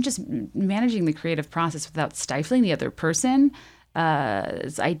even just managing the creative process without stifling the other person's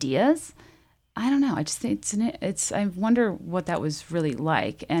ideas. I don't know. I just think I wonder what that was really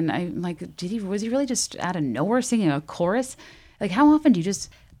like. And I'm like, was he really just out of nowhere singing a chorus? Like, how often do you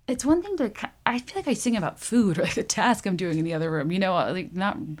it's one thing I feel like I sing about food or like the task I'm doing in the other room, like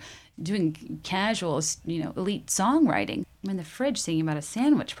not doing casual, elite songwriting. I'm in the fridge singing about a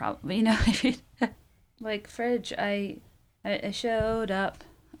sandwich probably, like fridge, I showed up,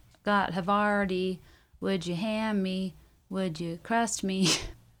 got Havarti, would you ham me, would you crust me?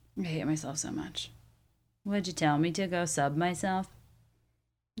 I hate myself so much. Would you tell me to go sub myself?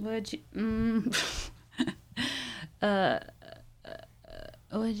 Would you?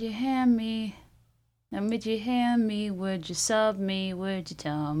 Would you hand me? Would you hand me? Would you sub me? Would you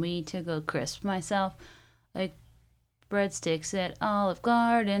tell me to go crisp myself? Like breadsticks at Olive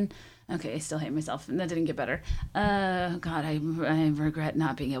Garden. Okay, I still hate myself, and that didn't get better. God, I regret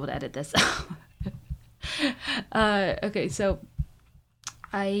not being able to edit this. Okay, so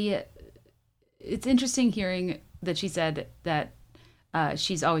it's interesting hearing that she said that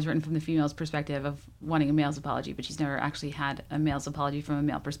she's always written from the female's perspective of wanting a male's apology, but she's never actually had a male's apology from a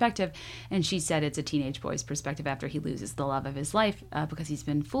male perspective. And she said it's a teenage boy's perspective after he loses the love of his life because he's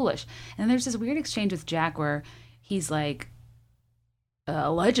been foolish. And there's this weird exchange with Jack where he's like,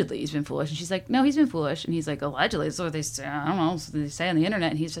 allegedly he's been foolish, and she's like, no, he's been foolish, and he's like, allegedly, so they say, I don't know, so they say on the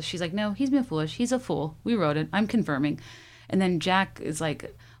internet, and she's like, no, he's been foolish, he's a fool, we wrote it, I'm confirming. And then Jack is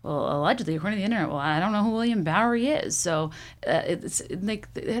like, well, allegedly, according to the internet, well, I don't know who William Bowery is. So it's like,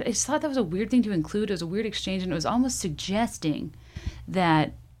 I just thought that was a weird thing to include. It was a weird exchange, and it was almost suggesting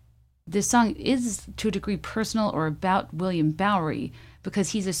that this song is to a degree personal or about William Bowery because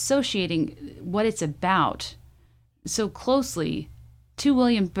he's associating what it's about so closely to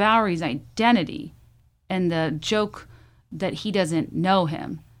William Bowery's identity and the joke that he doesn't know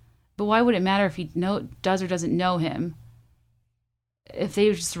him. But why would it matter if he does or doesn't know him if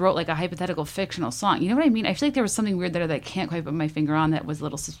they just wrote like a hypothetical fictional song? You know what I mean? I feel like there was something weird there that I can't quite put my finger on that was a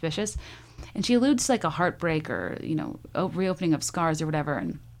little suspicious. And she alludes to like a heartbreak or, reopening of scars or whatever.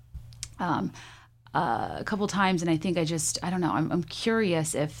 And a couple times. And I think I don't know. I'm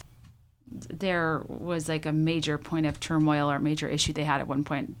curious if there was like a major point of turmoil or a major issue they had at one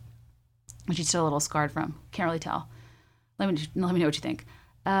point, which she's still a little scarred from. Can't really tell. Let me know what you think.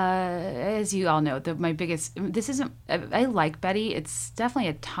 As you all know, I like Betty. It's definitely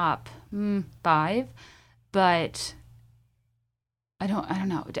a top 5, but I don't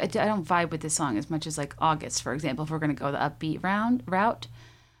know. I don't vibe with this song as much as like August, for example, if we're going to go the upbeat route.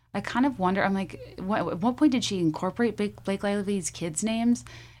 I kind of wonder, I'm like, at what point did she incorporate Blake Lively's kids' names?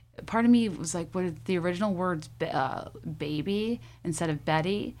 Part of me was like, what are the original words, baby instead of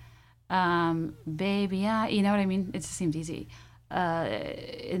Betty? Baby, yeah, you know what I mean? It just seems easy.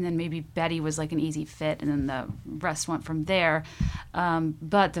 And then maybe Betty was like an easy fit, and then the rest went from there.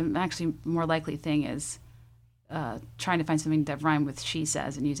 But the actually more likely thing is trying to find something that rhymed with she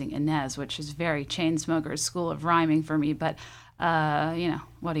says and using Inez, which is very Chainsmokers school of rhyming for me. But, what are you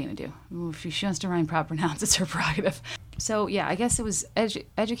going to do? If she wants to rhyme proper nouns, it's her prerogative. So, yeah, I guess it was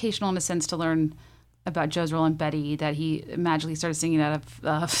educational in a sense to learn about Joe's role in Betty, that he magically started singing it out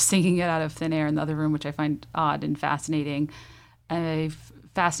of thin air in the other room, which I find odd and fascinating. I'm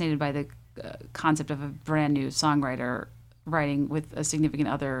fascinated by the concept of a brand new songwriter writing with a significant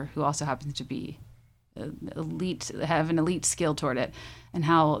other who also happens to be have an elite skill toward it, and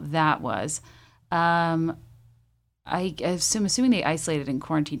how that was. I'm assuming they isolated and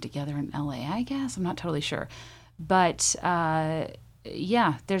quarantined together in LA, I guess. I'm not totally sure. But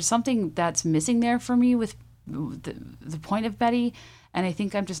yeah, there's something that's missing there for me with the point of Betty. And I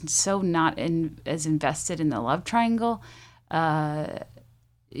think I'm just so not as invested in the love triangle.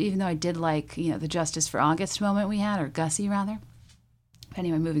 Even though I did like, the Justice for August moment we had, or Gussie rather.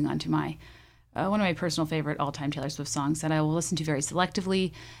 Anyway, moving on to my one of my personal favorite all-time Taylor Swift songs that I will listen to very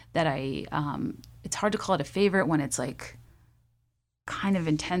selectively, that it's hard to call it a favorite when it's like kind of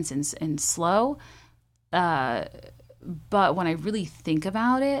intense and slow. But when I really think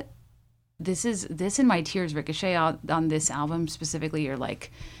about it, this and My Tears Ricochet on this album specifically are like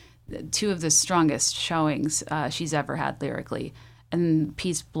two of the strongest showings she's ever had lyrically. And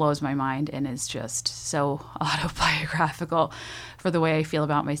Peace blows my mind and is just so autobiographical for the way I feel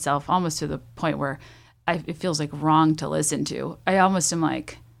about myself, almost to the point where it feels like wrong to listen to. I almost am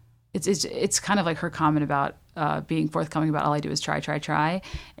like, it's kind of like her comment about being forthcoming about all I do is try,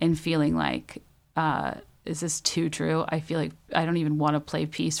 and feeling like, is this too true? I feel like I don't even want to play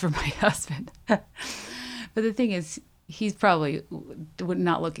Peace for my husband. But the thing is, he's probably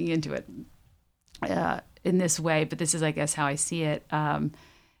not looking into it in this way, but this is, I guess, how I see it.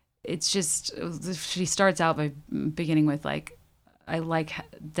 It's just, she starts out by beginning with like, I like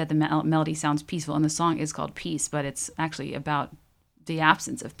that the melody sounds peaceful, and the song is called Peace, but it's actually about the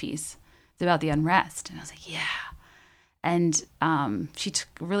absence of peace. It's about the unrest. And I was like, yeah. And she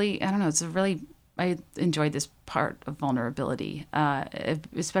really, I don't know, I enjoyed this part of vulnerability,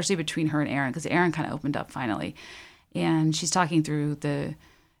 especially between her and Aaron, because Aaron kind of opened up finally. And she's talking through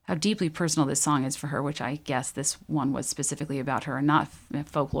how deeply personal this song is for her, which I guess this one was specifically about her and not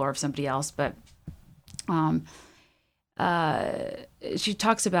folklore of somebody else. But she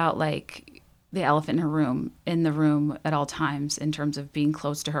talks about like the elephant in the room at all times, in terms of being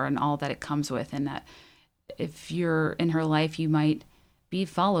close to her and all that it comes with. And that if you're in her life, you might be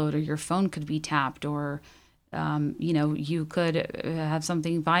followed, or your phone could be tapped, or you could have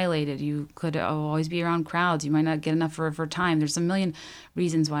something violated. You could always be around crowds. You might not get enough of her time. There's a million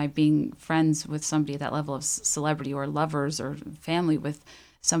reasons why being friends with somebody at that level of celebrity, or lovers or family with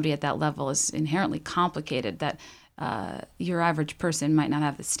somebody at that level, is inherently complicated, that your average person might not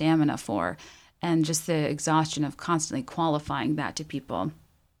have the stamina for. And just the exhaustion of constantly qualifying that to people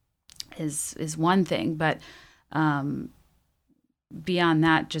is one thing. But beyond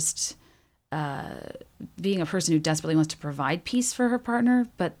that, just being a person who desperately wants to provide peace for her partner,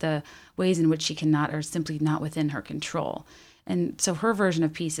 but the ways in which she cannot are simply not within her control. And so her version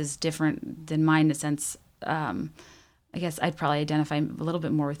of peace is different than mine in a sense. I guess I'd probably identify a little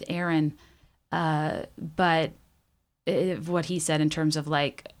bit more with Aaron, but what he said in terms of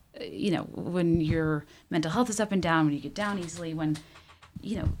like, when your mental health is up and down, when you get down easily, when,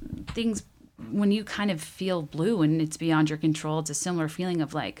 when you kind of feel blue and it's beyond your control, it's a similar feeling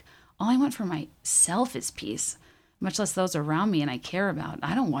of like, all I want for myself is peace, much less those around me and I care about.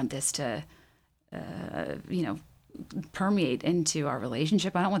 I don't want this to, permeate into our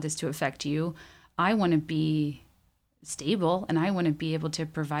relationship. I don't want this to affect you. I want to be stable, and I want to be able to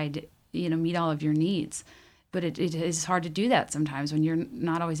provide, meet all of your needs. But it is hard to do that sometimes when you're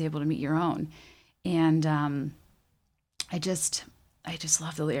not always able to meet your own. And I just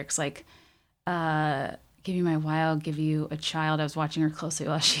love the lyrics, like, give you my wild, give you a child. I was watching her closely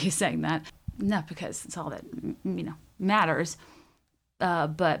while she sang that. Not because it's all that, matters,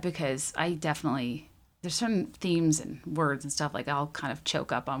 but because I definitely, there's certain themes and words and stuff like I'll kind of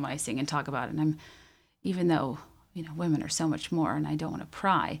choke up on when I sing and talk about it. And even though, women are so much more and I don't want to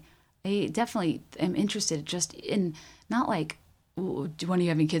pry, I definitely am interested just in not like, when are you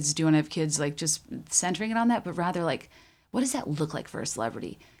having kids? Do you want to have kids? Like just centering it on that, but rather like, what does that look like for a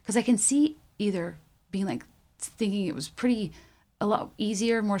celebrity? Because I can see either being like thinking it was a lot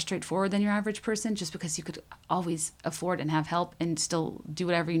easier, more straightforward than your average person, just because you could always afford and have help and still do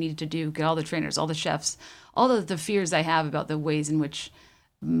whatever you needed to do, get all the trainers, all the chefs, all the fears I have about the ways in which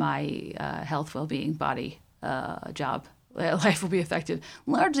my health, well-being, body, job, life will be affected,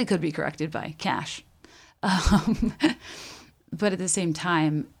 largely could be corrected by cash. But at the same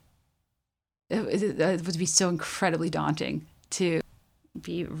time, it would be so incredibly daunting to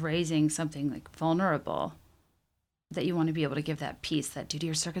be raising something like vulnerable, that you want to be able to give that peace that due to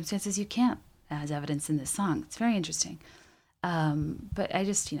your circumstances you can't, as evidenced in this song. It's very interesting. But I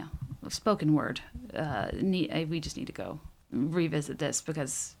just, spoken word, we just need to go revisit this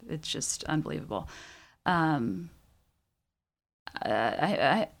because it's just unbelievable.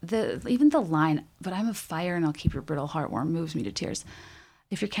 Even the line, "But I'm a fire and I'll keep your brittle heart warm," moves me to tears.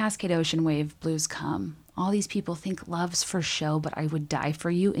 If your Cascade Ocean wave blues come, all these people think love's for show, but I would die for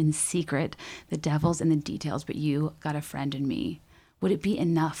you in secret. The devil's in the details, but you got a friend in me. Would it be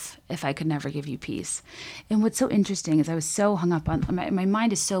enough if I could never give you peace? And what's so interesting is I was so hung up on, my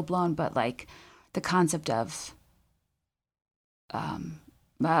mind is so blown, but like the concept of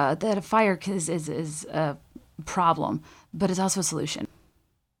that a fire is a problem, but it's also a solution.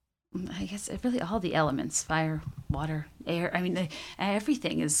 I guess really all the elements, fire, water, air,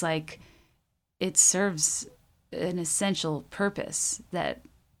 everything is like, it serves an essential purpose that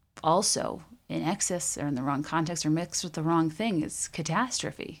also in excess or in the wrong context or mixed with the wrong thing is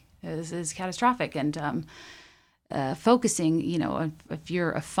catastrophe, is catastrophic. And focusing, if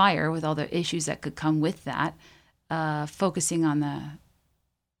you're a fire with all the issues that could come with that, focusing on the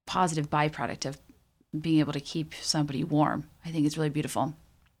positive byproduct of being able to keep somebody warm, I think is really beautiful.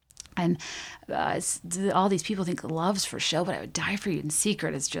 And all these people think love's for show, but I would die for you in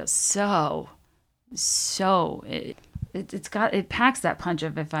secret. It's just so it packs that punch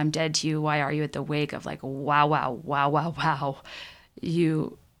of, if I'm dead to you, why are you at the wake, of like, wow,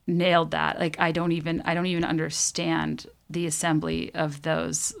 you nailed that. Like, I don't even understand the assembly of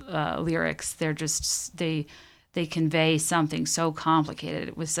those lyrics. They're just they convey something so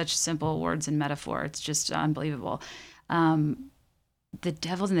complicated with such simple words and metaphor. It's just unbelievable. The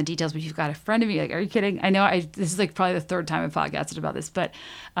devil's in the details, but you've got a friend of me. Like, are you kidding? I know this is like probably the third time I've podcasted about this, but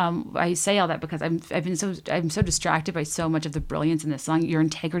I say all that because I'm so distracted by so much of the brilliance in this song. Your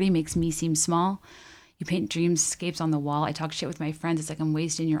integrity makes me seem small. You paint dreamscapes on the wall. I talk shit with my friends. It's like I'm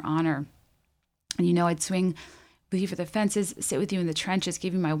wasting your honor. And I'd swing with you for the fences, sit with you in the trenches,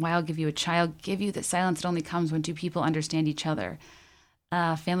 give you my wild, give you a child, give you the silence that only comes when two people understand each other.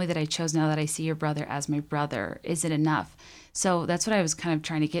 Family that I chose, now that I see your brother as my brother. Is it enough? So that's what I was kind of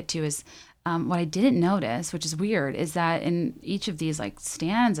trying to get to, is what I didn't notice, which is weird, is that in each of these like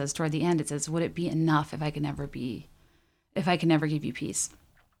stanzas toward the end, it says, would it be enough if I could never give you peace?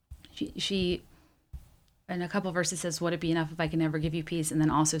 She in a couple verses says, would it be enough if I could never give you peace? And then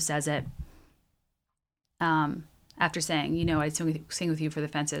also says it after saying, I'd sing with you for the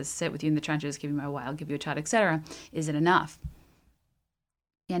fences, sit with you in the trenches, give you my wild, give you a child, etc. Is it enough?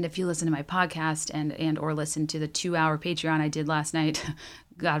 And if you listen to my podcast and or listen to the 2-hour Patreon I did last night,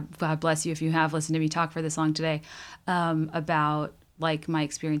 God bless you if you have listened to me talk for this long today, about like my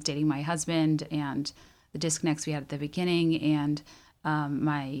experience dating my husband and the disconnects we had at the beginning, and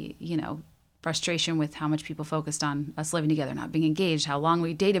my frustration with how much people focused on us living together, not being engaged, how long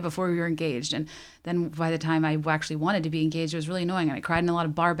we dated before we were engaged. And then by the time I actually wanted to be engaged, it was really annoying. And I cried in a lot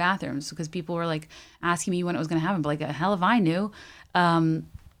of bar bathrooms because people were like asking me when it was going to happen. But like, hell if I knew.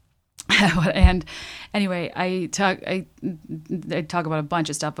 And anyway, I talk about a bunch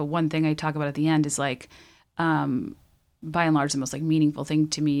of stuff, but one thing I talk about at the end is like, by and large, the most like meaningful thing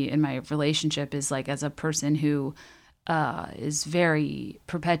to me in my relationship is like, as a person who is very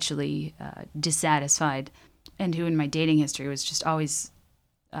perpetually dissatisfied, and who in my dating history was just always,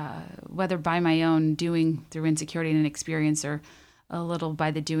 whether by my own doing through insecurity and inexperience, or a little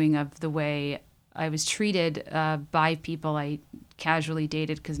by the doing of the way I was treated by people I casually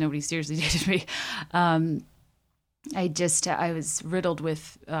dated, because nobody seriously dated me. I was riddled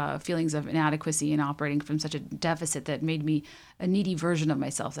with feelings of inadequacy and operating from such a deficit that made me a needy version of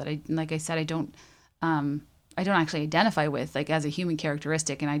myself that I don't actually identify with, like, as a human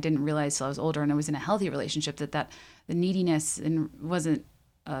characteristic. And I didn't realize till I was older and I was in a healthy relationship that the neediness wasn't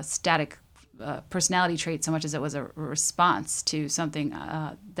a static personality trait so much as it was a response to something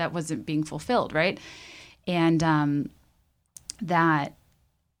that wasn't being fulfilled, right? And that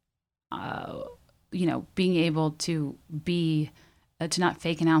being able to be to not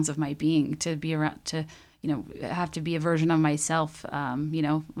fake an ounce of my being, to be around, to have to be a version of myself,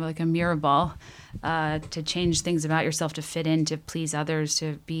 like a mirror ball, to change things about yourself to fit in, to please others,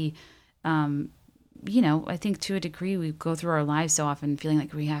 to be I think to a degree we go through our lives so often feeling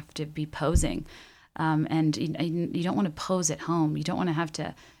like we have to be posing. And you don't want to pose at home. You don't want to have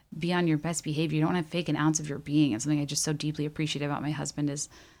to be on your best behavior. You don't want to fake an ounce of your being. And something I just so deeply appreciate about my husband is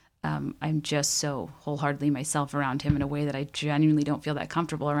I'm just so wholeheartedly myself around him in a way that I genuinely don't feel that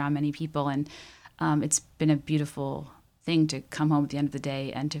comfortable around many people. And it's been a beautiful thing to come home at the end of the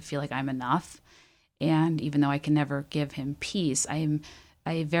day and to feel like I'm enough. And even though I can never give him peace,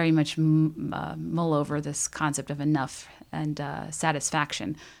 I very much mull over this concept of enough and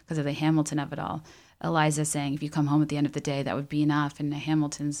satisfaction because of the Hamilton of it all. Eliza saying, if you come home at the end of the day, that would be enough. And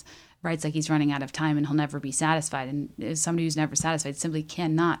Hamilton's writes like he's running out of time and he'll never be satisfied. And somebody who's never satisfied simply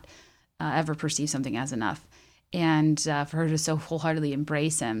cannot ever perceive something as enough. And for her to so wholeheartedly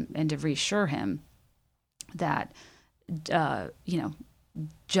embrace him and to reassure him that,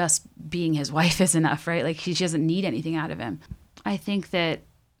 just being his wife is enough, right? Like she doesn't need anything out of him. I think that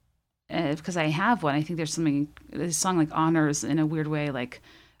because I have one, I think there's this song like honors in a weird way, like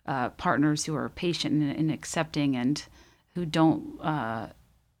partners who are patient and accepting and who don't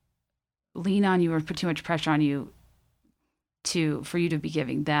lean on you or put too much pressure on you for you to be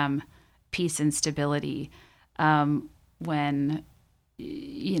giving them peace and stability when,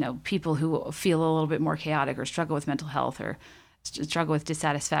 people who feel a little bit more chaotic or struggle with mental health or struggle with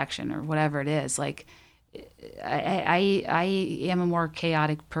dissatisfaction or whatever it is. Like I am a more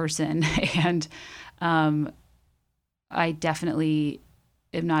chaotic person and I definitely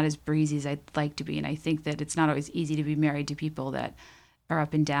am not as breezy as I'd like to be. And I think that it's not always easy to be married to people that are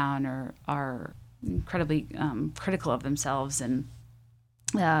up and down or are incredibly critical of themselves. And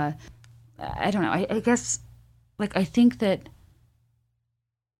I don't know. I guess, like, I think that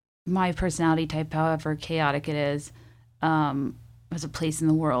my personality type, however chaotic it is, has a place in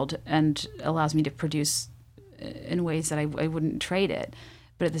the world and allows me to produce in ways that I wouldn't trade it.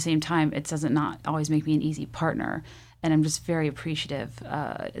 But at the same time, it doesn't not always make me an easy partner. And I'm just very appreciative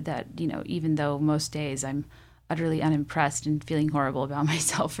that, even though most days I'm utterly unimpressed and feeling horrible about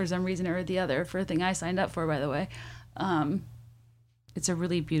myself for some reason or the other, for a thing I signed up for, by the way, it's a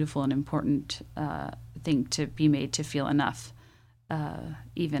really beautiful and important thing to be made to feel enough,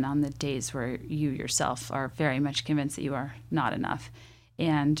 even on the days where you yourself are very much convinced that you are not enough.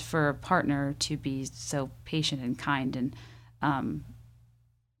 And for a partner to be so patient and kind and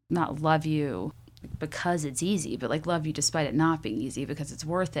not love you because it's easy, but like love you despite it not being easy because it's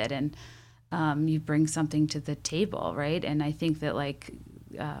worth it. And you bring something to the table, right? And I think that like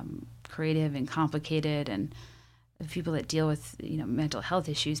creative and complicated and people that deal with, mental health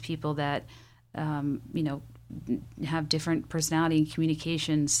issues, people that, have different personality and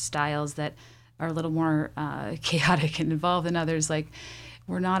communication styles that are a little more chaotic and involved than others. Like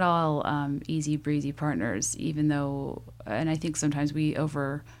we're not all easy breezy partners, even though, and I think sometimes we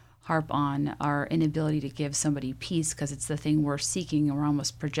over harp on our inability to give somebody peace because it's the thing we're seeking and we're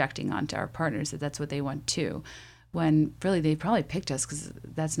almost projecting onto our partners that that's what they want too. When really they probably picked us because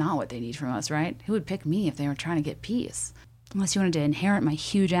that's not what they need from us, right? Who would pick me if they were trying to get peace? Unless you wanted to inherit my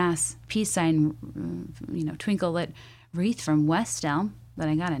huge ass peace sign, twinkle lit wreath from West Elm that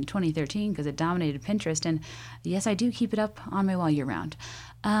I got in 2013 because it dominated Pinterest. And yes, I do keep it up on my wall year round.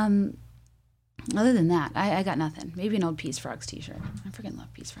 Other than that, I got nothing. Maybe an old Peace Frogs t-shirt. I freaking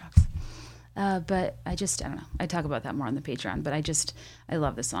love Peace Frogs. But I don't know. I talk about that more on the Patreon, but I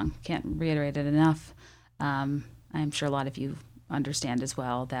love this song. Can't reiterate it enough. I'm sure a lot of you understand as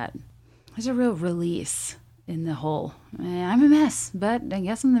well that there's a real release in the whole, I'm a mess, but I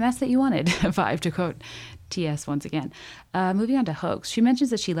guess I'm the mess that you wanted vibe, to quote T.S. once again. Moving on to hoax. She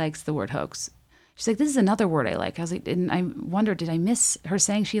mentions that she likes the word hoax. She's like, this is another word I like. I was like, and I wondered, did I miss her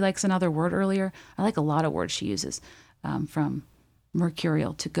saying she likes another word earlier? I like a lot of words she uses, from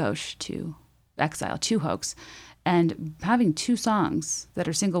mercurial to gauche to exile to hoax. And having two songs that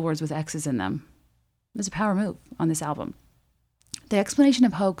are single words with X's in them is a power move on this album. The explanation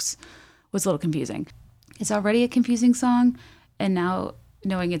of hoax was a little confusing. It's already a confusing song, and now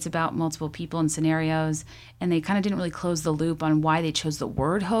knowing it's about multiple people and scenarios, and they kind of didn't really close the loop on why they chose the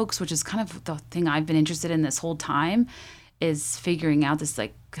word hoax, which is kind of the thing I've been interested in this whole time, is figuring out this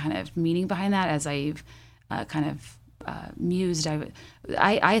like kind of meaning behind that as I've mused.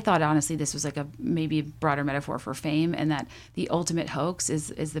 I thought honestly this was like maybe a broader metaphor for fame, and that the ultimate hoax is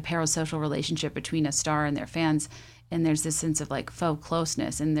the parasocial relationship between a star and their fans, and there's this sense of like faux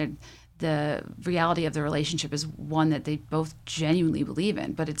closeness, and the reality of the relationship is one that they both genuinely believe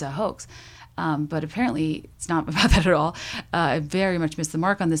in, but it's a hoax. But apparently it's not about that at all. I very much missed the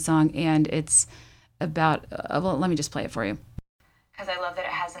mark on this song, and it's about, well, let me just play it for you. Because I love that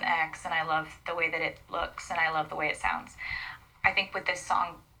it has an X, and I love the way that it looks, and I love the way it sounds. I think with this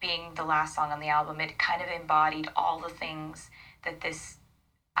song being the last song on the album, it kind of embodied all the things that this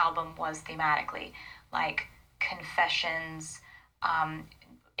album was thematically, like confessions,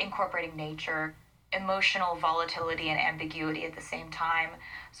 incorporating nature, emotional volatility and ambiguity at the same time,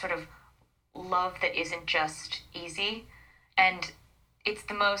 sort of love that isn't just easy. And it's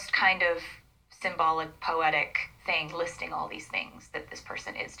the most kind of symbolic, poetic thing, listing all these things that this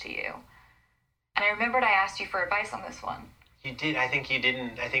person is to you. And I remembered I asked you for advice on this one. You did. I think you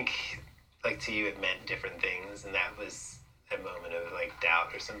didn't. I think, like, to you it meant different things, and that was a moment of, like,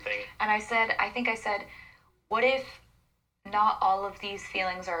 doubt or something. And I said, what if not all of these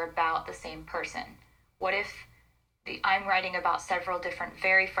feelings are about the same person? What if I'm writing about several different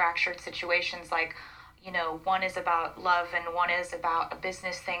very fractured situations, like, one is about love and one is about a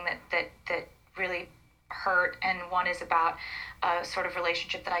business thing that really hurt, and one is about a sort of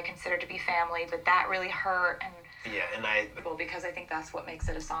relationship that I consider to be family, but that really hurt. And because I think that's what makes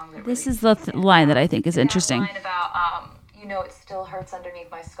it a song. This is the line that I think is interesting. Line about it still hurts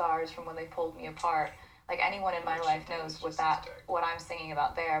underneath my scars from when they pulled me apart. Like, anyone in my life knows what I'm singing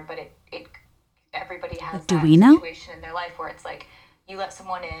about there, but it everybody has that situation in their life where it's like you let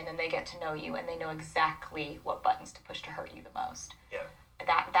someone in and they get to know you and they know exactly what buttons to push to hurt you the most. Yeah.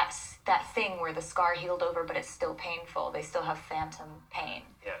 That's that thing where the scar healed over, but it's still painful. They still have phantom pain.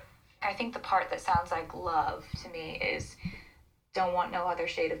 Yeah. I think the part that sounds like love to me is don't want no other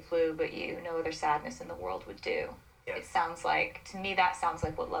shade of blue but you, no other sadness in the world would do. Yeah. It sounds like, to me, that sounds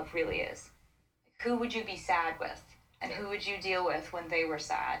like what love really is. Who would you be sad with? And who would you deal with when they were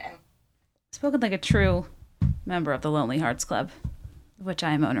sad? And spoken like a true member of the Lonely Hearts Club, which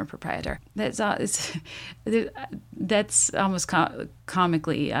I am owner proprietor. That's almost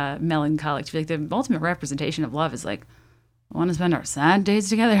comically melancholic to be like the ultimate representation of love is like, I want to spend our sad days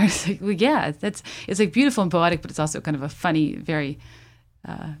together. It's like, well, yeah, it's like beautiful and poetic, but it's also kind of a funny, very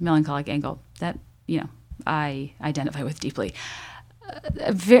melancholic angle that, I identify with deeply.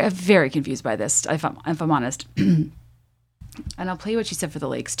 Very, very confused by this, if I'm honest. And I'll play you what she said for the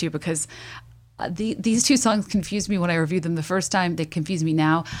Lakes too, because these two songs confused me when I reviewed them the first time. They confuse me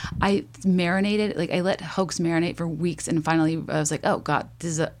now. I marinated, like I let Hoax marinate for weeks, and finally I was like, oh God,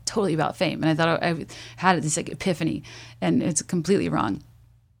 this is totally about fame. And I thought I had this like epiphany, and it's completely wrong.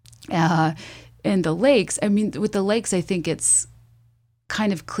 And the Lakes, with the Lakes, I think it's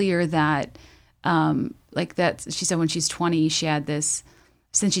kind of clear that, like that, she said when she's 20, she had this,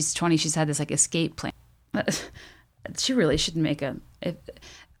 since she's 20, she's had this like escape plan. She really shouldn't make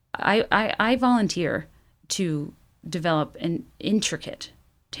I volunteer to develop an intricate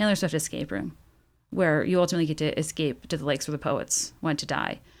Taylor Swift escape room where you ultimately get to escape to the lakes where the poets went to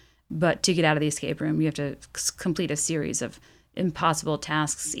die. But to get out of the escape room, you have to complete a series of impossible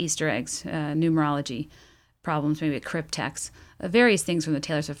tasks, Easter eggs, numerology problems, maybe a cryptex, various things from the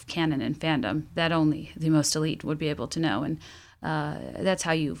Taylor Swift canon and fandom that only the most elite would be able to know. And that's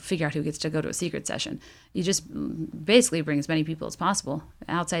how you figure out who gets to go to a secret session. You just basically bring as many people as possible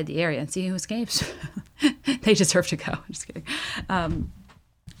outside the area and see who escapes. They deserve to go. Just kidding.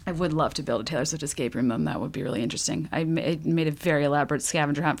 I would love to build a Taylor Swift escape room, and that would be really interesting. I made a very elaborate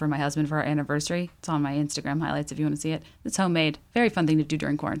scavenger hunt for my husband for our anniversary. It's on my Instagram highlights if you want to see it. It's homemade. Very fun thing to do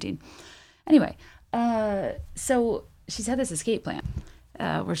during quarantine. Anyway, so she's had this escape plan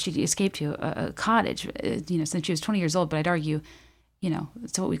where she escaped to a cottage, since she was 20 years old. But I'd argue,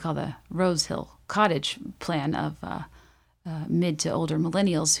 it's what we call the Rose Hill Cottage plan of mid to older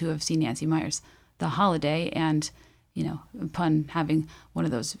millennials who have seen Nancy Meyers' The Holiday and, upon having one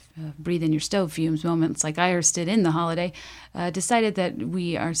of those breathe in your stove fumes moments like Iris did in The Holiday, decided that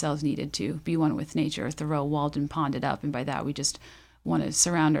we ourselves needed to be one with nature. Thoreau walled and ponded up, and by that we just want to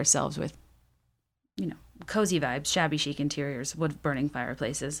surround ourselves with, cozy vibes, shabby chic interiors, wood-burning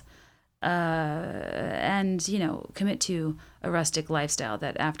fireplaces, and, commit to a rustic lifestyle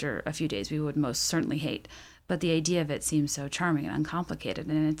that after a few days we would most certainly hate. But the idea of it seems so charming and uncomplicated,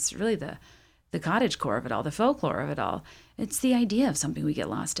 and it's really the cottage core of it all, the folklore of it all. It's the idea of something we get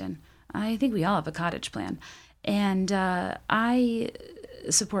lost in. I think we all have a cottage plan. And I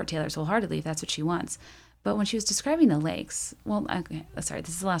support Taylor's wholeheartedly if that's what she wants. But when she was describing the lakes, this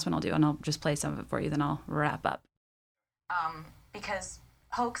is the last one I'll do, and I'll just play some of it for you, then I'll wrap up. Because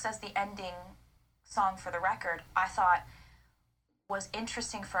Hoax as the ending song for the record, I thought was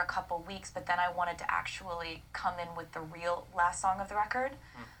interesting for a couple weeks, but then I wanted to actually come in with the real last song of the record,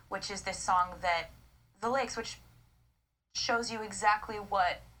 which is this song that, The Lakes, which shows you exactly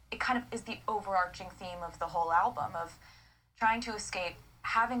what, it kind of is the overarching theme of the whole album, of trying to escape,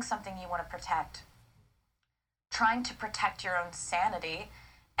 having something you want to protect, trying to protect your own sanity,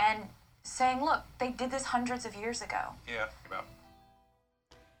 and saying, look, they did this hundreds of years ago. Yeah.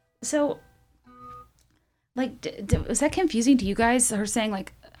 So, was that confusing to you guys? Her saying,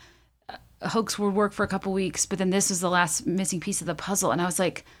 Hoax would work for a couple weeks, but then this was the last missing piece of the puzzle. And I was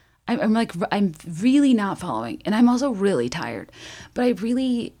like, I'm really not following. And I'm also really tired. But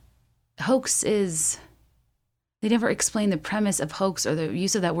Hoax is, they never explain the premise of Hoax or the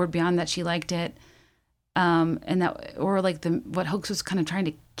use of that word beyond that she liked it. And that, or what Hoax was kind of trying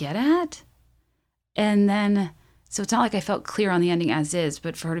to get at. And then, so it's not like I felt clear on the ending as is,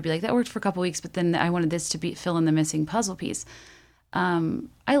 but for her to be like, that worked for a couple weeks, but then I wanted this to fill in the missing puzzle piece.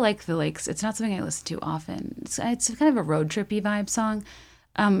 I like The Lakes. It's not something I listen to often. It's kind of a road trippy vibe song.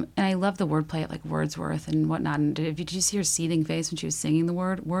 And I love the wordplay of Wordsworth and whatnot. And did you see her seething face when she was singing the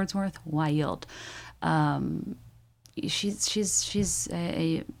word Wordsworth? Wild. She's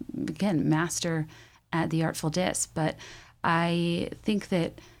a again master at the Artful Disc, but I think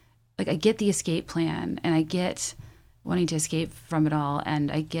that like I get the escape plan, and I get wanting to escape from it all,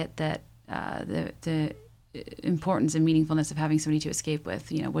 and I get that the importance and meaningfulness of having somebody to escape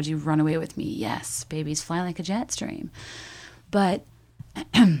with. You know, would you run away with me? Yes, babies fly like a jet stream, but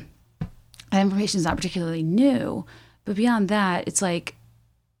that information is not particularly new. But beyond that, it's like,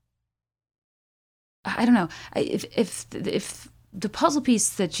 I don't know. If the puzzle piece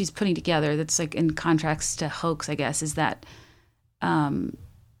that she's putting together, that's like in contrast to Hoax, I guess, is that,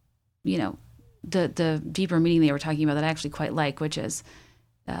 you know, the deeper meaning they were talking about that I actually quite like, which is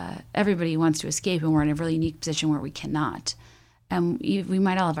everybody wants to escape, and we're in a really unique position where we cannot. And we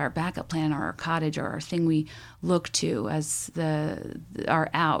might all have our backup plan or our cottage or our thing we look to as our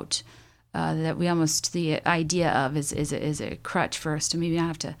out. That we almost, the idea of is a crutch for us to maybe not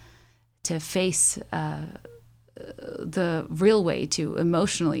have to face the real way to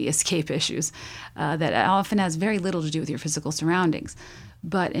emotionally escape issues that often has very little to do with your physical surroundings.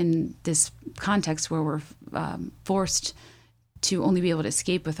 But in this context where we're forced to only be able to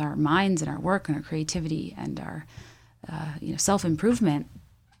escape with our minds and our work and our creativity and our self-improvement,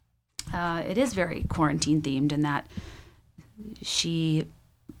 it is very quarantine themed in that she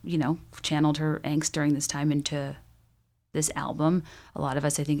channeled her angst during this time into this album. A lot of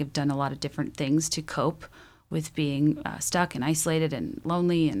us, I think, have done a lot of different things to cope with being stuck and isolated and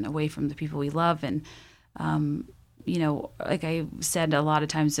lonely and away from the people we love. And, like I said a lot of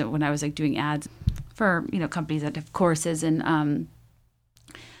times when I was like doing ads for, companies that have courses, and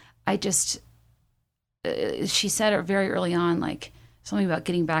she said it very early on, like something about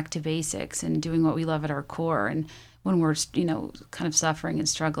getting back to basics and doing what we love at our core. And when we're, kind of suffering and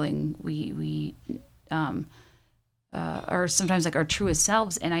struggling, we are sometimes like our truest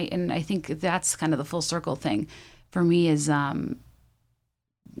selves. And I think that's kind of the full circle thing for me is the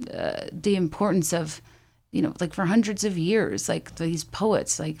importance of, like for hundreds of years, like these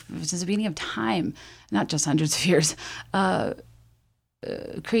poets, like since the beginning of time, not just hundreds of years,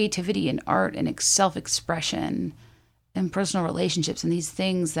 creativity and art and self-expression and personal relationships and these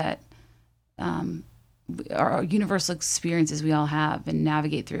things that are universal experiences we all have and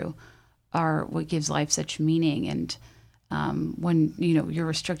navigate through are what gives life such meaning. And when you're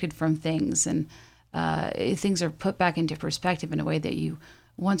restricted from things and things are put back into perspective in a way that you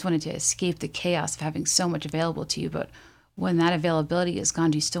once wanted to escape the chaos of having so much available to you, but when that availability is gone,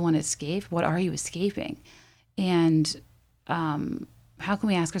 do you still want to escape? What are you escaping? And how can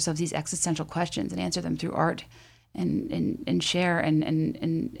we ask ourselves these existential questions and answer them through art and share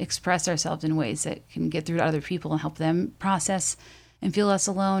and express ourselves in ways that can get through to other people and help them process and feel less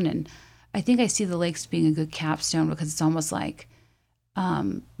alone? And I think I see the lakes being a good capstone because it's almost like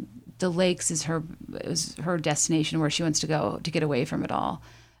the lakes is her destination where she wants to go to get away from it all.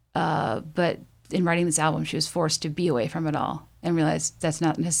 But in writing this album, she was forced to be away from it all and realized that's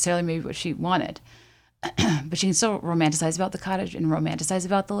not necessarily maybe what she wanted. But she can still romanticize about the cottage and romanticize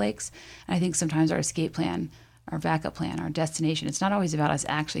about the lakes. And I think sometimes our escape plan, our backup plan, our destination, it's not always about us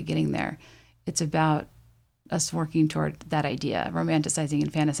actually getting there. It's about us working toward that idea, romanticizing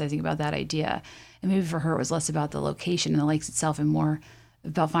and fantasizing about that idea. And maybe for her, it was less about the location and the lakes itself and more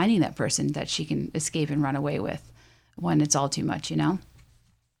about finding that person that she can escape and run away with when it's all too much, I don't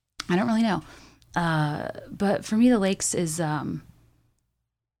really know. But for me, the lakes is, I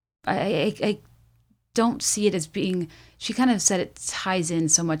don't see it as being, she kind of said it ties in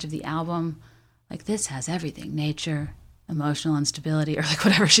so much of the album. Like this has everything, nature, emotional instability, or like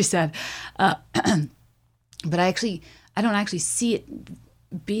whatever she said. But I don't actually see it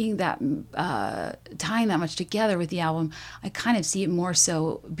being that, tying that much together with the album. I kind of see it more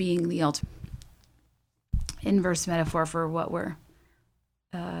so being the inverse metaphor for what we're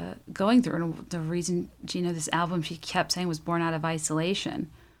going through. And the reason, this album, she kept saying, was born out of isolation.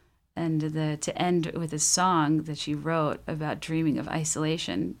 And to end with a song that she wrote about dreaming of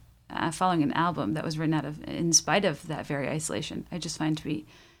isolation, following an album that was written in spite of that very isolation, I just find to be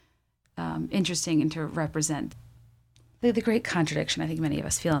interesting and to represent the great contradiction I think many of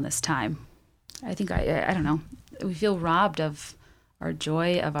us feel in this time. I think, I don't know, we feel robbed of our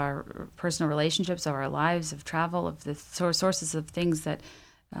joy, of our personal relationships, of our lives, of travel, of the sources of things that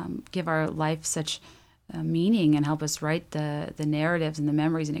give our life such meaning and help us write the narratives and the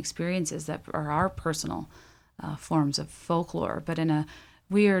memories and experiences that are our personal forms of folklore. But in a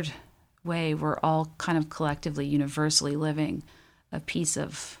weird way, we're all kind of collectively, universally living a piece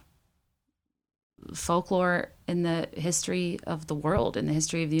of folklore in the history of the world, in the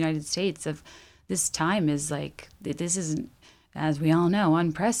history of the United States. Of this time is like, this isn't, as we all know,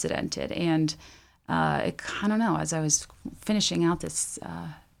 unprecedented. And I don't know, as I was finishing out this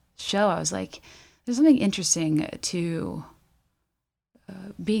show, I was like, there's something interesting to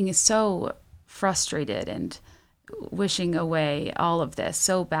being so frustrated and wishing away all of this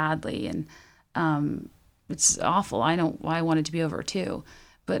so badly. And it's awful. I want it to be over too.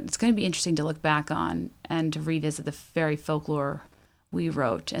 But it's going to be interesting to look back on and to revisit the very folklore we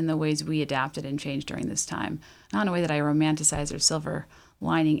wrote and the ways we adapted and changed during this time. Not in a way that I romanticize or silver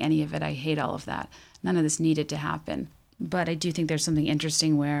lining any of it. I hate all of that. None of this needed to happen. But I do think there's something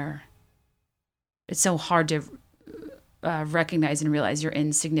interesting where it's so hard to recognize and realize your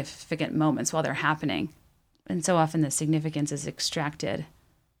insignificant moments while they're happening. And so often the significance is extracted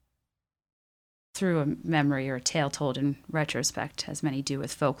through a memory or a tale told in retrospect, as many do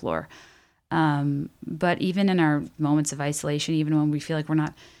with folklore. But even in our moments of isolation, even when we feel like we're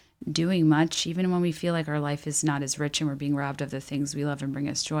not doing much, even when we feel like our life is not as rich and we're being robbed of the things we love and bring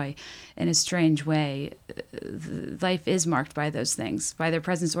us joy, in a strange way, life is marked by those things, by their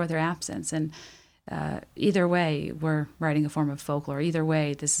presence or their absence. And either way, we're writing a form of folklore. Either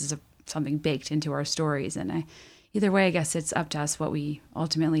way, this is something baked into our stories. And either way, I guess it's up to us what we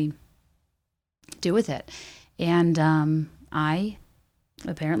ultimately do with it. And I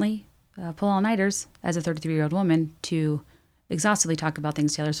apparently pull all-nighters as a 33-year-old woman to exhaustively talk about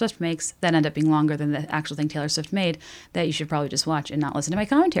things Taylor Swift makes that end up being longer than the actual thing Taylor Swift made that you should probably just watch and not listen to my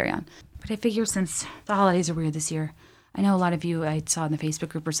commentary on. But I figure since the holidays are weird this year, I know a lot of you I saw in the Facebook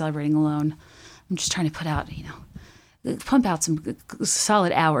group are celebrating alone. I'm just trying to put out, pump out some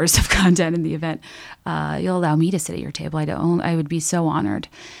solid hours of content in the event. You'll allow me to sit at your table. I would be so honored.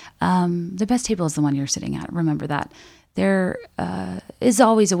 The best table is the one you're sitting at. Remember that. There is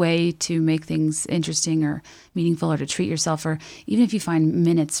always a way to make things interesting or meaningful or to treat yourself, or even if you find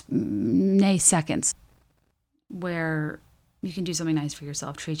minutes, nay, seconds, where you can do something nice for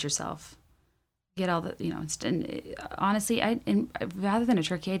yourself, treat yourself, get all the, honestly, rather than a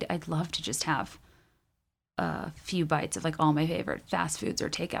turkey, I'd love to just have a few bites of like all my favorite fast foods or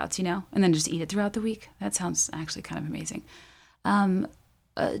takeouts, and then just eat it throughout the week. That sounds actually kind of amazing.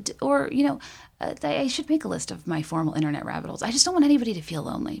 I should make a list of my formal internet rabbit holes. I just don't want anybody to feel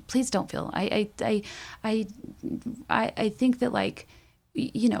lonely. Please don't feel. I think that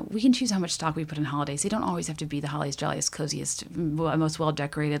we can choose how much stock we put in holidays. They don't always have to be the holidays jolliest, coziest, most well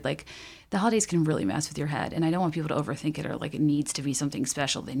decorated. Like the holidays can really mess with your head, and I don't want people to overthink it or like it needs to be something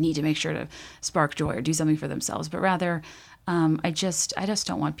special. They need to make sure to spark joy or do something for themselves. But rather, I just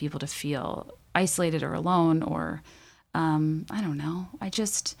don't want people to feel isolated or alone or. I don't know. I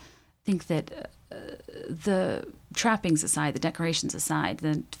just think that the trappings aside, the decorations aside,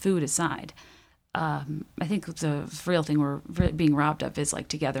 the food aside, I think the real thing we're being robbed of is like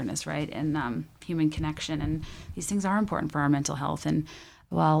togetherness, right? And human connection. And these things are important for our mental health. And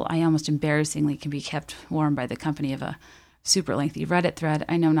while I almost embarrassingly can be kept warm by the company of a super lengthy Reddit thread,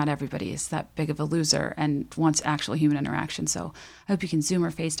 I know not everybody is that big of a loser and wants actual human interaction. So I hope you can Zoom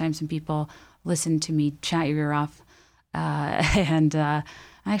or FaceTime some people, listen to me chat your ear off. I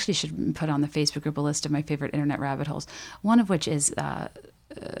actually should put on the Facebook group a list of my favorite internet rabbit holes, one of which is a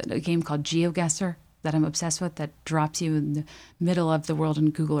game called GeoGuessr that I'm obsessed with that drops you in the middle of the world in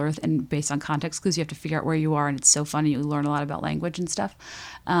Google Earth, and based on context clues, you have to figure out where you are, and it's so fun, and you learn a lot about language and stuff.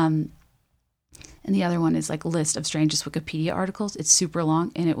 And the other one is like a list of strangest Wikipedia articles. It's super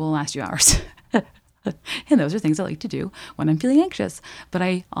long, and it will last you hours. And those are things I like to do when I'm feeling anxious. But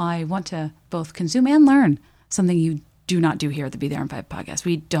I want to both consume and learn, something you do not do here at the Be There in 5 podcast.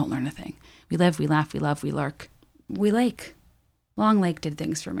 We don't learn a thing. We live, we laugh, we love, we lurk. We lake. Long Lake did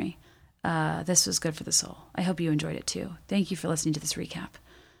things for me. This was good for the soul. I hope you enjoyed it too. Thank you for listening to this recap.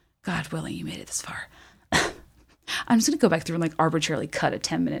 God willing, you made it this far. I'm just going to go back through and like arbitrarily cut a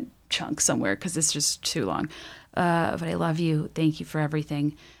 10-minute chunk somewhere because it's just too long. But I love you. Thank you for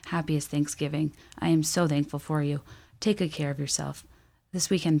everything. Happiest Thanksgiving. I am so thankful for you. Take good care of yourself. This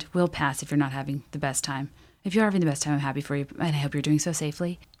weekend will pass if you're not having the best time. If you're having the best time, I'm happy for you, and I hope you're doing so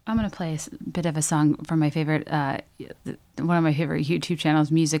safely. I'm going to play a bit of a song from my favorite, one of my favorite YouTube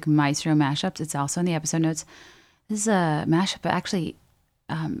channels, Music Maestro Mashups. It's also in the episode notes. This is a mashup, but actually,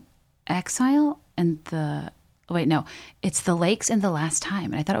 Exile and it's The Lakes and The Last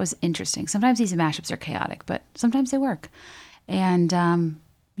Time, and I thought it was interesting. Sometimes these mashups are chaotic, but sometimes they work. And,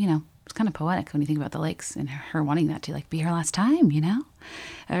 it's kind of poetic when you think about the lakes and her wanting that to be her last time,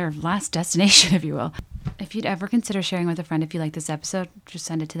 or last destination, if you will. If you'd ever consider sharing with a friend if you like this episode, just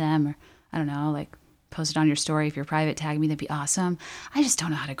send it to them, or I don't know, post it on your story. If you're private, tag me, that'd be awesome. I just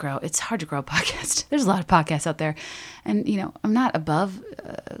don't know how to grow. It's hard to grow a podcast. There's a lot of podcasts out there. And, I'm not above,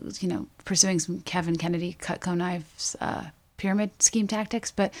 pursuing some Kevin Kennedy Cutco Knives pyramid scheme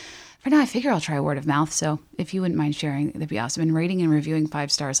tactics. But for now, I figure I'll try word of mouth. So if you wouldn't mind sharing, that'd be awesome. And rating and reviewing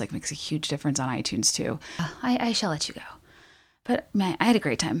 5 stars like makes a huge difference on iTunes too. I shall let you go. But man, I had a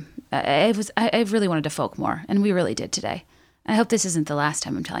great time. I really wanted to folk more, and we really did today. I hope this isn't the last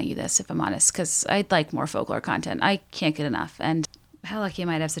time I'm telling you this, if I'm honest, because I'd like more folklore content. I can't get enough. And how lucky I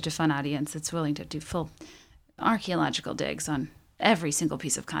might have such a fun audience that's willing to do full archaeological digs on every single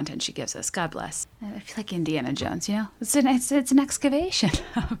piece of content she gives us. God bless. I feel like Indiana Jones, you know? It's an excavation.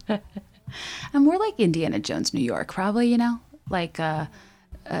 I'm more like Indiana Jones, New York, probably, you know? Like a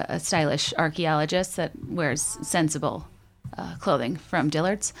stylish archaeologist that wears sensible clothing from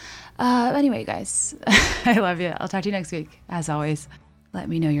Dillard's. Anyway, guys, I love you. I'll talk to you next week. As always, let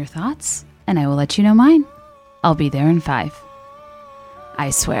me know your thoughts, and I will let you know mine. I'll be there in 5. I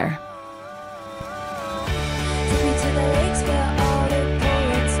swear.